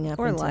leading up.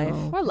 Or life.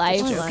 Or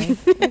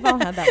life. We've all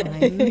had that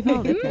life. We've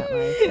all lived that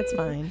life. It's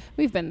fine.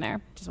 We've been there.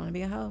 Just want to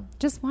be a hoe.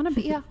 Just want to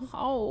be a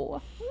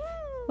hoe.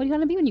 What do you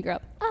want to be when you grow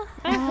up?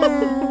 A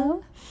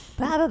hoe.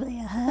 Probably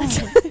a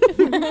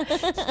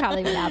hoe.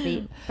 Probably would not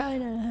be. Probably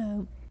not a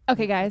hoe.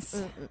 Okay,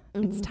 guys,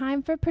 it's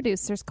time for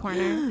Producer's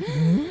Corner.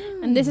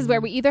 And this is where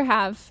we either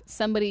have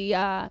somebody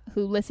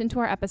who listened to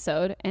our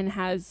episode and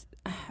has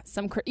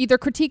some either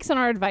critiques on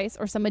our advice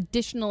or some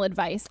additional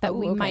advice that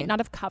we might not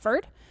have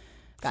covered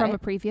from a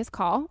previous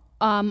call.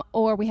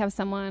 Or we have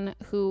someone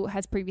who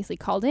has previously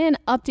called in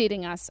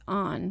updating us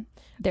on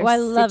their I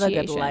love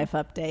situation. a good life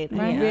update.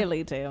 I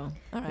really do.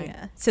 All right.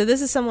 Yeah. So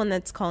this is someone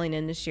that's calling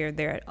in to share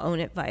their own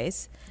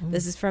advice.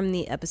 This is from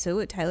the episode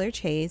with Tyler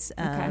Chase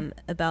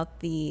about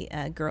the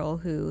girl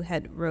who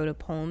had wrote a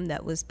poem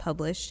that was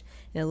published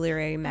in a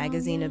literary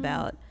magazine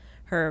about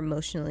her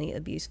emotionally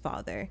abused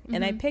father.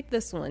 And I picked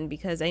this one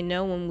because I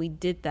know when we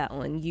did that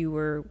one, you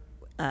were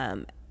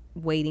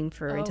waiting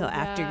for until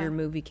after your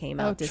movie came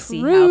out to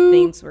see how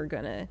things were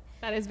gonna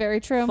that is very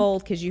true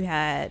fold, because you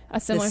had a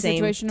similar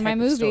situation in my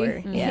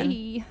movie.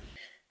 Yeah.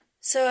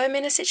 So I'm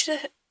in a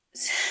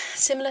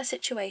similar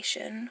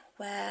situation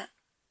where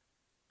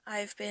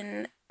I've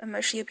been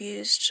emotionally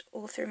abused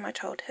all through my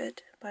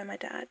childhood by my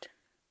dad,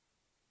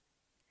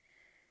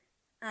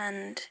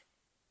 and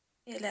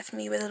it left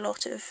me with a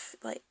lot of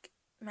like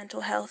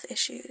mental health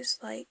issues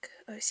like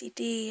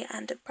OCD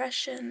and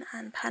depression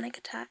and panic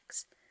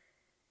attacks.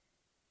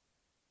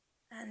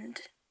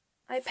 And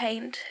I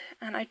paint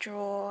and I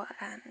draw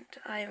and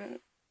I'm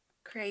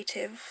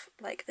creative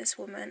like this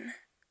woman,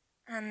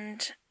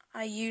 and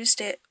I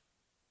used it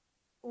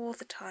all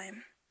the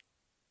time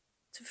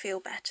to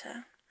feel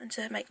better and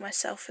to make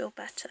myself feel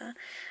better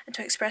and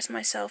to express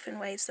myself in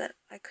ways that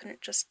I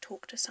couldn't just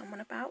talk to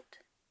someone about.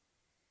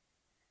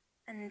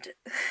 And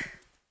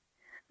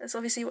that's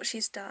obviously what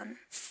she's done,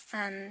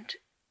 and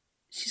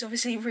she's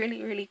obviously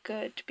really, really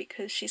good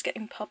because she's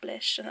getting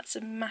published, and that's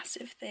a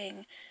massive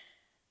thing.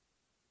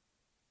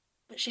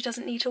 But she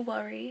doesn't need to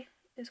worry,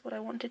 is what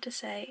I wanted to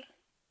say,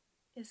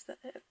 is that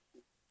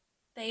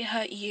they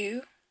hurt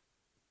you,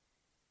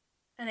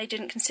 and they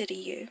didn't consider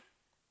you.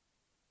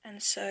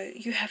 And so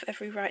you have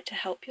every right to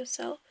help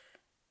yourself,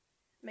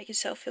 make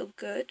yourself feel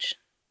good.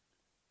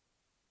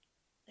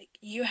 Like,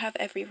 you have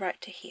every right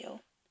to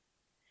heal.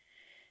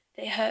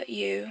 They hurt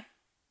you,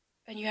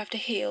 and you have to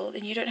heal,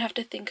 and you don't have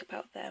to think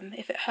about them.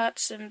 If it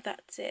hurts them,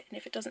 that's it, and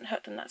if it doesn't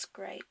hurt them, that's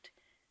great.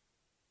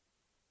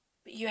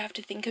 But you have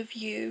to think of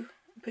you,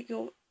 put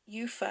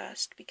you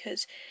first,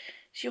 because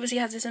she obviously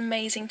has this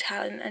amazing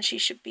talent, and she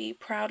should be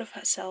proud of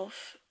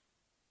herself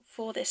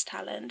for this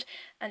talent,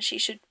 and she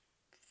should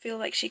feel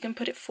like she can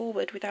put it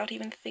forward without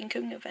even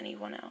thinking of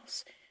anyone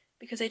else,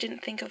 because they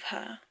didn't think of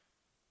her.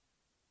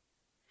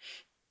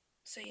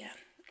 So yeah,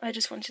 I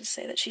just wanted to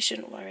say that she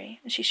shouldn't worry,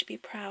 and she should be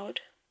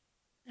proud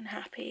and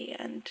happy,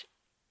 and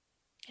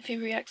if he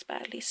reacts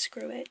badly,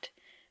 screw it,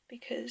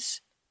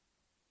 because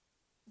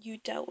you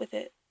dealt with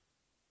it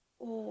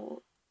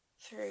all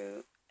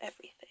through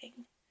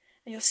everything,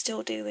 and you're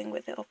still dealing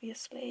with it,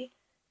 obviously,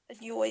 and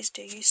you always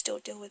do, you still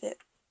deal with it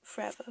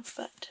forever,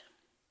 but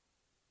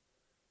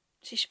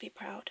she should be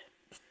proud.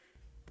 Oh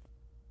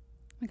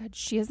my God,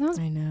 she has the most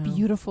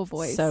beautiful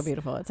voice. So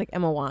beautiful. It's like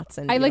Emma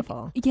Watson.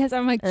 Beautiful.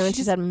 I'm like, and when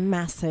she said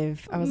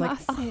massive, I was like,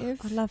 oh,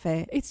 I love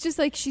it. It's just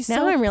like she's now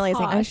so I'm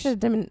realizing posh. I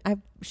should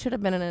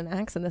have been in an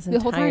accent this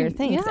entire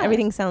thing. Yeah.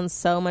 Everything sounds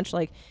so much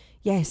like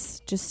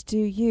yes, just do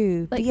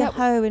you. Like be a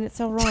hoe and it's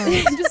all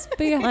right. Just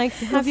be like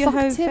have your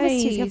hoe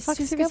phase.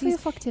 Just go for your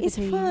fucktivities. It's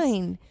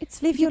fine.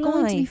 Live your life.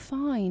 You're going to be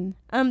fine.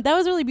 That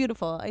was really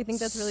beautiful. I think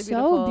that's really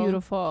beautiful. So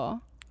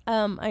beautiful.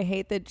 I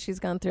hate that she's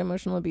gone through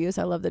emotional abuse.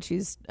 I love that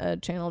she's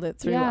channeled it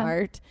through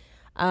art.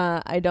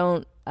 I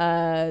don't.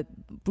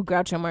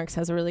 Groucho Marx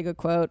has a really good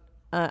quote.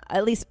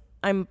 At least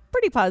I'm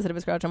pretty positive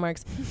it's Groucho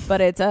Marx,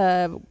 but it's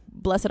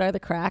 "Blessed are the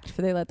cracked,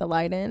 for they let the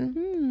light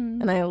in."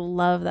 And I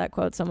love that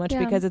quote so much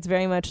because it's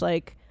very much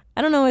like,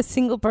 I don't know a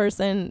single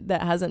person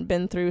that hasn't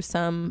been through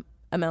some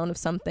amount of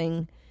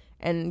something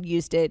and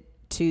used it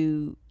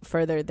to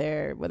further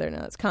their, whether or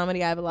not it's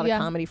comedy. I have a lot of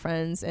comedy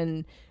friends,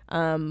 and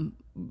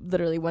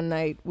literally one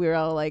night we were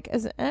all like,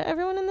 has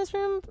everyone in this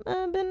room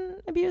been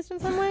abused in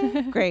some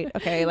way? Great.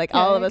 Okay. Like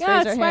all of us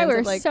raised our hands.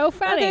 We're like, so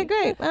funny. Okay,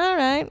 great. All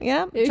right.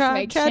 Yeah.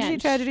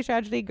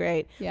 Tragedy.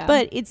 Great. Yeah.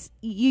 But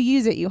you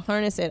use it, you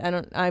harness it.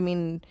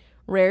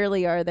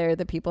 Rarely are there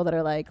the people that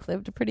are like,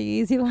 lived a pretty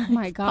easy life. Oh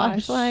my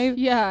gosh. Life,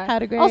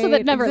 had a great also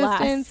that never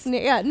existence.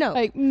 lasts. Yeah, no.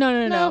 Like,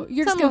 no.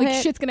 You're just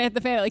gonna shit's gonna hit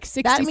the fan at like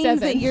 67. That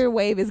means that your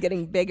wave is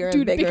getting bigger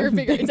and bigger.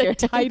 It's a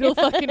tidal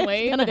fucking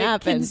wave. It's gonna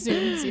happen. It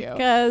consumes you.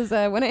 Because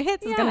when it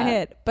hits, it's gonna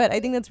hit. But I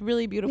think that's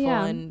really beautiful,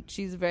 and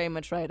she's very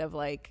much right of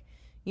like,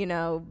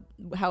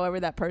 however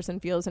that person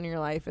feels in your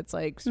life, it's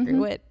like,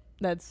 screw it.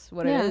 That's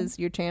what it is.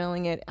 You're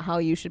channeling it how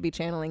you should be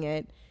channeling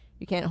it.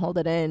 You can't hold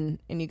it in,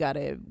 and you got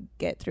to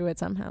get through it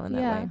somehow in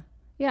that way.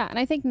 Yeah, and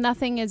I think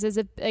nothing is as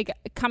if, like,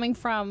 coming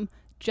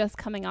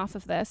off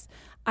of this,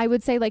 I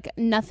would say, like,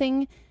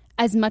 nothing,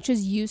 as much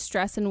as you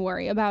stress and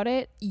worry about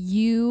it,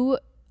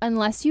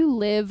 unless you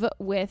live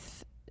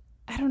with,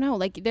 I don't know,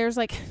 like, there's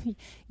like,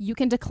 you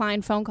can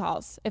decline phone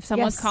calls if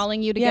someone's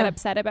calling you to get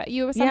upset about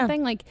you or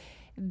something. Like,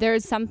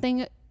 there's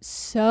something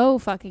so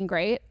fucking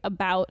great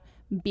about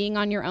being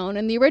on your own.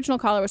 And the original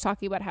caller was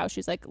talking about how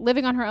she's like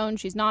living on her own.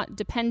 She's not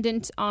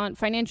dependent on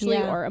financially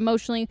or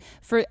emotionally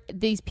for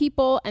these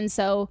people. And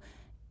so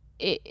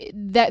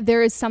that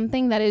there is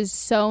something that is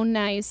so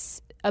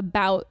nice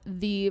about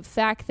the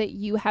fact that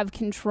you have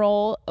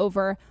control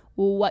over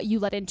what you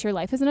let into your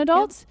life as an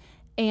adult,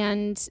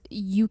 and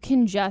you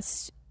can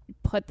just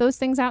put those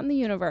things out in the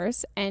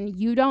universe, and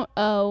you don't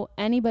owe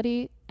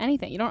anybody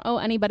anything. You don't owe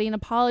anybody an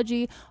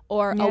apology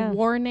or a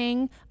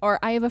warning. Or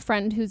I have a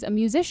friend who's a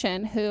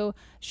musician who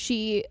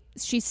she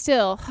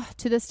still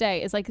to this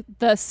day is like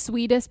the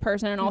sweetest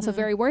person, and also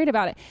very worried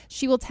about it.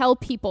 She will tell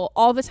people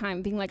all the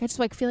time, being like, I just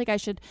like feel like I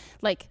should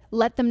like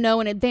let them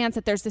know in advance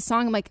that there's this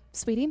song. I'm like,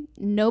 sweetie,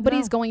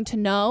 nobody's going to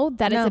know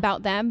that it's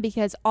about them,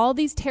 because all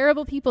these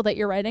terrible people that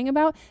you're writing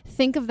about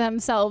think of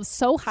themselves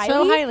so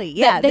highly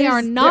that they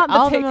are not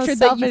the picture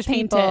that you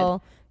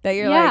painted. That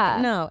you're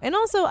like, no. And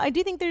also I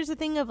do think there's a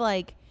thing of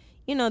like,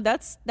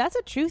 that's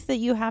a truth that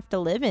you have to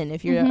live in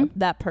if you're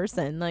that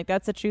person. Like,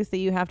 that's a truth that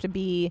you have to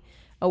be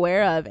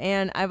aware of.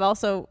 And I've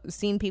also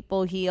seen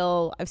people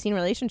heal. I've seen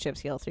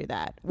relationships heal through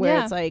that,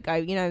 where it's like,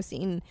 I've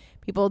seen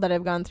people that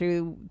have gone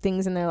through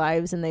things in their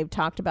lives and they've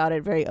talked about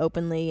it very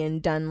openly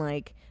and done,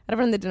 like, I had a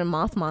friend that did a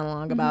moth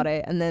monologue about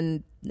it, and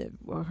then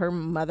her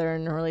mother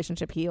and her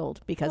relationship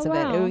healed because of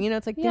it.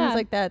 It's like things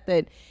like that,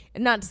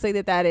 not to say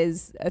that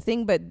is a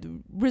thing, but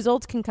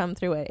results can come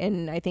through it.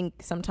 And I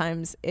think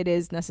sometimes it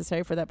is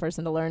necessary for that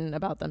person to learn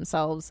about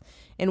themselves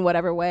in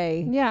whatever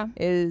way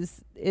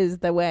is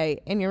the way.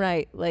 And you're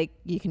right, like,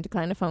 you can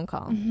decline a phone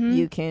call.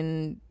 You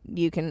can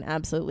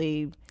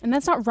absolutely, and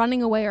that's not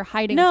running away or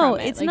hiding from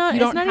it. It's like, not.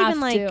 You it's don't not have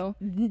even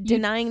like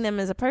denying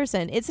them as a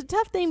person. It's a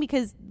tough thing,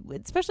 because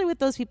especially with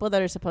those people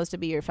that are supposed to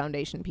be your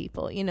foundation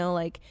people,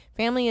 like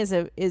family is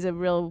a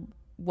real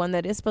one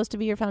that is supposed to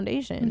be your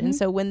foundation. And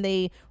so when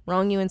they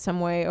wrong you in some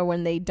way, or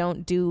when they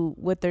don't do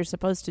what they're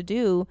supposed to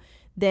do,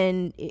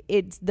 then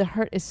the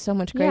hurt is so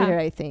much greater.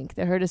 I think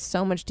the hurt is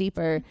so much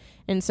deeper.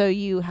 And so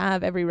you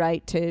have every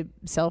right to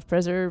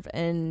self-preserve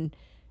and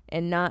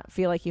not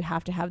feel like you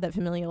have to have that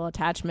familial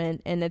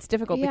attachment. And it's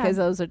difficult because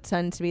those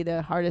tend to be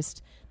the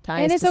hardest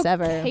ties to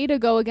sever. And it's okay to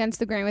go against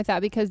the grain with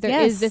that, because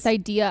there is this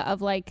idea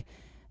of like,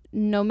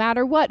 no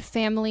matter what,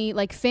 family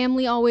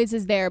always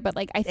is there. But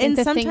like, I think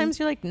sometimes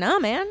you're like, nah,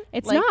 man,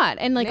 it's like, not.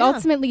 And like,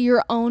 ultimately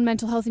your own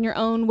mental health and your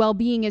own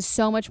well-being is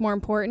so much more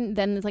important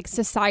than like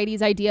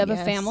society's idea of a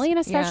family. And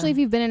especially if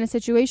you've been in a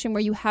situation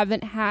where you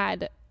haven't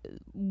had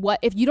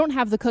if you don't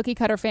have the cookie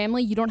cutter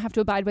family, you don't have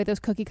to abide by those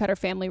cookie cutter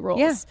family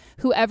rules.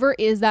 Whoever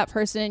is that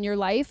person in your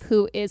life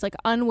who is like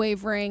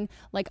unwavering,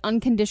 like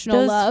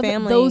unconditional love,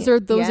 those are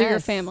your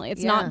family.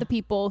 It's not the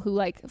people who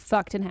like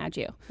fucked and had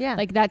you.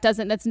 Like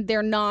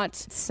they're not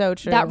so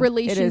true. That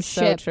relationship it is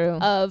so true.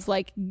 Of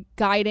like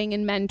guiding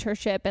and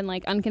mentorship and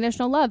like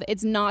unconditional love.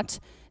 It's not.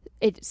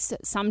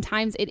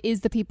 Sometimes it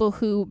is the people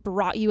who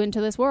brought you into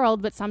this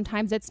world, but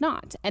sometimes it's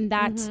not. And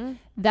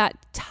that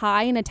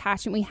tie and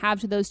attachment we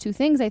have to those two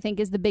things, I think,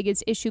 is the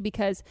biggest issue,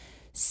 because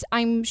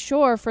I'm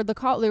sure for the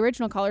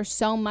original caller,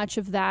 so much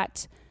of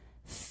that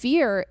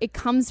fear, it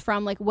comes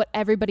from like what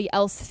everybody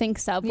else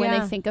thinks of when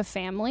they think of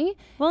family.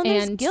 Well, and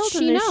there's guilt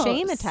and there's knows.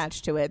 shame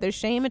attached to it. There's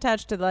shame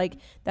attached to like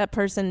that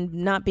person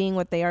not being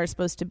what they are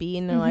supposed to be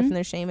in their life, and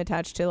there's shame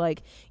attached to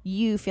like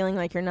you feeling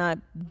like you're not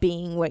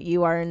being what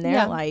you are in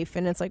their life.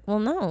 And it's like, well,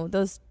 no,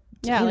 those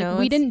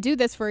we didn't do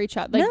this for each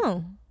other. Like,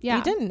 no. Yeah.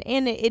 We didn't.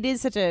 And it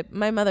is such a,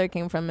 my mother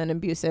came from an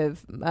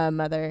abusive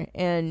mother,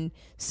 and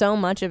so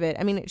much of it,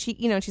 I mean, she,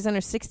 she's in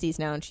her 60s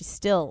now, and she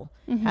still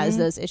has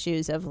those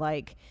issues of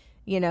like,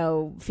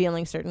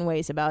 feeling certain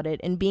ways about it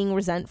and being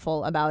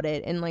resentful about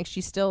it. And like,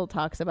 she still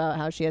talks about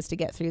how she has to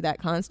get through that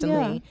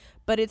constantly,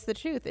 but it's the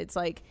truth. It's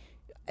like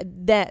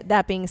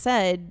that being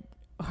said,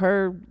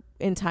 her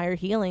entire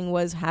healing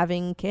was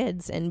having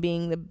kids and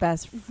being the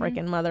best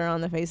freaking mother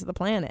on the face of the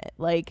planet.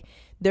 Like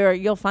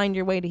you'll find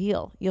your way to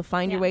heal. You'll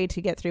find your way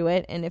to get through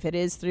it. And if it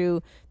is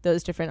through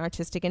those different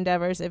artistic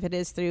endeavors, if it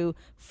is through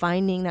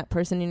finding that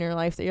person in your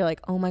life that you're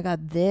like, oh my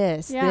God,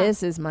 this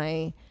is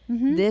my,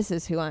 this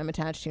is who I'm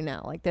attached to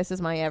now. Like this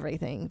is my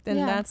everything.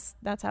 Then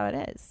that's how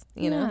it is,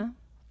 you know?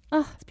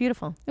 Oh, it's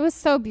beautiful. It was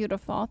so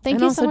beautiful. Thank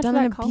you so much for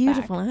that callback.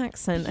 Beautiful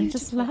accent. I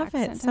just love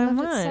it so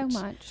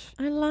much.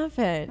 I love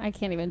it. I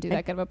can't even do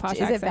that good of a posh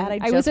accent. Is it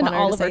bad? I was in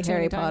all of her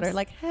Harry Potter.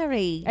 Like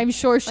Harry. I'm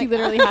sure she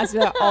literally has to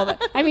do that all the.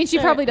 I mean, she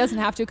probably doesn't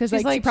have to because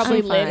like she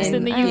probably lives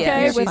in the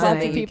UK with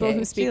lots of people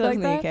who speak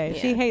like that.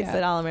 She hates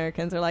that all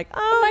Americans are like,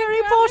 oh,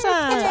 Harry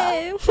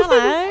Potter.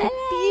 Hello.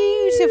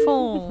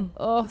 Beautiful.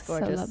 Oh, it's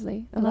gorgeous. So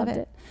lovely. I loved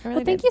it.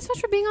 Really thank you so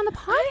much for being on the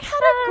podcast. I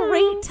had a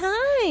great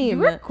time. You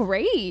were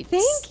great.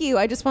 Thank you.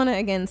 I just want to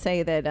again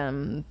say that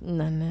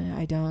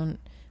I don't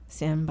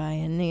stand by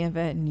any of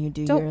it, and you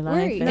do your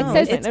life. No, it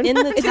says it's in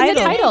the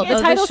title. The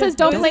title says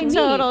 "Don't blame me."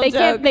 They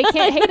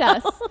can't hate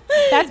us.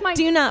 That's my.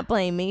 Do not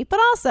blame me,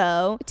 but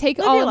also take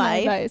all of my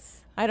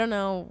advice. I don't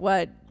know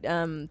what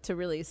to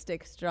really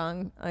stick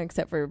strong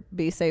except for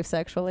be safe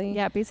sexually.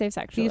 Yeah, be safe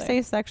sexually. Be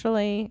safe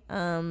sexually.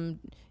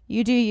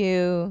 You do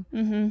you.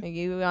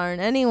 You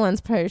aren't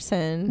anyone's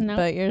person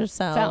but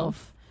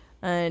yourself.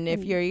 And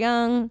if you're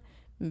young,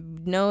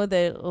 know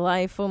that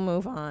life will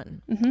move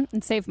on.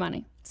 And save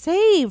money.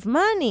 Save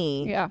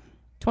money. Yeah.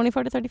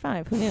 24 to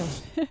 35. Who knew?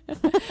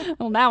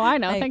 Well, now I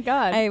know. Thank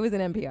God. It was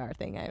an NPR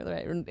thing.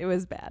 It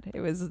was bad. It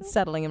was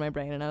settling in my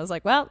brain. And I was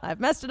like, well, I've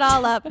messed it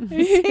all up.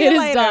 See you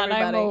later, done.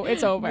 everybody.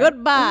 It's over.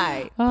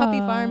 Goodbye. Puppy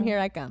farm, here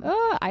I come.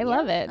 Oh, I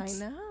love it. I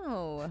know.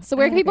 So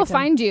where can people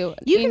find you?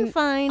 You can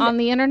find on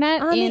the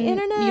internet. On the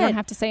internet. You don't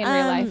have to say in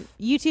real life.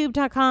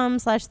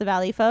 YouTube.com/The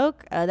Valley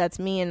Folk. That's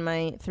me and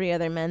my 3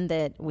 other men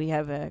that we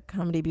have a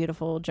Comedy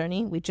Beautiful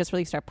journey. We just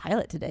released our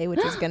pilot today,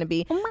 which is going to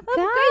be a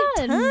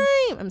great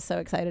time. I'm so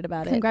excited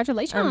about it.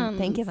 Congratulations.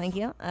 Thank you.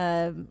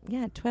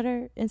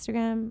 Twitter,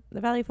 Instagram,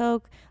 The Valley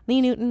Folk,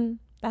 Lee Newton.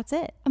 That's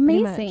it.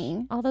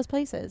 Amazing. All those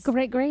places.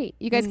 Great.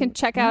 You guys can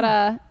check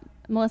out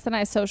Melissa and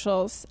I's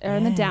socials are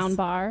in the down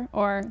bar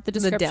or the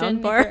description. The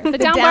down bar. The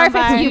down bar for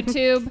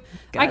YouTube.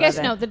 I guess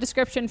the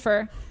description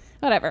for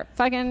whatever.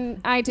 Fucking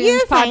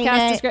iTunes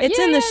podcast description. It's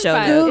in the show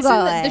notes.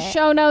 Google it. The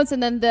show notes,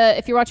 and then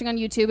if you're watching on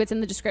YouTube, it's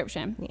in the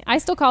description. Yeah. I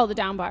still call it the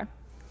down bar.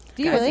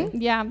 Do you really?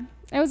 Yeah.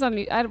 It was on.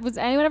 Was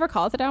anyone ever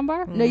call it the down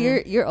bar? No,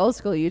 you're old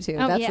school YouTube.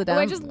 That's the down.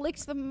 I just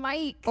licked the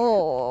mic.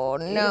 Oh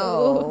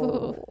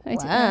no!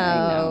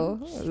 Wow.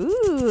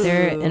 Ooh.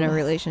 They're in a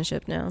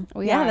relationship now.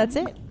 Yeah, that's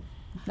it.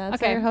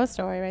 That's your host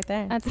story right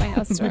there. That's my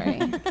host story.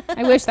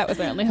 I wish that was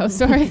my only host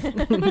story.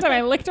 One time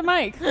I licked a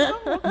mic.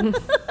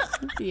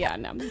 Yeah,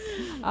 no.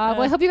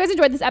 Well, I hope you guys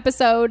enjoyed this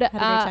episode. Had a great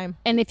time.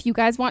 And if you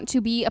guys want to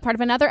be a part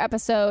of another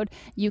episode,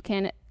 you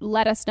can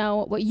let us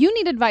know what you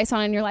need advice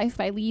on in your life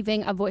by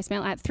leaving a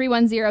voicemail at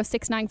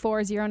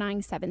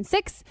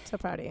 310-694-0976. So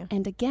proud of you.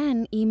 And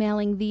again,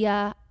 emailing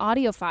via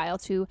audio file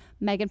to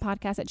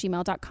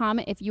meganpodcast@gmail.com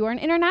if you are an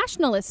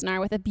international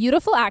listener with a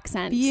beautiful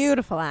accent.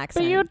 Beautiful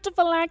accent.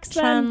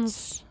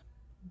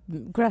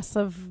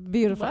 Aggressive,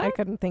 beautiful. What? I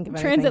couldn't think of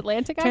anything.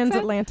 Transatlantic accent?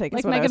 Transatlantic is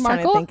like what Meghan I was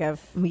Markle? trying to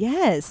think of.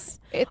 Yes.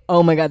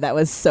 Oh my God, that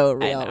was so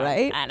real,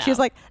 right? I know. She was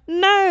like,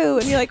 no.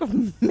 And you're like,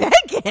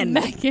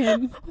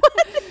 Megan.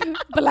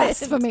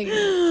 Blasphemy.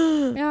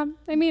 Yeah.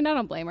 I mean, I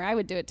don't blame her. I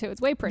would do it too.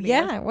 It's way prettier.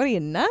 Yeah. What are you,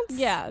 nuts?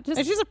 Yeah.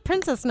 Just she's a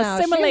princess now.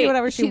 Assimilate. She can do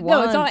whatever she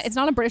wants. No, it's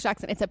not a British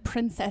accent. It's a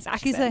princess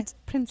accent. She's a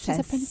princess. She's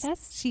a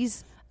princess?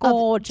 She's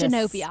gorgeous. Of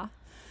Genovia.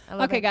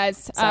 Okay,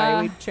 guys.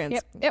 Sorry, we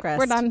transgressed. Yep,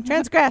 we're done.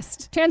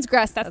 Transgressed. That's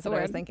the what word.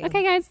 I was thinking.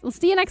 Okay, guys. We'll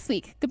see you next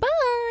week. Goodbye.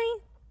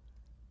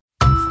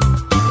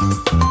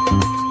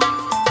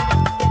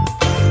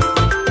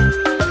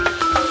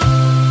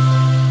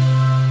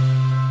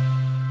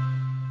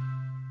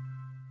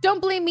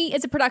 Don't Blame Me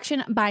is a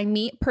production by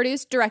me,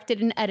 produced,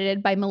 directed, and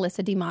edited by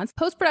Melissa DeMons.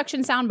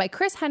 Post-production sound by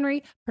Chris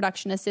Henry,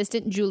 production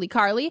assistant Julie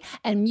Carley,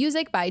 and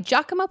music by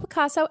Giacomo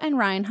Picasso and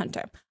Ryan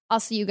Hunter. I'll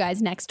see you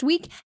guys next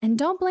week, and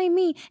don't blame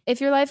me if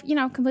your life,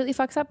 completely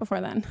fucks up before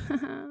then.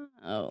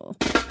 Oh.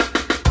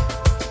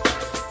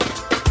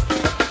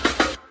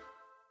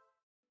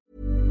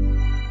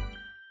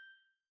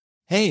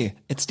 Hey,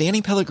 it's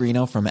Danny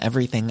Pellegrino from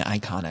Everything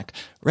Iconic.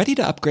 Ready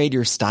to upgrade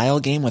your style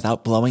game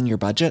without blowing your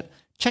budget?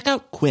 Check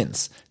out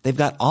Quince.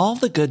 They've got all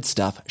the good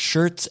stuff,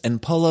 shirts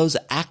and polos,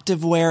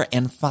 activewear,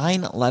 and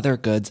fine leather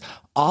goods,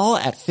 all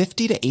at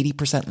 50 to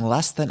 80%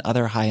 less than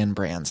other high-end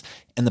brands.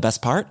 And the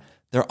best part?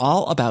 They're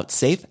all about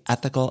safe,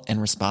 ethical,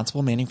 and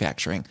responsible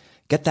manufacturing.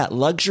 Get that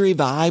luxury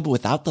vibe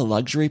without the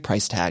luxury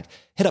price tag.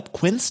 Hit up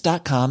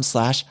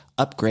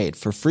quince.com/upgrade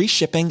for free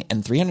shipping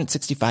and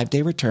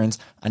 365-day returns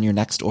on your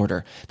next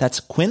order. That's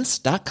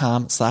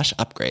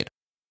quince.com/upgrade.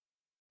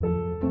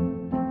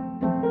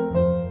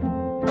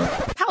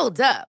 Hold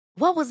up.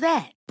 What was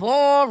that?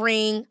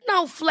 Boring.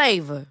 No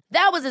flavor.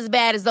 That was as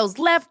bad as those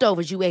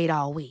leftovers you ate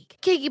all week.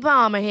 Keke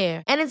Palmer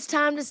here. And it's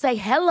time to say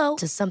hello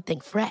to something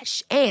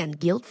fresh and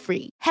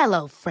guilt-free.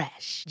 Hello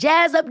Fresh.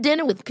 Jazz up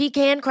dinner with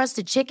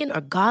pecan-crusted chicken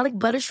or garlic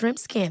butter shrimp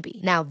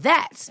scampi. Now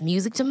that's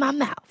music to my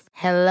mouth.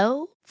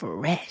 Hello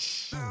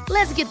Fresh.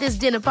 Let's get this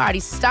dinner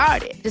party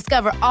started.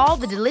 Discover all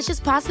the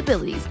delicious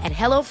possibilities at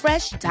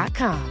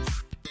HelloFresh.com.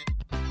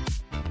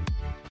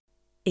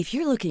 If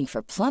you're looking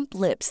for plump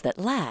lips that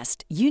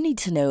last, you need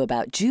to know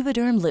about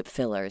Juvederm lip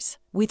fillers.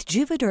 With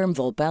Juvederm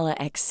Volbella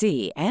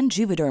XC and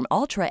Juvederm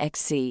Ultra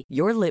XC,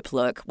 your lip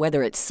look,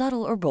 whether it's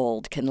subtle or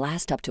bold, can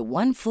last up to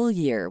 1 full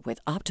year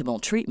with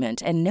optimal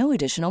treatment and no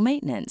additional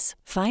maintenance.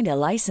 Find a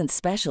licensed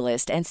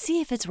specialist and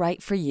see if it's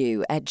right for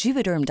you at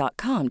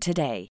Juvederm.com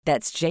today.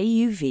 That's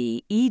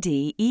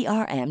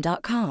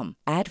JUVEDERM.com.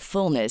 Add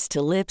fullness to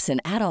lips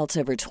in adults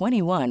over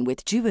 21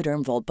 with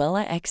Juvederm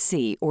Volbella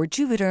XC or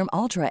Juvederm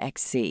Ultra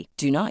XC.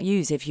 Do not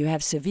use if you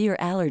have severe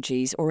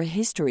allergies or a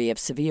history of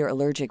severe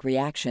allergic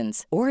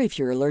reactions, or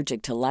if you're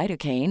allergic to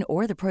lidocaine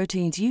or the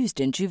proteins used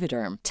in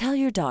Juvederm. Tell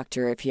your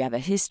doctor if you have a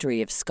history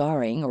of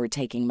scarring or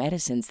taking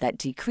medicines that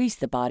decrease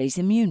the body's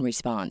immune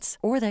response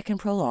or that can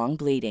prolong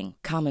bleeding.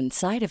 Common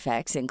side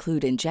effects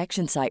include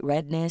injection site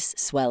redness,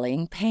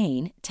 swelling,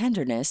 pain,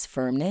 tenderness,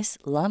 firmness,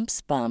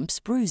 lumps, bumps,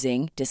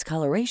 bruising,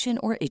 discoloration,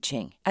 or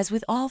itching. As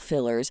with all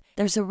fillers,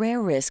 there's a rare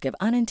risk of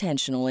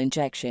unintentional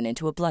injection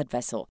into a blood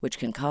vessel, which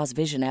can cause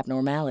vision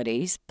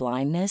abnormalities,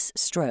 blindness,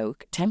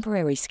 stroke,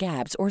 temporary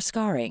scabs, or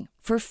scarring.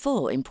 For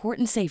full,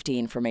 important safety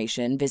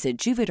information, visit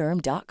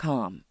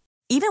Juvederm.com.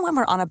 Even when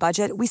we're on a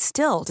budget, we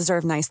still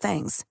deserve nice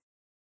things.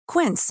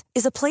 Quince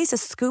is a place to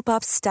scoop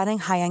up stunning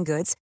high-end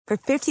goods for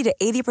 50 to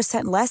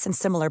 80% less than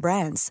similar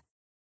brands.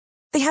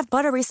 They have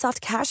buttery soft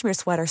cashmere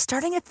sweaters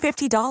starting at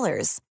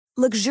 $50,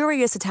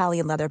 luxurious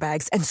Italian leather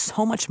bags, and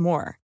so much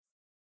more.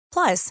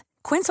 Plus,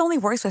 Quince only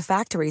works with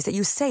factories that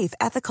use safe,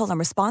 ethical, and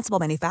responsible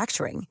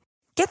manufacturing.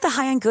 Get the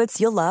high-end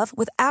goods you'll love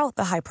without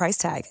the high price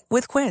tag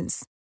with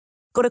Quince.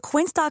 Go to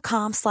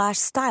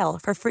quince.com/style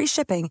for free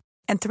shipping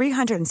and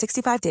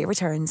 365-day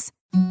returns.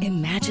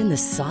 Imagine the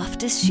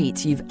softest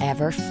sheets you've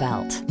ever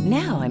felt.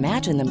 Now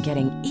imagine them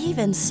getting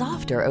even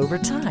softer over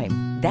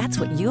time. That's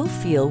what you'll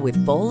feel with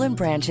Boll &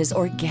 Branch's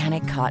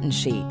organic cotton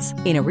sheets.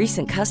 In a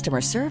recent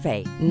customer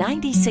survey,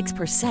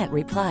 96%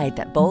 replied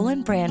that Boll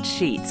 & Branch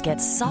sheets get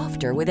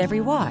softer with every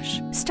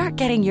wash. Start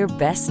getting your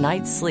best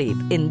night's sleep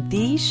in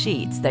these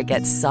sheets that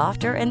get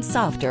softer and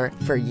softer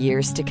for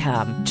years to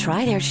come.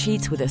 Try their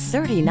sheets with a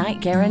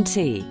 30-night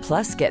guarantee.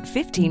 Plus, get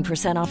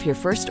 15% off your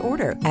first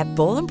order at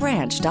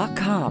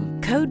BollandBranch.com.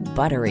 Code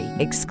BUTTERY.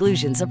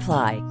 Exclusions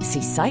apply.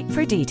 See site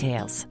for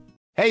details.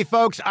 Hey,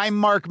 folks, I'm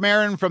Mark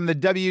Maron from the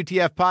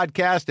WTF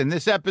Podcast, and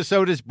this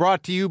episode is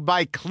brought to you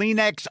by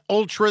Kleenex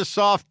Ultra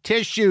Soft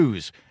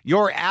Tissues,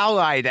 your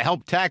ally to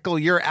help tackle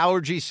your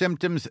allergy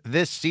symptoms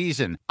this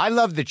season. I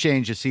love the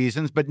change of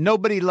seasons, but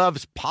nobody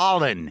loves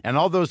pollen and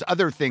all those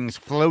other things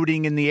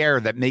floating in the air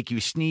that make you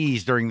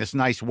sneeze during this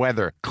nice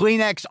weather.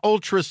 Kleenex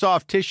Ultra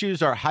Soft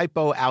Tissues are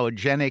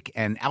hypoallergenic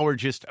and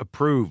allergist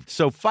approved,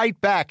 so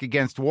fight back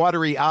against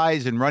watery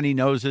eyes and runny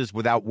noses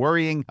without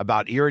worrying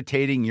about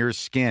irritating your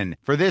skin.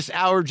 For this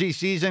allergy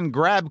season,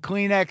 grab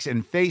Kleenex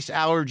and face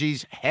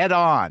allergies head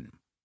on.